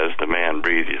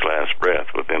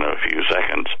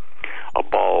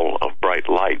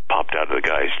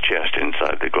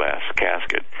glass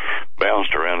casket,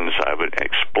 bounced around inside of it,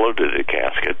 exploded the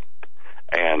casket,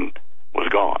 and was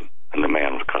gone. And the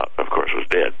man, of course, was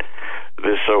dead.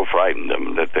 This so frightened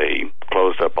them that they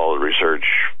closed up all the research,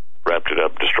 wrapped it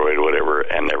up, destroyed it, whatever,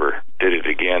 and never did it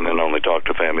again, and only talked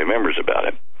to family members about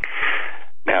it.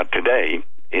 Now, today,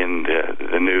 in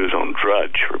the news on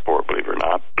Drudge Report, believe it or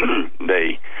not,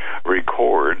 they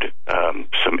record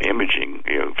some imaging,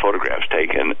 photographs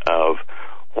taken of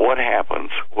what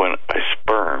happens when a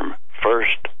sperm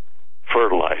first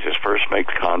fertilizes, first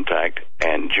makes contact,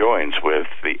 and joins with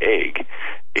the egg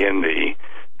in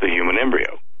the human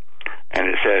embryo. And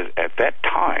it says at that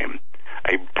time,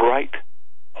 a bright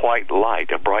white light,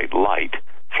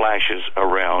 flashes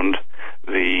around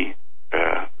the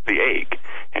egg.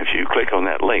 And if you click on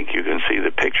that link, you can see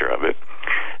the picture of it.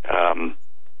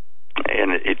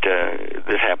 And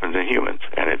this happens in humans,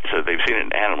 and they've seen it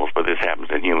in animals, but this happens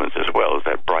in humans as well, as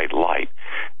that bright light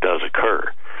does occur.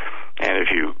 And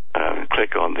if you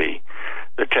click on the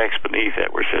text beneath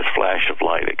that where it says flash of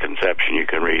light at conception, you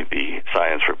can read the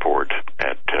science report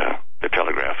at the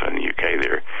Telegraph in the UK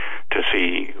there to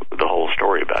see the whole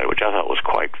story about it, which I thought was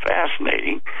quite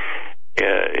fascinating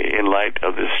in light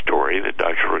of this story that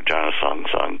Dr. Rajana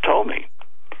Song told me.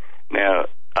 Now,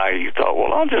 I thought,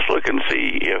 well, I'll just look and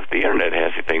see if the internet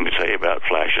has anything to say about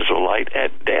flashes of light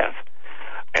at death.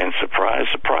 And surprise,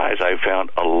 surprise, I found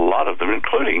a lot of them,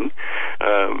 including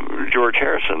George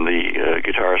Harrison, the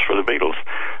guitarist for the Beatles.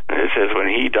 And it says when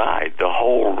he died, the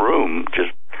whole room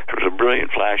there was a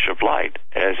brilliant flash of light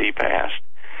as he passed.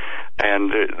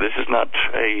 And this is not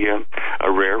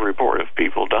a rare report of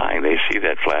people dying. They see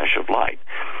that flash of light.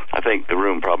 I think the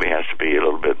room probably has to be a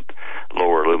little bit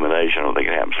lower illumination. I don't think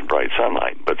it happens in bright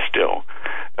sunlight, but still,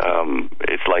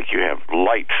 it's like you have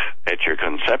light at your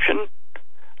conception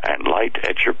and light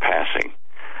at your passing.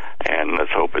 And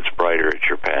let's hope it's brighter at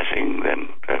your passing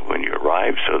than when you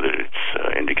arrive, so that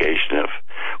it's indication of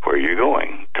where you're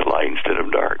going, to light instead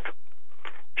of dark.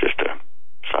 Just a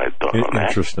side thought on that.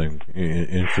 Interesting.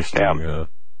 Now,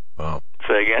 wow.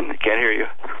 Say again? Can't hear you.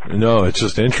 No, it's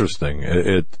just interesting.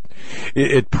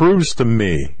 It proves to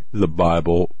me the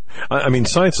Bible. I mean,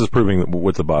 science is proving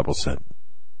what the Bible said.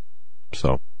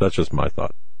 So that's just my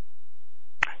thought.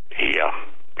 Yeah.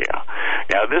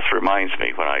 Now, this reminds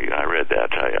me, when I read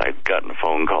that, I'd gotten a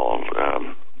phone call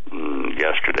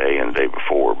yesterday and the day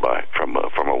before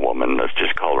from a woman. Let's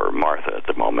just call her Martha at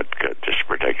the moment, just to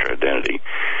protect her identity.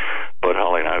 But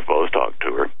Holly and I have both talked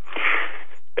to her,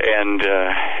 and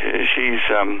she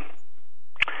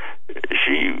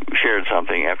shared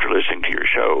something after listening to your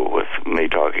show with me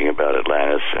talking about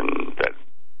Atlantis and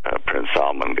that Prince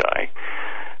Solomon guy,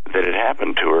 that had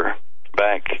happened to her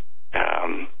back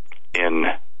in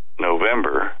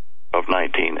November of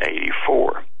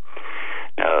 1984.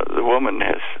 Now, the woman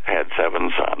has had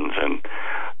 7 sons, and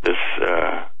this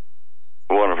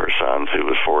one of her sons, who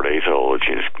was 4 days old,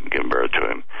 she just given birth to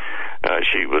him.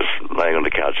 She was laying on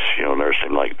the couch,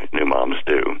 nursing like new moms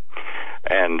do.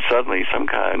 And suddenly some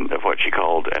kind of what she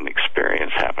called an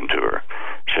experience happened to her.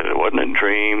 She said it wasn't a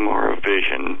dream or a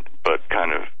vision, but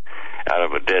kind of out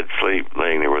of a dead sleep,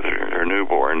 laying there with her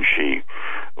newborn, she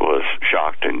was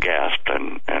shocked and gasped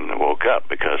and woke up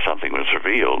because something was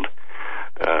revealed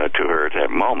to her at that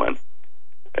moment,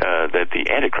 that the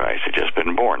Antichrist had just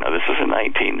been born. Now, this was in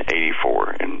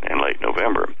 1984, in late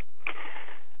November.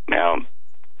 Now,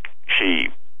 she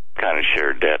kind of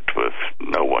shared debt with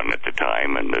no one at the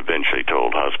time, and eventually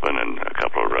told husband and a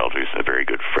couple of relatives and a very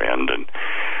good friend. And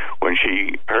when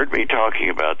she heard me talking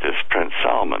about this Prince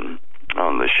Solomon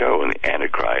on the show and the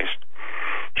Antichrist,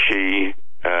 she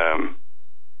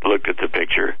looked at the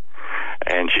picture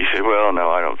and she said, well,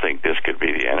 no, I don't think this could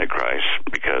be the Antichrist,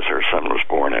 because her son was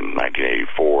born in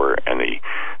 1984 and the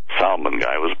Solomon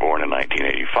guy was born in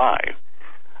 1985.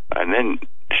 And then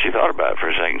she thought about it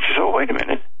for a second. She said, oh, wait a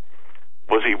minute.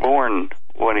 Was he born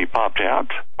when he popped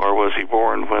out, or was he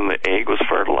born when the egg was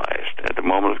fertilized at the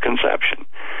moment of conception?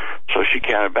 So she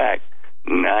counted back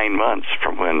 9 months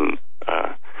from when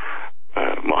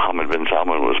Mohammed bin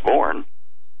Salman was born,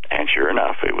 and sure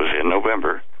enough, it was in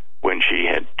November when she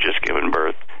had just given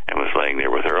birth and was laying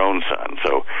there with her own son.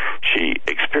 So she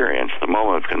experienced the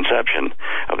moment of conception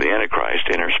of the Antichrist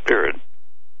in her spirit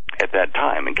at that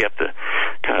time, and kept the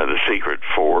kind of the secret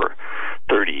for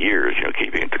 30 years,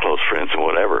 keeping it to close friends and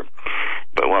whatever.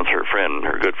 But once her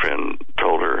good friend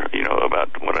told her, about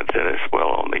what I said as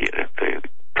well on the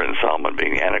Prince Solomon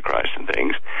being the Antichrist and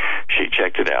things, she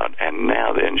checked it out, and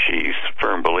now then she's a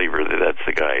firm believer that that's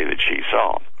the guy that she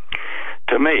saw.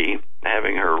 To me,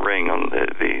 having her ring on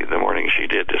the morning she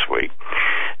did this week,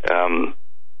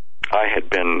 I had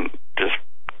been just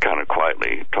kind of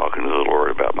quietly talking to the Lord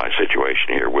about my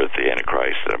situation here with the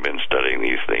Antichrist. I've been studying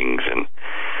these things, and,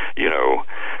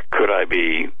 could I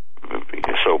be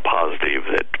so positive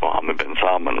that Mohammed bin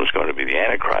Salman was going to be the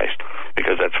Antichrist?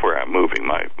 Because that's where I'm moving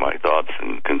my thoughts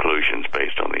and conclusions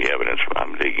based on the evidence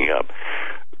I'm digging up.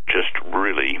 Just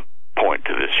really point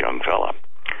to this young fella.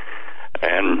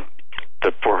 And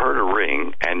for her to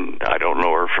ring, and I don't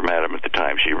know her from Adam at the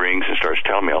time, she rings and starts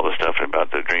telling me all this stuff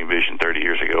about the dream vision 30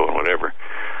 years ago and whatever.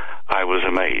 I was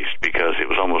amazed, because it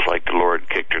was almost like the Lord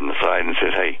kicked her in the side and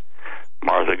said, hey,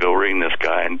 Martha, go ring this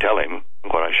guy and tell him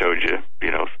what I showed you,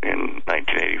 in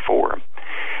 1984.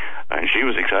 And she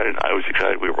was excited. I was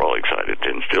excited. We were all excited,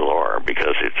 and still are,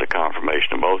 because it's a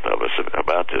confirmation of both of us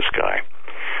about this guy.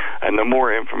 And the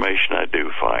more information I do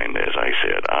find, as I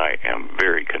said, I am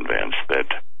very convinced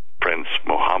that Prince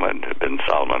Mohammed bin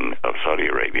Salman of Saudi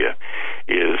Arabia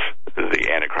is the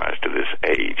Antichrist of this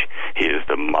age. He is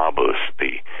the Mabus,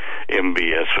 the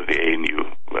MBS with the ANU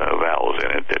vowels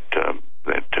in it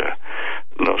that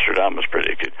Nostradamus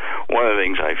predicted. One of the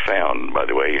things I found, by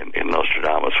the way, in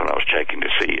Nostradamus, when I was checking to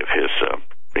see if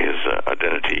his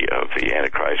identity of the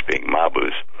Antichrist being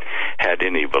Mabus had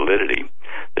any validity,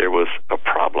 there was a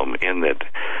problem in that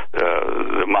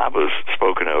the Mabus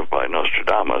spoken of by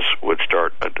Nostradamus would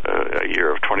start a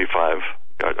year of 25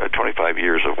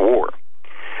 years of war.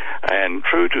 And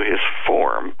true to his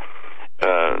form,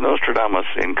 Nostradamus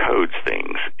encodes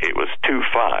things. It was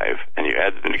 2-5, and you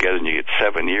add them together and you get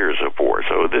 7 years of war.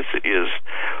 So this is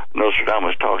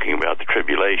Nostradamus talking about the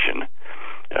tribulation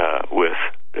with,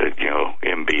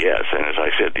 MBS. And as I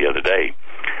said the other day,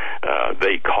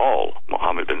 they call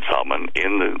Mohammed bin Salman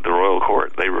in the royal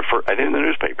court. They refer, and in the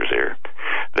newspapers there,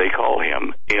 they call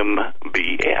him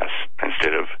MBS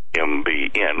instead of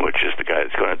MBN, which is the guy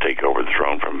that's going to take over the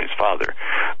throne from his father,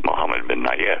 Mohammed bin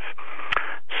Nayef.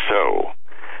 So,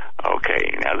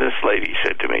 okay, now this lady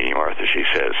said to me, Martha, she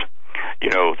says,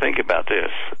 think about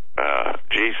this.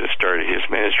 Jesus started his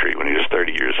ministry when he was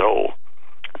 30 years old.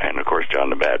 And, of course, John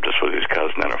the Baptist was his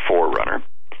cousin and a forerunner.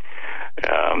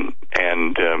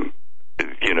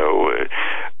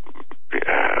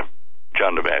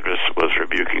 John the Baptist was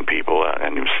rebuking people,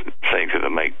 and he was saying to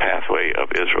them, make pathway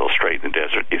of Israel straight in the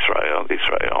desert,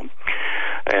 Israel.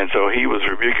 And so he was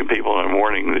rebuking people and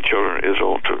warning the children of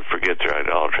Israel to forget their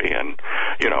idolatry and,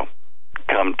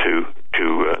 come to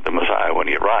the Messiah when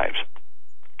he arrives.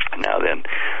 Now then,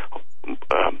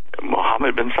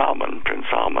 Mohammed bin Salman, Prince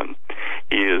Salman,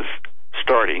 is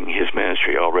starting his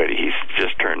ministry already. He's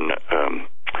just turned,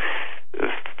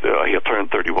 he'll turn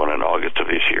 31 in August of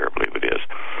this year, I believe it is.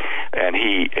 And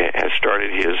he has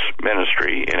started his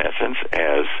ministry, in essence,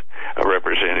 as a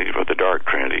representative of the dark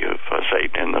trinity of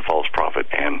Satan and the false prophet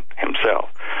and himself.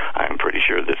 I'm pretty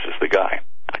sure this is the guy.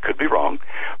 I could be wrong,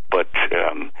 but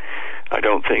I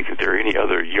don't think that there are any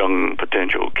other young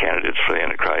potential candidates for the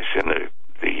Antichrist in the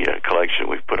collection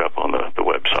we've put up on the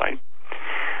website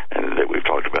and that we've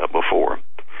talked about before.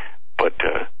 But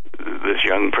this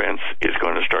young prince is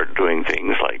going to start doing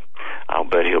things like, I'll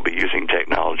bet he'll be using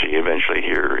technology eventually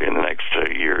here in the next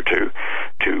year or two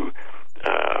to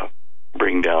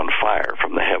bring down fire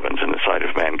from the heavens in the sight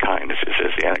of mankind, as it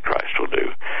says the Antichrist will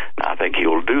do. Now, I think he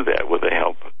will do that with the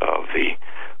help of the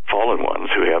fallen ones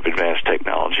who have advanced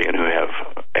technology and who have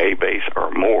a base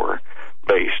or more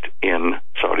based in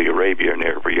Saudi Arabia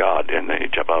near Riyadh in the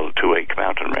Jabal Tuwaiq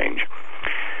mountain range,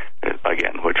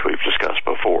 again, which we've discussed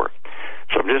before.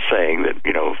 So I'm just saying that,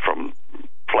 from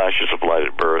flashes of light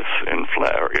at birth and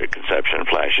conception,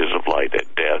 flashes of light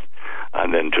at death,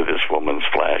 and then to this woman's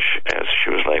flash as she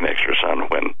was laying next to her son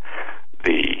when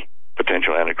the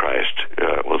potential Antichrist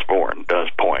was born, does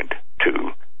point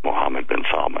to Mohammed bin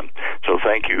Salman. So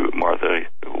thank you, Martha.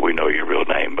 We know your real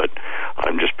name, but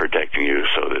I'm just protecting you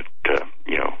so that,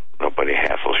 nobody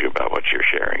hassles you about what you're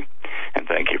sharing. And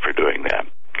thank you for doing that.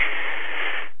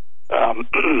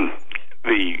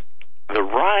 The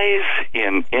rise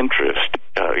in interest,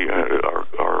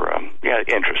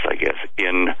 interest, I guess,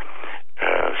 in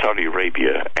Saudi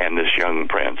Arabia and this young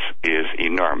prince is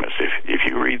enormous. If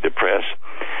you read the press,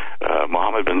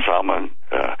 Mohammed bin Salman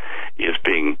is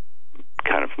being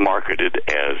kind of marketed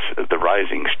as the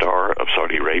rising star of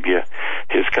Saudi Arabia.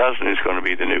 His cousin is going to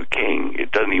be the new king.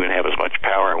 It doesn't even have as much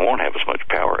power and won't have as much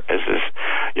power as this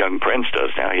young prince does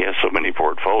now. He has so many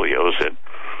portfolios that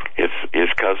his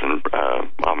cousin,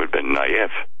 Mohammed bin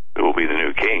Nayef, who will be the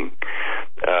new king,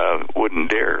 wouldn't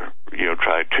dare,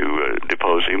 try to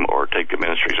depose him or take the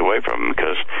ministries away from him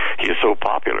because he is so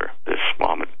popular, this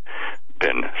Mohammed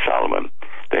bin Salman,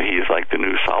 that he is like the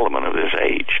new Solomon of this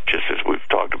age, just as we've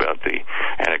talked about the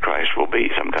Antichrist will be,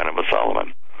 some kind of a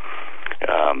Solomon.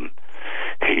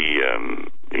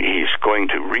 He's going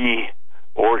to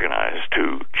organized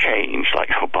to change, like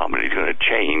Obama, he's going to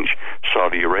change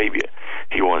Saudi Arabia.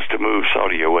 He wants to move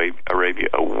Saudi Arabia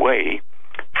away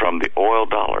from the oil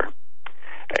dollar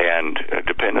and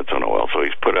dependence on oil. So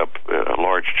he's put up a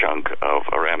large chunk of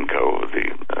Aramco,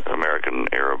 the American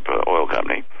Arab oil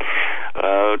company,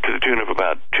 to the tune of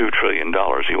about $2 trillion.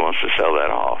 He wants to sell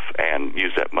that off and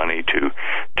use that money to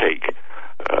take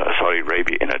Saudi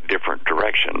Arabia in a different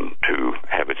direction to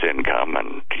have its income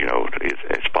and,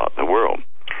 its spot in the world.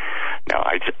 Now,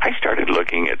 I started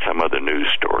looking at some other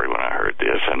news story when I heard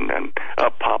this, and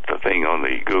up popped the thing on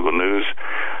the Google News.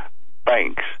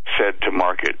 Banks said to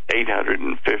market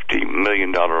 $850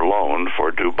 million loan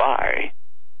for Dubai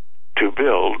to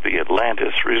build the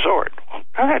Atlantis Resort.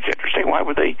 Well, that's interesting. Why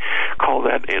would they call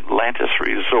that Atlantis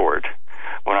Resort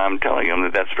when I'm telling them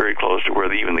that that's very close to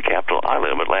where even the capital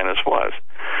island of Atlantis was?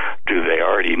 Do they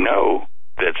already know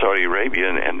that Saudi Arabia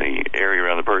and the area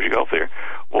around the Persian Gulf there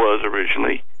was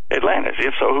originally Atlantis?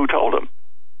 If so, who told them?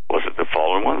 Was it the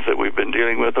fallen ones that we've been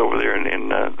dealing with over there in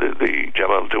the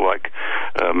Jabal Tuwaiq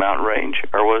mountain range?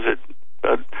 Or was it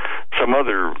some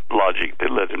other logic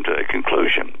that led them to that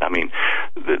conclusion? I mean,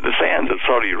 the sands of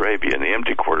Saudi Arabia and the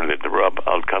empty quarter at the Rub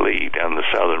al-Khali down the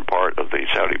southern part of the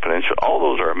Saudi peninsula, all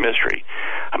those are a mystery.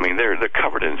 I mean, they're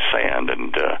covered in sand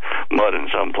and mud in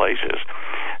some places.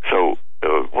 So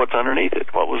what's underneath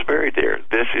it? What was buried there?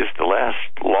 This is the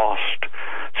last lost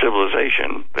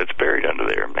civilization that's buried under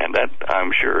there, and that,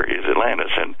 I'm sure, is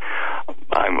Atlantis. And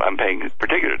I'm paying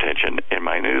particular attention in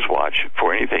my news watch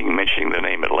for anything mentioning the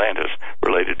name Atlantis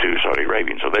related to Saudi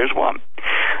Arabia. So there's one.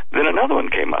 Then another one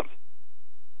came up,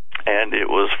 and it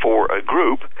was for a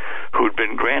group who'd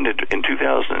been granted in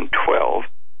 2012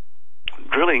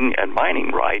 drilling and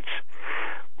mining rights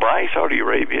by Saudi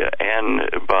Arabia and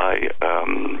by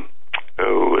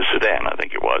Sudan, I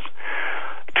think it was,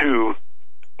 to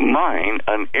mine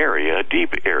an area, a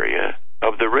deep area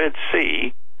of the Red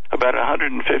Sea, about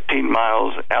 115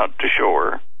 miles out to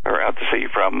shore, or out to sea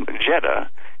from Jeddah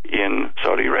in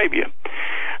Saudi Arabia.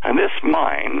 And this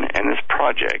mine and this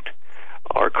project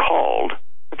are called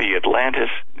the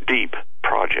Atlantis Deep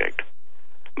Project.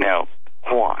 Now,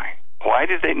 why? Why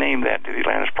did they name that the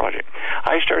Atlantis Project?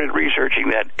 I started researching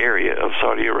that area of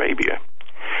Saudi Arabia,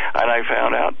 and I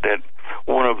found out that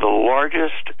one of the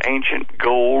largest ancient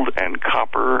gold and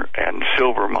copper and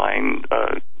silver mining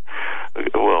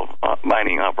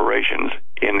operations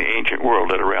in the ancient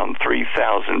world at around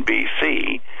 3000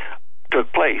 BC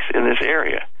took place in this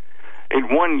area.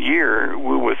 In 1 year,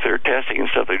 with their testing and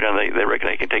stuff they've done, they reckon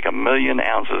they can take 1 million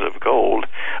ounces of gold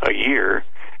a year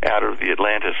out of the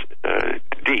Atlantis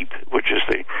Deep, which is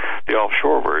the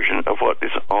offshore version of what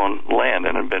is on land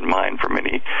and have been mined for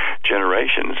many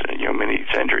generations, many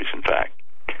centuries, in fact.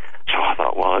 So I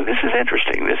thought, well, this is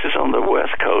interesting. This is on the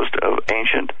west coast of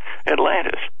ancient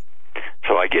Atlantis.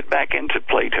 So I get back into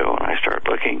Plato, and I start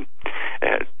looking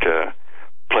at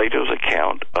Plato's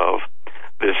account of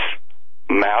this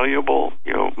malleable,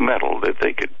 metal that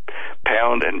they could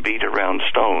pound and beat around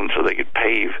stones so they could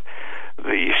pave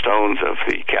the stones of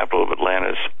the capital of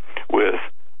Atlantis with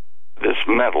this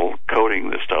metal coating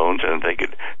the stones, and they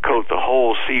could coat the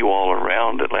whole seawall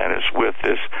around Atlantis with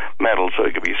this metal so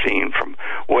it could be seen from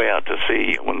way out to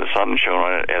sea when the sun shone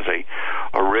on it as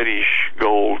a reddish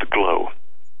gold glow.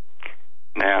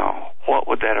 Now, what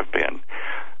would that have been?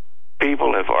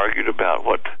 People have argued about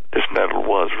what this metal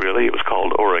was really. It was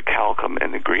called orichalcum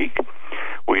in the Greek.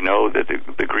 We know that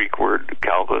the Greek word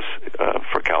calcus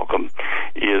for calcum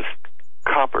is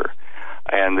copper,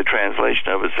 and the translation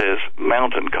of it says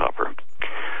mountain copper.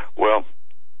 Well,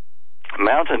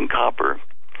 mountain copper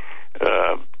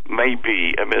may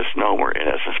be a misnomer in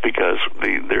essence, because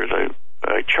there's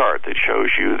a chart that shows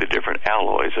you the different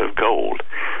alloys of gold.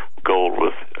 Gold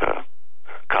with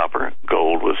copper,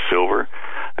 gold with silver,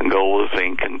 and gold with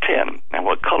zinc and tin, and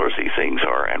what colors these things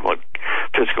are, and what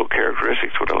physical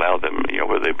characteristics would allow them,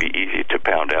 whether they be easy to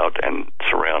pound out and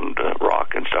surround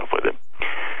rock and stuff with it.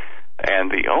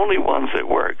 And the only ones that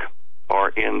work are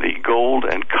in the gold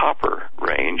and copper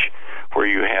range, where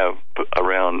you have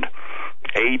around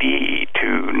 80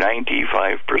 to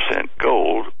 95%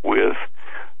 gold with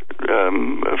 5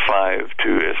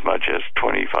 to as much as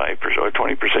 25% or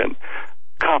 20%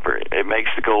 copper. It makes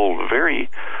the gold very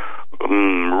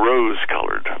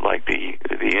rose-colored, like the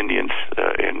Indians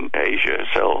in Asia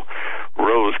sell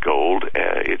rose gold.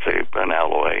 It's an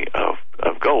alloy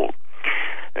of gold.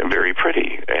 And very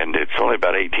pretty, and it's only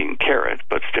about 18 karat,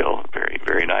 but still very,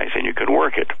 very nice, and you can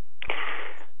work it.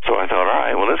 So I thought, all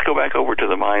right, well, let's go back over to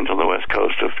the mines on the west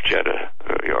coast of Jeddah,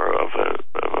 or of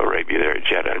Arabia there at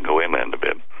Jeddah, and go inland a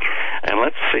bit. and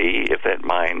let's see if that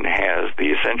mine has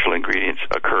the essential ingredients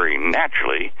occurring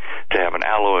naturally to have an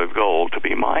alloy of gold to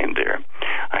be mined there.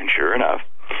 And sure enough,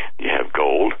 you have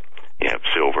gold, you have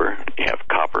silver, you have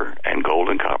copper, and gold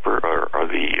and copper are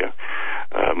the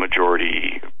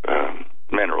majority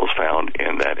minerals found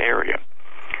in that area.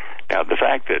 Now, the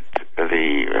fact that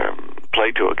the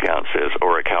Plato account says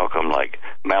orichalcum, like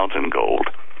mountain gold,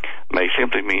 may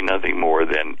simply mean nothing more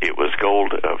than it was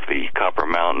gold of the copper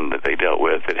mountain that they dealt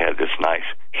with that had this nice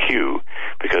hue,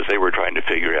 because they were trying to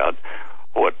figure out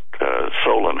what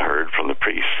Solon heard from the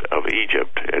priests of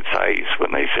Egypt at Sais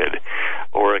when they said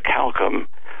orichalcum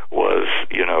was,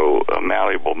 a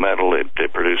malleable metal.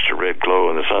 It produced a red glow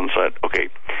in the sunset. Okay,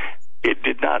 it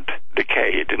did not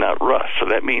decay. It did not rust. So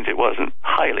that means it wasn't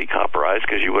highly copperized,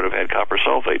 because you would have had copper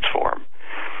sulfates form.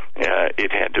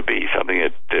 It had to be something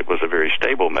that was a very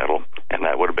stable metal, and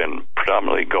that would have been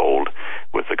predominantly gold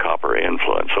with the copper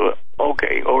influence. So,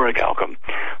 okay, orichalcum.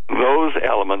 Those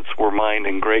elements were mined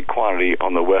in great quantity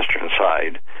on the western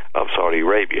side of Saudi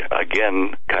Arabia.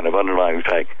 Again, kind of underlying the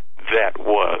fact that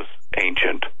was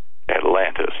ancient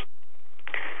Atlantis.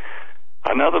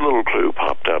 Another little clue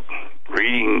popped up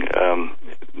reading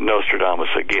Nostradamus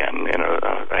again in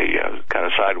a kind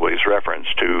of sideways reference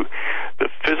to the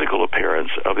physical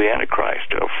appearance of the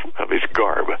Antichrist, of his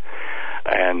garb.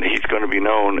 And he's going to be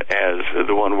known as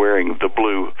the one wearing the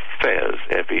blue fez,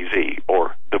 F-E-Z,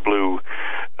 or the blue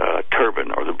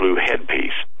turban, or the blue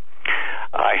headpiece.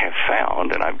 I have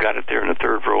found, and I've got it there in the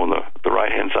third row on the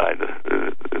right-hand side,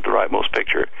 the rightmost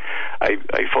picture,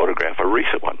 a photograph, a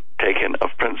recent one, taken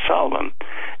of Prince Solomon.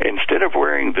 Instead of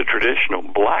wearing the traditional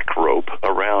black rope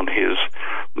around his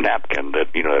napkin,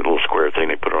 that little square thing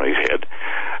they put on his head,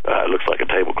 looks like a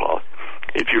tablecloth.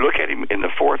 If you look at him in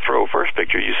the fourth row, first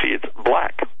picture, you see it's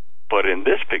black. But in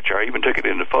this picture, I even took it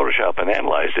into Photoshop and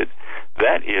analyzed it.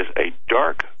 That is a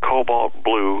dark cobalt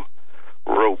blue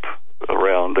rope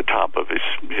around the top of his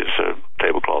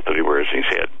tablecloth that he wears in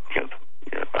his head.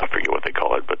 I forget what they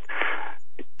call it, but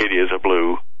it is a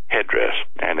blue headdress,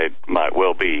 and it might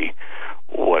well be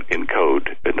what in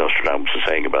code Nostradamus is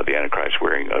saying about the Antichrist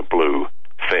wearing a blue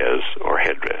fez or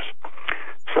headdress.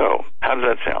 So, how does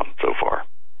that sound so far?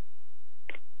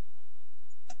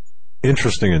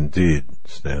 Interesting indeed,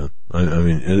 Stan. I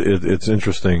mean, it's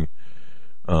interesting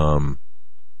on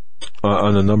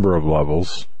a number of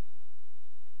levels.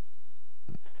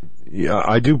 Yeah,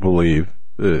 I do believe,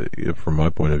 from my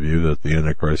point of view, that the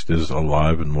Antichrist is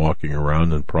alive and walking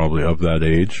around, and probably of that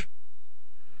age.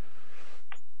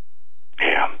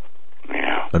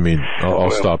 Yeah. I mean, I'll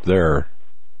stop there.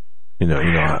 Well,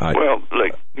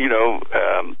 look,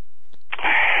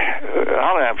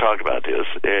 Holly and I have talked about this.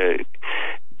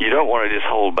 You don't want to just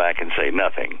hold back and say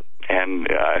nothing. And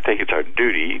I think it's our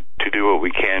duty to do what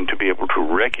we can to be able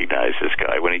to recognize this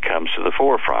guy when he comes to the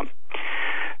forefront.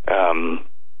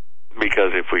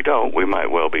 Because if we don't, we might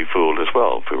well be fooled as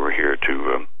well if we were here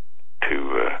to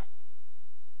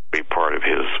be part of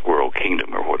his world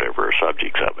kingdom or whatever,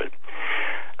 subjects of it.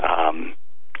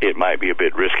 It might be a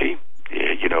bit risky,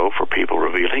 for people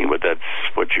revealing, but that's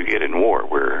what you get in war.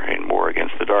 We're in war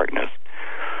against the darkness.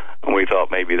 And we thought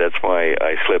maybe that's why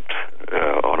I slipped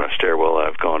on a stairwell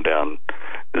I've gone down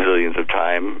zillions of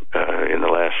time in the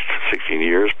last 16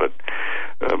 years, but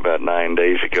about 9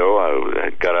 days ago I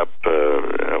got up,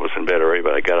 I was in bed already,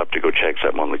 but I got up to go check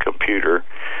something on the computer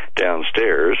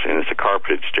downstairs, and it's a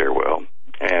carpeted stairwell,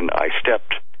 and I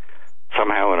stepped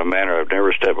somehow in a manner I've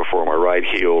never stepped before, my right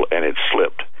heel, and it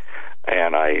slipped,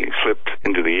 and I slipped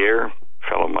into the air,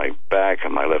 fell on my back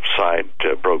and my left side,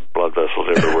 broke blood vessels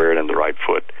everywhere, and in the right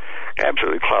foot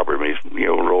absolutely clobbered me,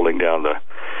 rolling down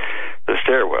the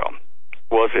stairwell.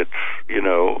 Was it,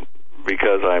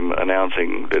 because I'm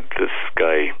announcing that this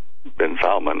guy, Ben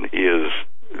Salman, is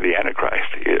the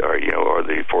Antichrist, or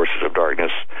the forces of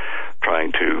darkness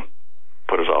trying to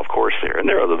put us off course there? And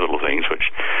there are other little things which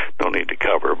don't need to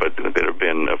cover, but that have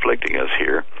been afflicting us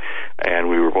here, and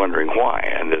we were wondering why,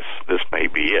 and this may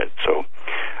be it. So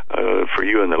for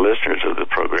you and the listeners of the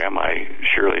program, I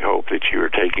surely hope that you are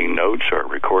taking notes or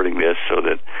recording this so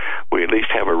that we at least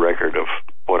have a record of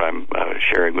what I'm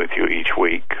sharing with you each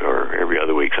week, or every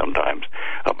other week sometimes,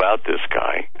 about this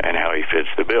guy and how he fits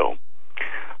the bill.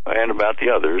 And about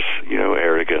the others,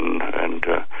 Erdogan and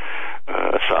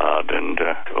Assad and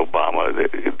Obama.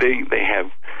 They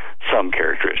have some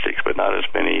characteristics, but not as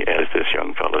many as this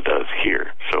young fellow does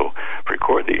here. So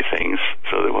record these things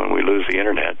so that when we lose the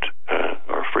internet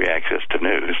or free access to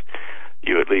news,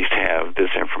 you at least have this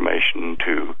information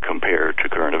to compare to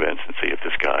current events and see if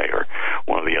this guy or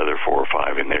one of the other 4 or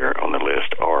 5 in there on the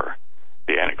list are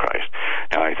the Antichrist.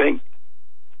 Now, I think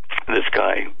this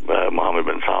guy, Mohammed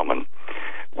bin Salman,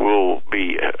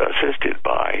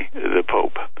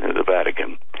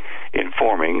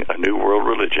 forming a new world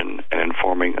religion and in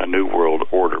forming a new world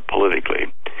order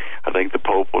politically. I think the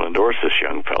Pope will endorse this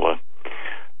young fella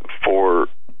for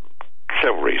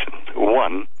several reasons.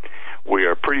 One, we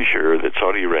are pretty sure that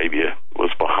Saudi Arabia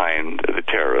was behind the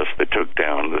terrorists that took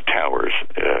down the towers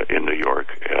in New York,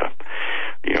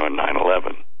 in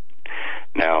 9/11.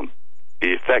 Now,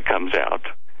 if that comes out,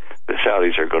 the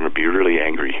Saudis are going to be really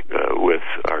angry with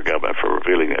our government for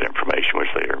revealing that information,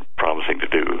 which they are promising to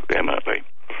do imminently.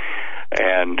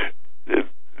 And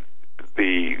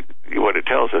what it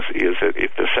tells us is that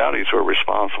if the Saudis were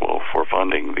responsible for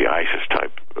funding the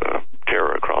ISIS-type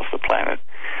terror across the planet,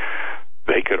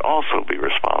 they could also be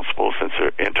responsible, since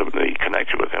they're intimately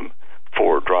connected with them,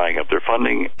 for drying up their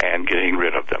funding and getting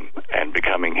rid of them and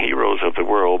becoming heroes of the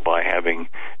world by having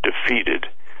defeated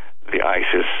the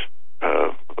ISIS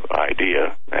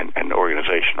idea and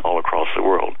organization all across the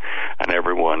world. And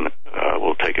everyone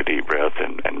will take a deep breath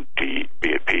and be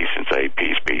at peace and say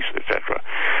peace, peace, etc.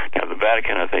 Now, the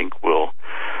Vatican, I think, will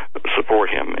support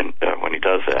him when he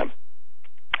does that.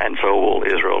 And so will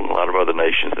Israel and a lot of other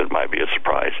nations that might be a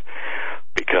surprise,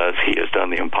 because he has done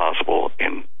the impossible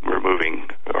in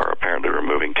apparently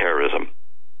removing terrorism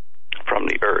from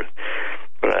the earth.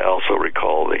 But I also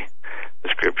recall the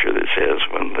scripture that says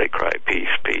when they cry peace,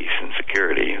 peace, and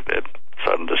security, that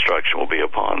sudden destruction will be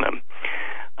upon them.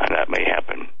 And that may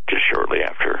happen just shortly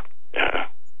after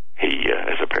he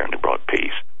has apparently brought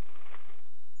peace.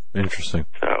 Interesting.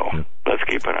 So let's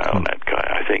keep an eye on that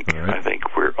guy. I think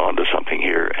we're onto something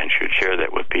here and should share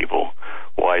that with people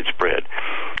widespread.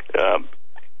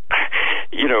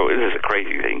 This is a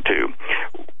crazy thing too.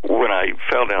 When I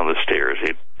fell down the stairs,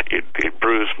 it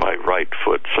bruised my right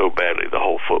foot so badly the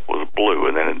whole foot was blue,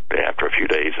 and then after a few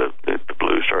days the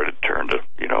blue started to turn to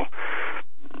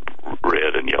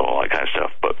red and yellow, all that kind of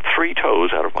stuff. But 3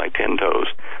 toes out of my 10 toes,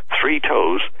 3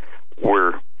 toes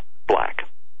were black.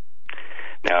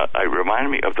 Now, it reminded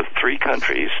me of the 3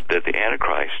 countries that the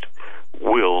Antichrist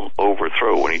will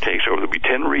overthrow when he takes over. There'll be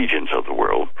 10 regions of the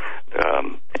world,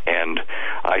 and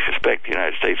I suspect the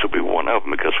United States will be one of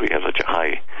them, because we have such a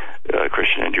high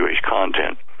Christian and Jewish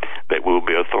content that will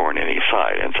be a thorn in his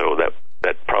side. And so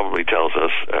that probably tells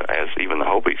us, as even the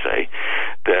Hopi say,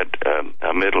 that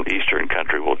a Middle Eastern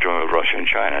country will join with Russia and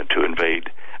China to invade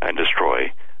and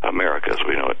destroy America as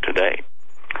we know it today.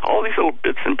 All these little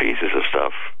bits and pieces of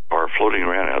stuff are floating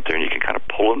around out there, and you can kind of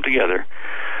pull them together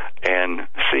and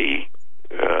see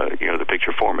the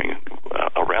picture forming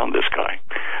around this guy.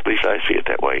 At least I see it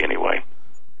that way anyway.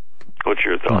 What's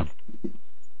your thought?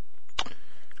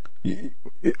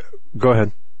 Go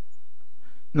ahead.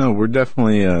 No, we're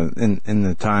definitely in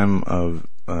the time of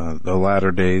the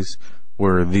latter days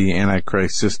where the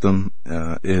Antichrist system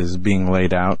is being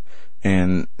laid out,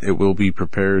 and it will be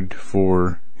prepared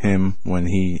for him when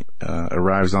he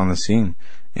arrives on the scene.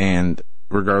 And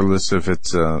regardless if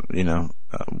it's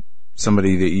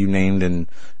somebody that you named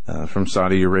from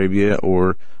Saudi Arabia,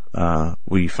 or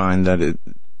we find that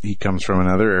he comes from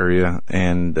another area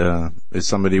and is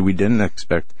somebody we didn't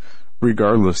expect,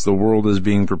 regardless, the world is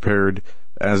being prepared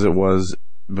as it was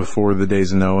before the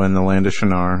days of Noah and the land of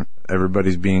Shinar.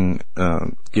 Everybody's being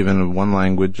given one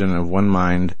language and of one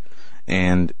mind,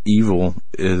 and evil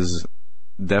is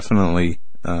definitely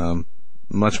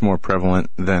much more prevalent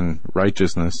than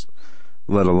righteousness,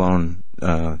 let alone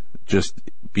just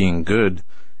being good.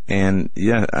 And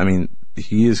yeah, I mean,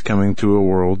 he is coming to a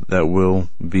world that will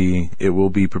be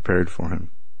prepared for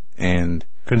him. And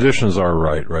conditions are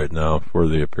right now for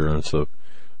the appearance of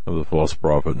the false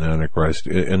prophet and Antichrist.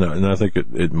 And I think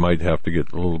it might have to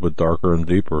get a little bit darker and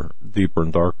deeper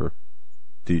and darker.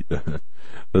 The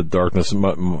darkness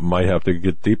might have to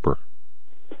get deeper.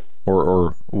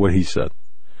 Or what he said.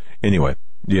 Anyway,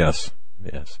 yes.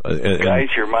 Guys,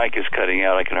 your mic is cutting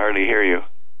out. I can hardly hear you.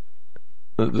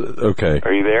 Okay.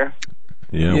 Are you there?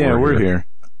 Yeah, we're here.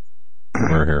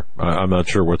 We're here. I'm not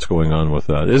sure what's going on with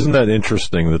that. Isn't that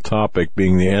interesting? The topic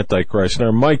being the Antichrist, and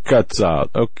our mic cuts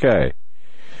out. Okay.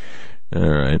 All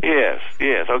right. Yes.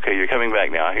 Okay, you're coming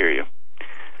back now. I hear you.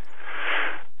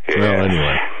 Yes. Well,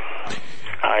 anyway.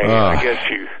 I guess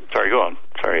you... Sorry, go on.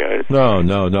 Sorry.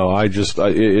 No. I just...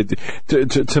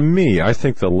 To me, I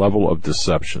think the level of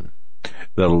deception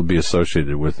that will be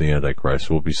associated with the Antichrist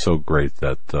will be so great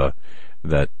that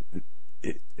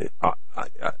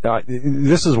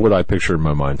this is what I picture in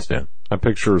my mind, Stan. I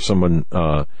picture someone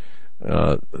of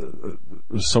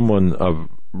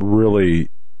really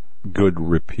good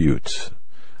repute,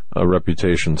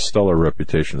 stellar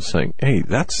reputation, saying, "Hey,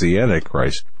 that's the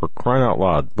Antichrist, for crying out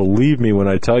loud. Believe me when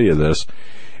I tell you this,"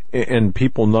 and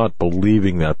people not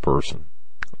believing that person.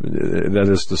 That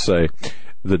is to say,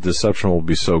 the deception will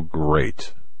be so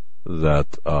great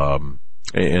that,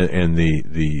 and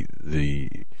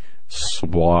the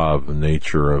suave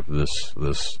nature of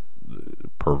this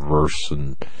perverse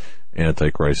and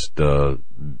Antichrist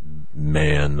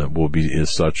man is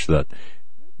such that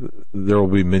there will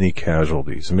be many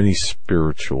casualties, many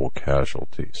spiritual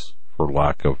casualties for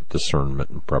lack of discernment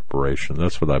and preparation.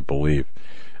 That's what I believe.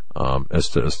 As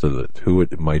to who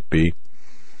it might be,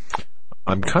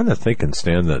 I'm kind of thinking,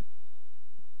 Stan, that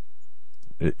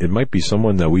it might be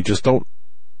someone that we just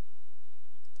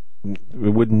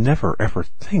would never ever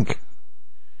think,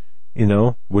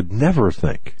 would never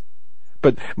think.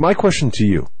 But my question to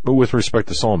you, with respect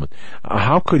to Solomon,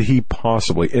 how could he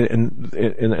possibly, and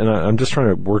I'm just trying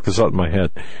to work this out in my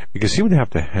head, because he would have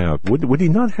to have, would he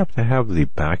not have to have the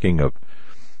backing of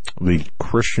the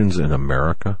Christians in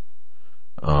America,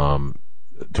 to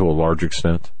a large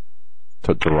extent,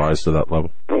 to rise to that level?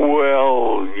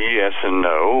 Well, yes and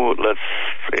no.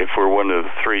 If we're one of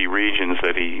the three regions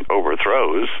that he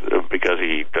overthrows because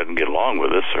he doesn't get along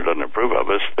with us or doesn't approve of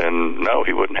us, then no,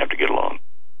 he wouldn't have to get along.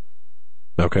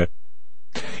 Okay.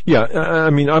 Yeah, I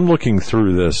mean, I'm looking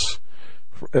through this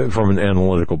from an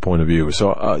analytical point of view.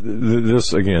 So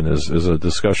this, again, is a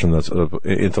discussion that's of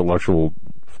intellectual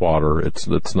fodder. It's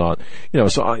not,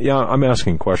 so I'm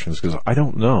asking questions because I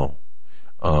don't know.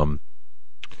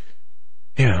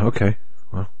 Yeah, okay.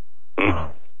 Well,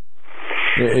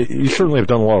 you certainly have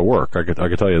done a lot of work. I could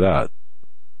tell you that.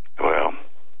 Well,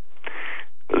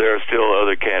 there are still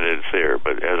other candidates there,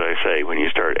 but as I say, when you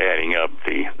start adding up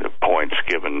the points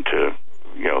given to,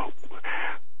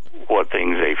 what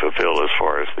things they fulfill as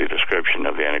far as the description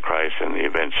of the Antichrist and the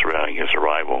events surrounding his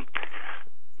arrival,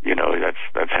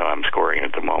 that's how I'm scoring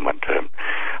at the moment.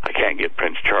 I can't get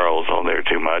Prince Charles on there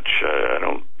too much. I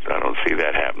don't see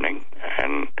that happening.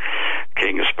 And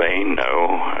King of Spain, no.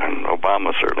 And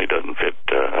Obama certainly doesn't fit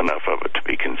enough of it to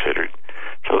be considered.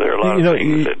 So there are a lot of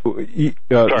things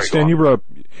that. Stan,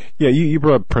 you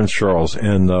brought up Prince Charles,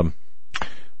 and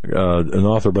an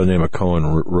author by the name of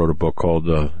Cohen wrote a book called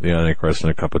 "The Antichrist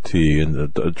and a Cup of Tea,"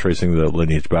 and tracing the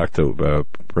lineage back to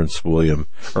Prince William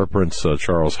or Prince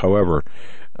Charles. However,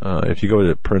 if you go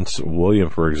to Prince William,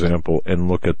 for example, and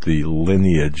look at the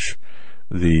lineage,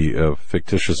 the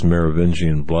fictitious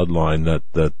Merovingian bloodline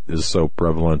that is so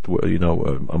prevalent,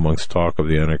 amongst talk of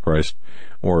the Antichrist,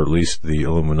 or at least the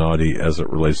Illuminati as it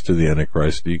relates to the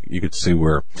Antichrist, you could see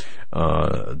where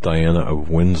Diana of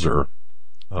Windsor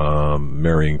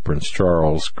marrying Prince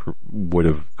Charles would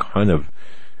have kind of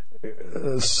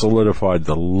solidified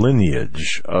the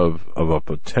lineage of a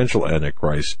potential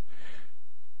Antichrist.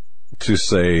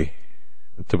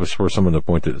 For someone to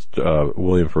point to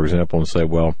William, for example, and say,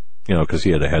 well, because he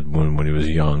had a head wound when he was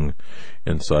young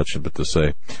and such, but to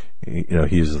say,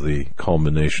 he's the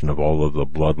culmination of all of the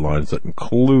bloodlines that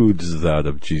includes that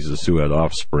of Jesus, who had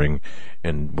offspring,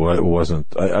 and what wasn't.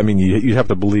 I mean, you'd have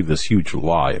to believe this huge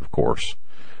lie, of course,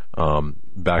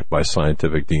 backed by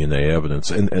scientific DNA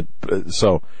evidence, and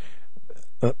so.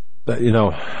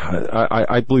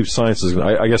 I believe science is.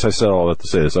 I guess I said all that to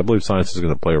say this. I believe science is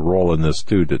going to play a role in this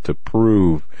too, to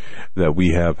prove that we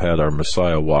have had our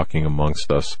Messiah walking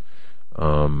amongst us.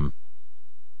 I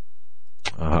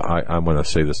want to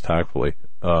say this tactfully.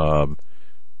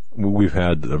 We've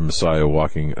had the Messiah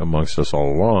walking amongst us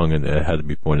all along, and it had to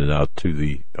be pointed out to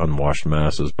the unwashed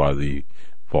masses by the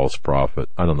false prophet.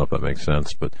 I don't know if that makes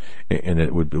sense, and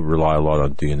it would rely a lot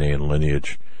on DNA and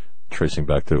lineage, tracing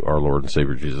back to our Lord and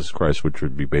Savior Jesus Christ, which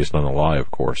would be based on a lie,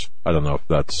 of course. I don't know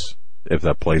if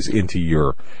that plays into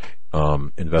your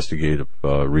investigative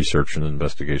research and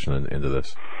investigation into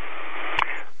this.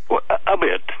 Well, a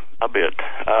bit.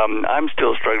 I'm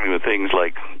still struggling with things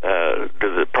like,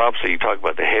 does the prophecy talk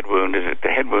about the head wound? Is it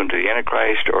the head wound to the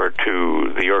Antichrist or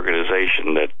to the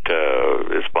organization that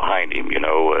is behind him?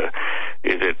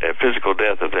 Is it a physical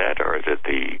death of that, or is it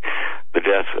the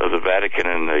death of the Vatican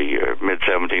in the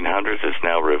mid-1700s that's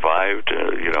now revived?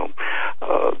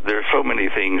 There's so many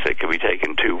things that can be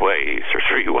taken two ways or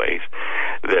three ways.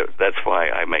 That's why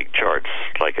I make charts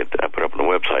like I put up on the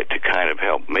website to kind of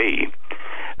help me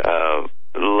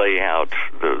lay out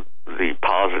the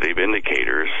positive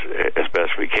indicators as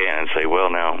best we can and say, well,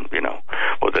 now,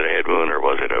 was it a head wound or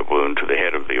was it a wound to the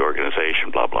head of the organization,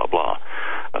 blah, blah, blah.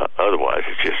 Otherwise,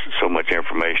 it's just so much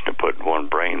information to put in one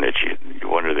brain that you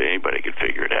wonder that anybody could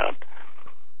figure it out.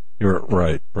 You're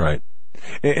right.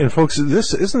 And folks,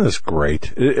 isn't this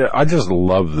great? I just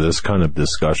love this kind of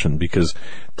discussion because,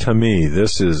 to me,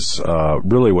 this is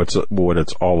really what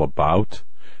it's all about.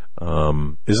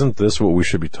 Isn't this what we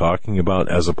should be talking about,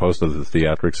 as opposed to the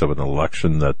theatrics of an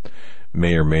election that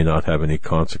may or may not have any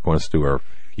consequence to our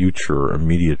future,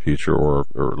 immediate future, or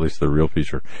at least the real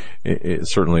future.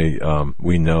 Certainly,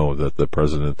 we know that the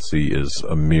presidency is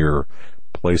a mere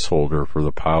placeholder for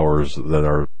the powers that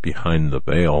are behind the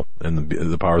veil, and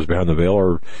the powers behind the veil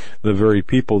are the very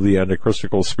people, the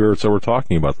antichristical spirits that we're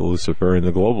talking about, the Luciferian,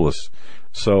 the globalists.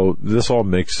 So this all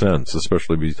makes sense,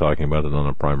 especially be talking about it on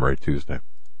a primary Tuesday.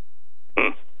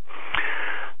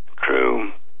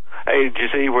 True. Hey, did you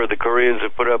see where the Koreans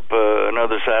have put up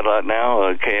another satellite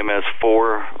now,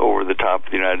 KMS-4, over the top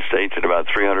of the United States at about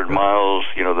 300 miles,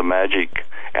 the magic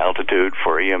altitude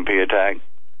for EMP attack?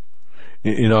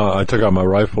 I took out my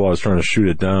rifle. I was trying to shoot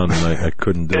it down, and I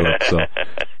couldn't do it. So,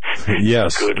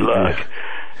 yes. Good luck.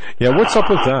 Yeah, what's up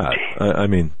with that? I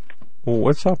mean,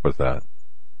 what's up with that?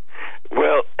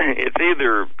 Well, it's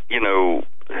either,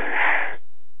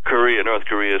 North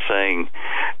Korea saying,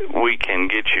 we can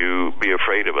get you, be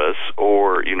afraid of us,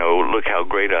 or, look how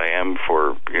great I am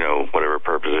for, whatever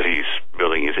purpose he's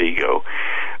building his ego.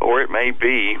 Or it may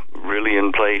be really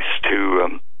in place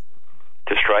to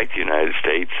strike the United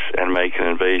States and make an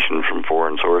invasion from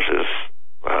foreign sources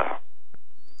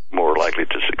more likely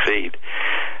to succeed.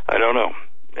 I don't know.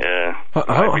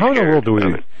 How in the world do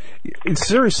we...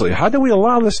 Seriously, how do we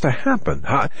allow this to happen?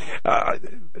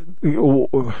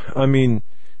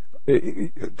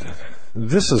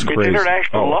 This is crazy. It's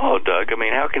international law, Doug. I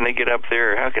mean, how can they get up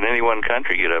there? How can any one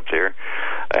country get up there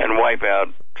and wipe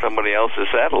out somebody else's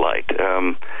satellite?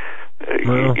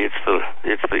 It's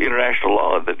the international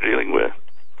law that they're dealing with.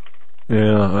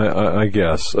 Yeah, I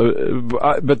guess.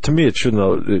 But to me, it should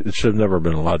have never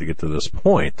been allowed to get to this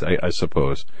point, I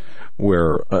suppose.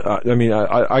 Where,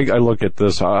 I look at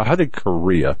this, how did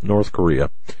North Korea,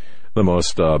 the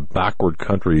most backward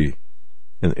country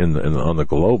on the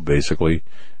globe, basically,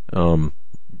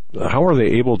 how are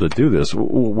they able to do this?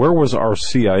 Where was our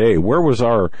CIA? Where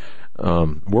were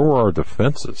our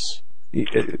defenses?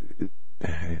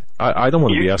 I don't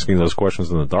want to be asking those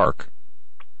questions in the dark.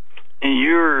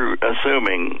 You're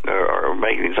assuming, or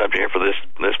making the assumption here for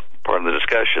this part of the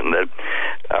discussion, that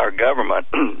our government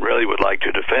really would like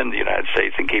to defend the United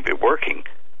States and keep it working.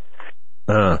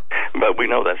 But we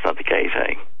know that's not the case,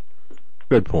 hey?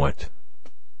 Good point.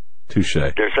 Touche.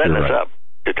 They're setting us up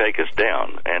to take us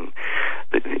down, and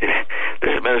this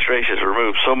administration has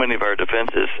removed so many of our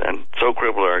defenses and so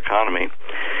crippled our economy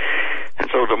and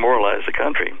so demoralized the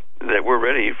country that we're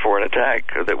ready for an attack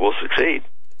that will succeed.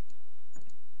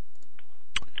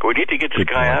 We need to get this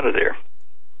guy out of there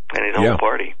and his whole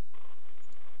party.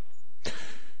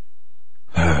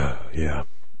 Yeah.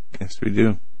 Yes, we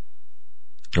do.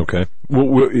 Okay.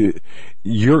 Well,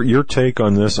 your take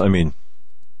on this, I mean,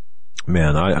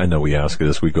 man, I know we ask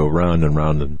this, we go round and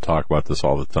round and talk about this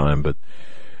all the time, but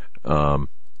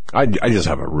I just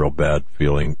have a real bad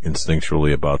feeling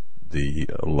instinctually about the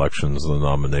elections, the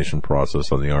nomination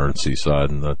process on the RNC side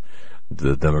and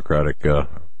the Democratic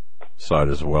side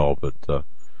as well, but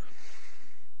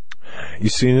you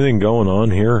see anything going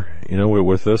on here,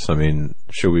 with this? I mean,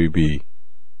 should we be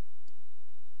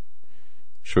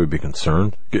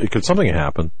concerned? Could something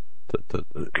happen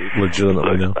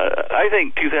legitimately now? I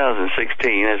think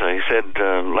 2016, as I said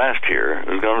last year,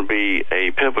 is going to be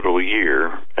a pivotal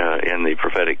year in the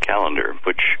prophetic calendar,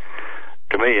 which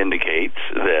to me indicates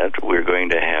that we're going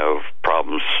to have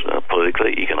problems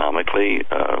politically, economically,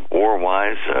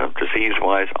 war-wise,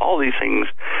 disease-wise. All these things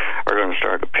are going to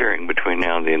start appearing between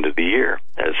now and the end of the year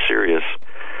as serious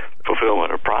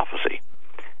fulfillment of prophecy,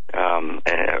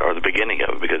 or the beginning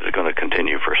of it, because it's going to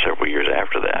continue for several years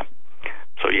after that.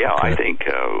 So, yeah, okay. I think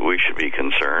we should be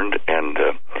concerned, and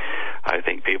I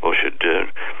think people should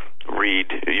read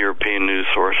European news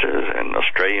sources and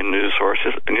Australian news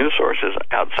sources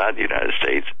outside the United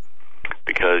States,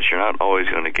 because you're not always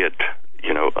going to get,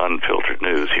 unfiltered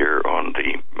news here on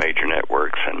the major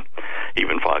networks, and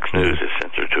even Fox News is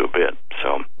censored to a bit.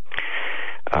 So,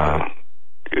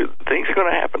 things are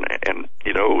going to happen, and,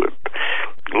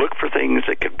 look for things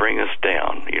that could bring us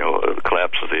down, the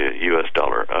collapse of the U.S.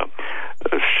 dollar,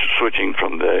 switching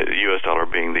from the U.S. dollar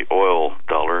being the oil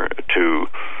dollar to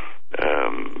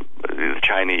the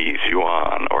Chinese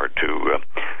yuan, or to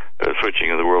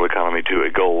switching of the world economy to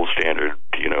a gold standard,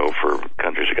 for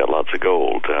countries that got lots of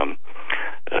gold.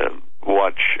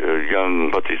 Watch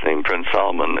Prince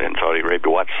Solomon in Saudi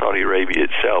Arabia. Watch Saudi Arabia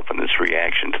itself and its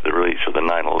reaction to the release of the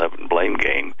 9/11 blame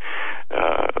game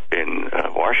in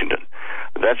Washington.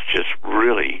 That's just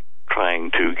really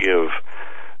trying to give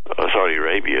Saudi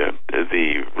Arabia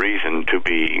the reason to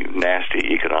be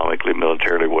nasty economically,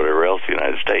 militarily, whatever else, the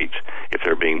United States, if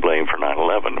they're being blamed for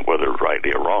 9/11, whether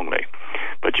rightly or wrongly.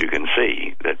 But you can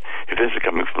see that if this is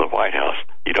coming from the White House,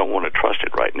 you don't want to trust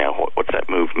it right now. What's that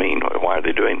move mean? Why are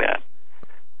they doing that?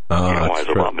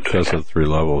 Chess at 3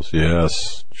 levels,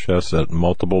 yes. Chess at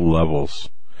multiple levels.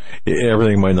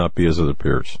 Everything might not be as it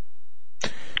appears.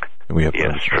 And we have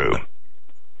true.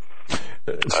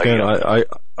 Stan, I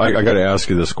got to ask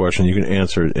you this question. You can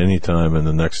answer it any time in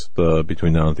the next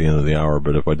between now and the end of the hour.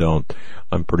 But if I don't,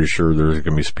 I'm pretty sure there's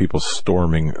going to be people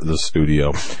storming the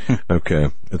studio.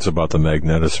 Okay, it's about the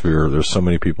magnetosphere. There's so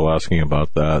many people asking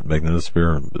about that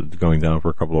magnetosphere going down for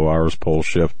a couple of hours, pole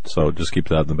shift. So just keep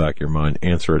that in the back of your mind.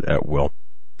 Answer it at will.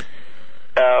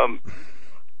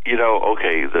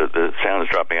 Okay, the sound is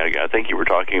dropping out again. I think you were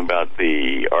talking about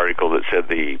the article that said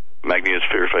the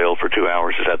magnetosphere failed for 2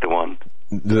 hours. Is that the one?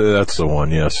 That's the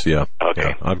one, yes, yeah.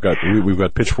 Okay. Yeah. We've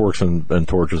got pitchforks and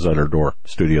torches at our door,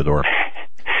 studio door.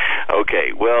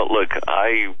 Okay, well, look,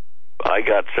 I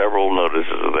got several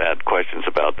notices of that, questions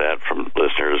about that from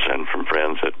listeners and from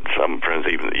friends, some friends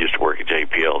even that used to work at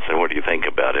JPL, saying, what do you think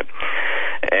about it?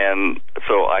 And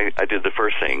so I did the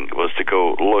first thing, was to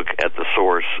go look at the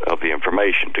source of the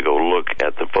information, to go look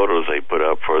at the photos they put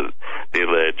up for the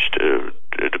alleged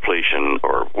depletion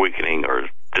or weakening or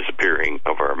disappearing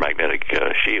of our magnetic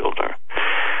shield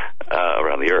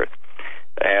around the Earth.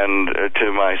 And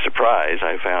to my surprise,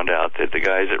 I found out that the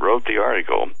guys that wrote the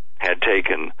article had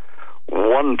taken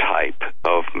one type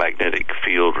of magnetic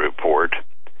field report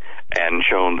and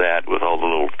shown that with all the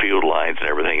little field lines and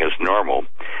everything as normal.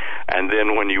 And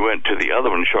then when you went to the other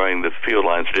one showing the field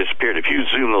lines disappeared, if you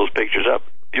zoom those pictures up,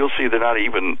 you'll see they're not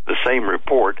even the same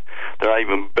report. They're not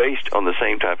even based on the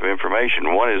same type of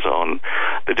information. One is on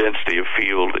the density of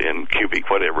field in cubic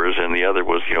whatevers, and the other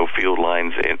was, field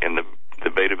lines in the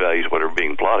beta values, what are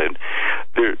being plotted.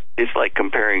 It's like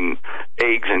comparing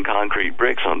eggs and concrete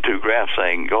bricks on two graphs,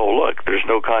 saying, "Oh, look, there's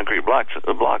no concrete blocks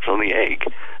on the egg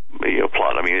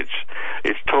plot." I mean,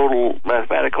 it's total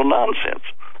mathematical nonsense.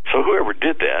 So whoever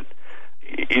did that,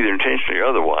 either intentionally or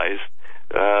otherwise,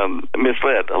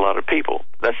 misled a lot of people.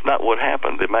 That's not what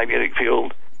happened. The magnetic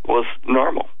field was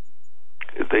normal.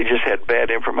 They just had bad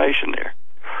information there.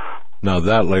 Now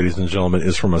that, ladies and gentlemen,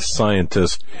 is from a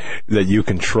scientist that you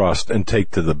can trust and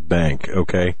take to the bank,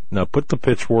 okay? Now put the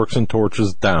pitchforks and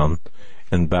torches down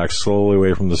and back slowly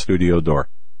away from the studio door.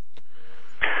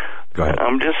 Go ahead.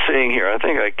 I'm just seeing here. I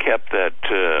think I kept that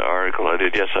article. I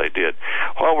did. Yes, I did.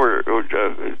 While we're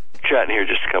chatting here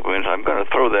just a couple minutes, I'm going to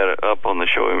throw that up on the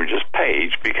show images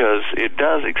page because it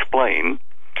does explain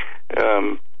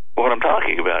what I'm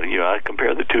talking about. I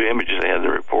compared the two images they had in the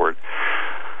report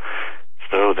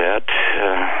so that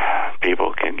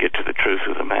people can get to the truth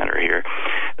of the matter here.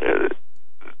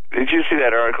 Did you see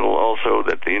that article also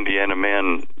that the Indiana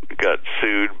man got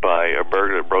sued by a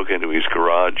burglar that broke into his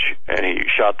garage and he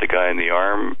shot the guy in the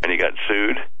arm and he got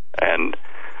sued, and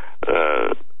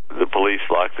the police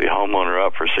locked the homeowner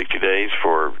up for 60 days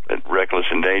for reckless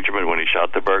endangerment when he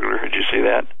shot the burglar? Did you see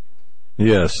that?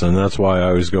 Yes, and that's why I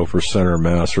always go for center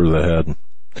mass or the head.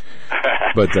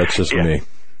 But that's just me.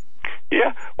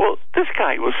 Yeah, well, this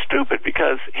guy was stupid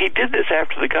because he did this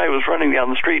after the guy was running down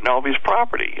the street and all of his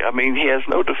property. I mean, he has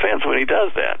no defense when he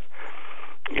does that.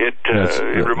 It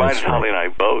reminds Holly and I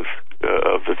both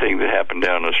of the thing that happened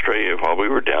down in Australia while we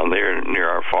were down there near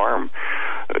our farm.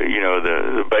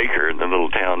 The baker in the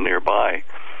little town nearby,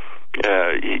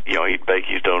 he'd bake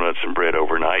his donuts and bread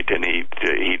overnight, and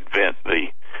he'd vent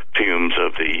the fumes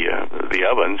of the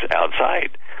ovens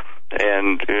outside.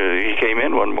 And he came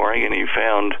in one morning and he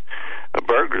found a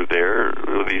burglar there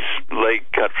with his leg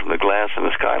cut from the glass in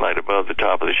the skylight above the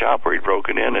top of the shop where he'd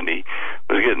broken in, and he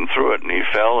was getting through it, and he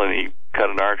fell and he cut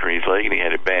an artery in his leg and he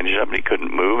had it bandaged up and he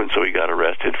couldn't move, and so he got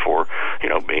arrested for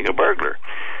being a burglar.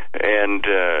 And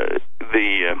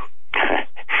the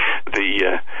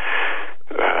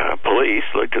police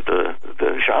looked at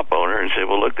the shop owner and said,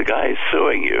 "Well, look, the guy is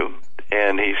suing you.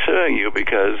 And he's suing you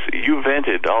because you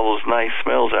vented all those nice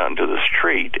smells out into the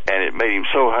street, and it made him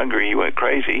so hungry he went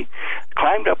crazy,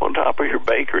 climbed up on top of your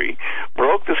bakery,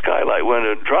 broke the skylight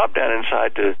window, dropped down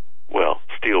inside to,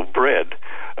 steal bread,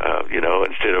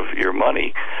 instead of your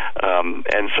money.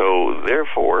 And so,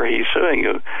 therefore, he's suing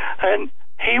you." And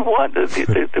he won.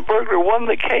 The burglar won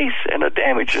the case and a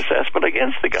damage assessment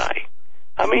against the guy.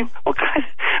 I mean, what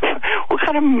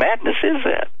kind of madness is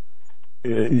that?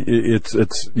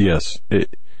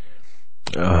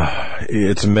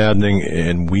 It's maddening,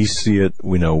 and we see it.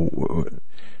 We know.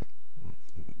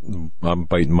 I'm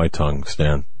biting my tongue,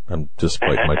 Stan. I'm just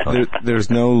biting my tongue. There's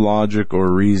no logic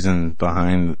or reason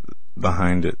behind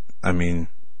it. I mean,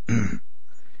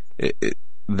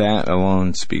 that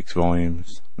alone speaks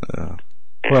volumes.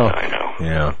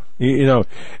 Yeah.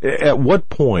 At what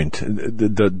point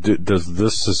does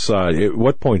this society? At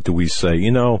what point do we say,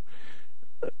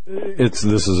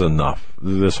 this is enough.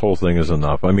 This whole thing is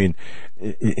enough. I mean,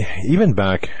 even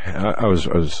back, I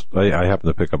happened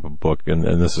to pick up a book, and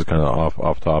this is kind of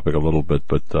off topic a little bit,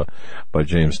 but by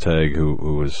James Tagg,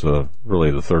 who was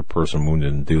really the third person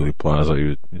wounded in Dealey Plaza.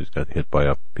 He just got hit by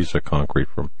a piece of concrete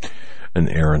from an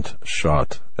errant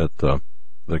shot at the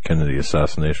Kennedy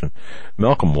assassination.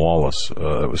 Malcolm Wallace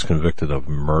was convicted of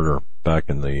murder back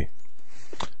in the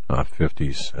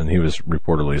 50s, and he was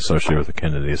reportedly associated with the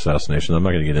Kennedy assassination. I'm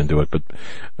not going to get into it,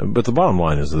 but the bottom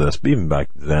line is this: even back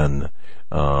then,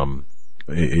 a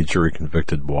jury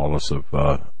convicted Wallace of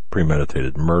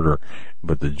premeditated murder,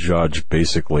 but the judge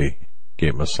basically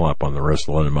gave him a slap on the wrist,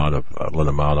 let him out on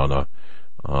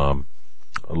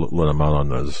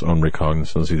his own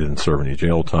recognizance. He didn't serve any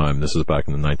jail time. This is back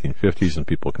in the 1950s, and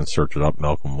people can search it up.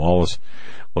 Malcolm Wallace,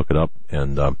 look it up.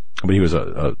 And but he was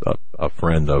a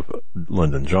friend of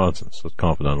Lyndon Johnson's, so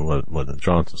confidant of Lyndon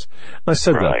Johnson's. And I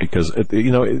said that because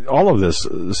all of this,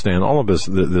 Stan, all of this,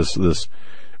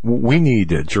 we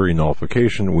need jury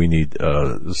nullification. We need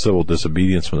civil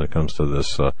disobedience when it comes to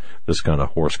this kind of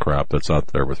horse crap that's out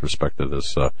there with respect to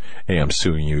this. Hey, I'm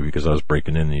suing you because I was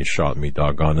breaking in and you shot me,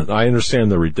 doggone it. I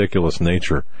understand the ridiculous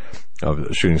nature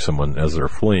of shooting someone as they're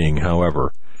fleeing.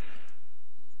 However.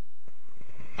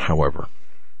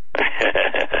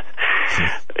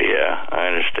 Yeah, I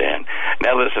understand.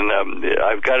 Now listen,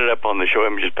 I've got it up on the show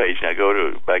images page. Now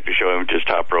go back to show images,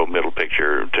 top row, middle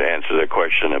picture, to answer the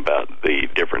question about the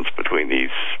difference between these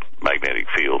magnetic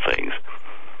field things.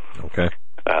 Okay.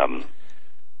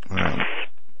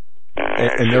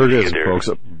 And there it is, folks,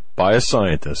 by a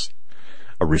scientist,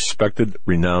 a respected,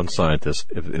 renowned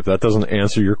scientist. If that doesn't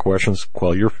answer your questions,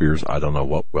 quell your fears, I don't know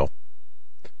what will.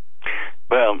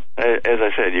 Well, as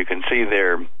I said, you can see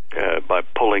there by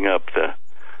pulling up the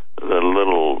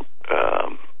little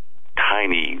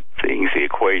tiny things, the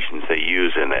equations they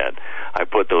use in that. I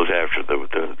put those after the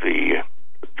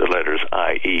letters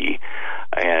IE,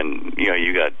 and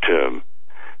you got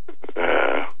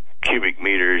cubic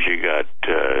meters, you got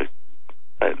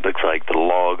it looks like the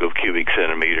log of cubic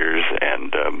centimeters,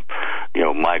 and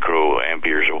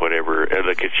microamperes or whatever.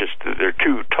 Look, it's just they're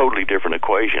two totally different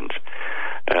equations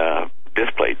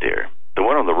displayed there. The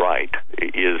one on the right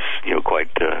is,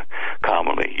 quite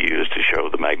commonly used to show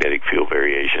the magnetic field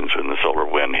variations when the solar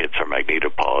wind hits our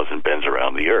magnetopause and bends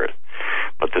around the Earth.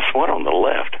 But this one on the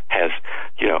left has,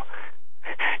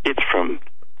 it's from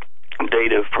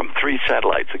data from 3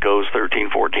 satellites. It goes 13,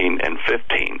 14, and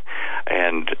 15.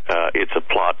 And it's a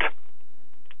plot,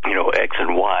 X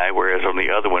and Y, whereas on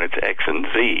the other one it's X and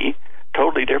Z.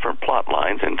 Totally different plot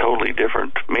lines and totally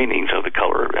different meanings of the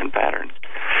color and patterns.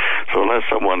 So unless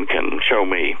someone can show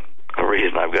me a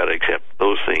reason I've got to accept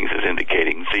those things as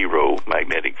indicating zero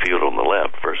magnetic field on the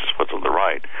left versus what's on the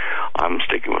right, I'm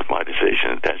sticking with my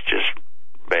decision that that's just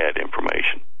bad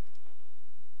information.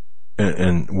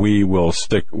 And we will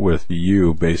stick with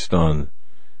you based on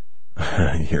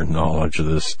your knowledge of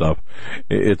this stuff.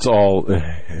 It's all...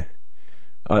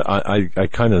 I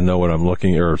kind of know what I'm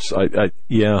looking at. I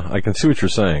can see what you're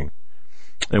saying.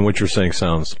 And what you're saying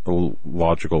sounds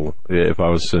logical. If I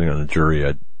was sitting on a jury,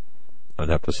 I'd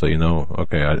have to say,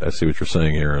 okay, I see what you're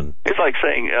saying here. And it's like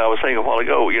saying, I was saying a while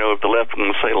ago, if the left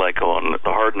one say like on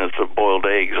the hardness of boiled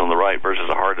eggs on the right versus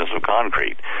the hardness of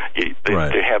concrete,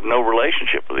 they have no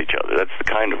relationship with each other. That's the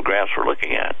kind of graphs we're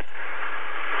looking at.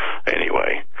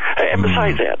 Anyway, and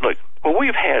besides that, look, when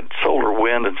we've had solar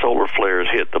wind and solar flares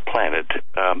hit the planet,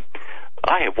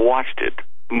 I have watched it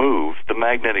move the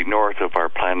magnetic north of our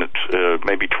planet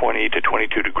maybe 20 to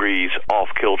 22 degrees off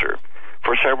kilter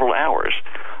for several hours.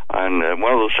 And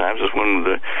one of those times is when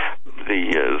the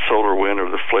solar wind or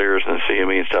the flares and the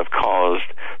CME and stuff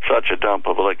caused such a dump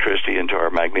of electricity into our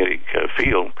magnetic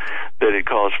field that it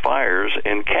caused fires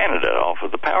in Canada off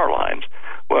of the power lines.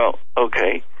 Well,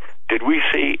 okay. Did we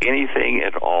see anything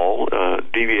at all,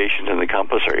 deviations in the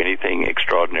compass or anything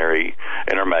extraordinary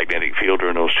in our magnetic field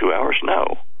during those 2 hours?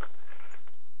 No.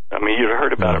 I mean, you'd have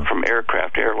heard about it from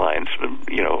aircraft, airlines,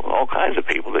 all kinds of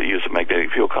people that use the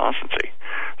magnetic field constancy.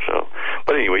 So,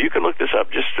 but anyway, you can look this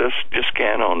up. Just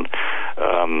scan on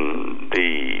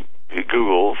the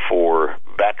Google for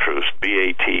Batrus,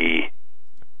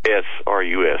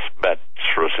 BATSRUS.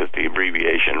 Batrus is the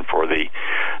abbreviation for the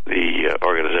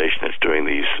organization that's doing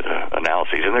these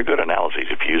analyses, and they're good analyses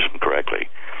if you use them correctly.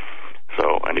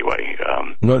 So anyway,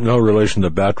 no relation to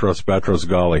Batrus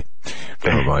Ghali.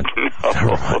 Never mind.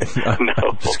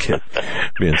 I'm just kidding.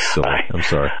 Being silly. I'm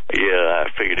sorry. Yeah, I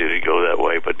figured it'd go that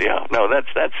way, but yeah, no,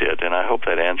 that's it, and I hope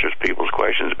that answers people's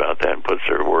questions about that and puts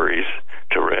their worries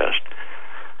to rest.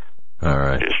 All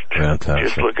right. Fantastic.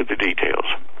 Just look at the details.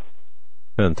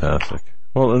 Fantastic.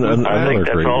 Well, and I think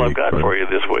that's all I've got for you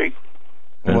this week.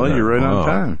 Well, you're right on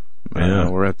time. Yeah.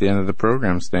 We're at the end of the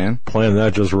program, Stan. Playing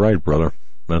that just right, brother.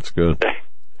 That's good.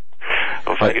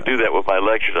 Well, if I could do that with my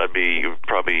lectures, I'd be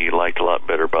probably liked a lot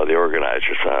better by the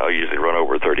organizers. I usually run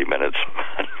over 30 minutes.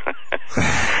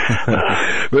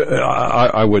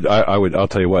 I'll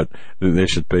tell you what, they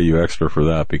should pay you extra for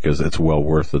that because it's well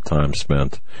worth the time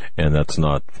spent. And that's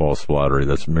not false flattery.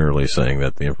 That's merely saying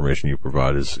that the information you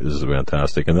provide is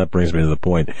fantastic. And that brings me to the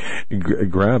point. Go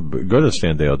to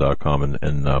standeyo.com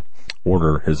and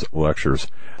order his lectures.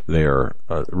 They are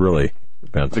really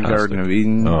fantastic. The Garden of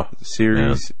Eden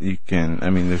series, you can,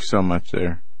 there's so much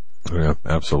there. Yeah,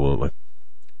 absolutely.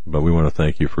 But we want to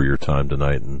thank you for your time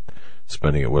tonight and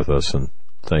spending it with us, and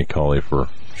thank Holly for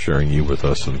sharing you with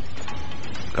us, and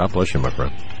God bless you, my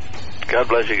friend. God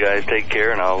bless you guys. Take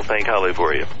care, and I'll thank Holly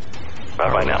for you.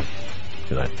 Bye-bye now.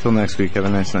 Good night. Till next week. Have a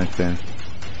nice night, Dan.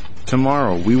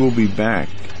 Tomorrow, we will be back.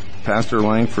 Pastor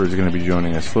Langford is going to be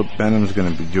joining us. Flip Benham is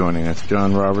going to be joining us.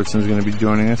 John Robertson is going to be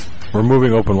joining us. We're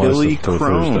moving open lines Billy till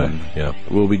Crone Thursday.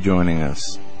 will be joining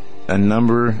us.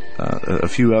 A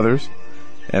few others,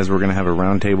 as we're going to have a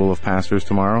roundtable of pastors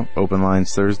tomorrow. Open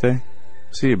lines Thursday.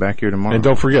 See you back here tomorrow. And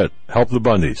don't forget, help the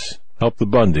Bundys. Help the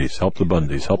Bundys. Help the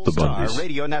Bundys. Help the Bundys.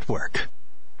 Radio Network.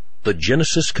 The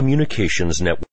Genesis Communications Network.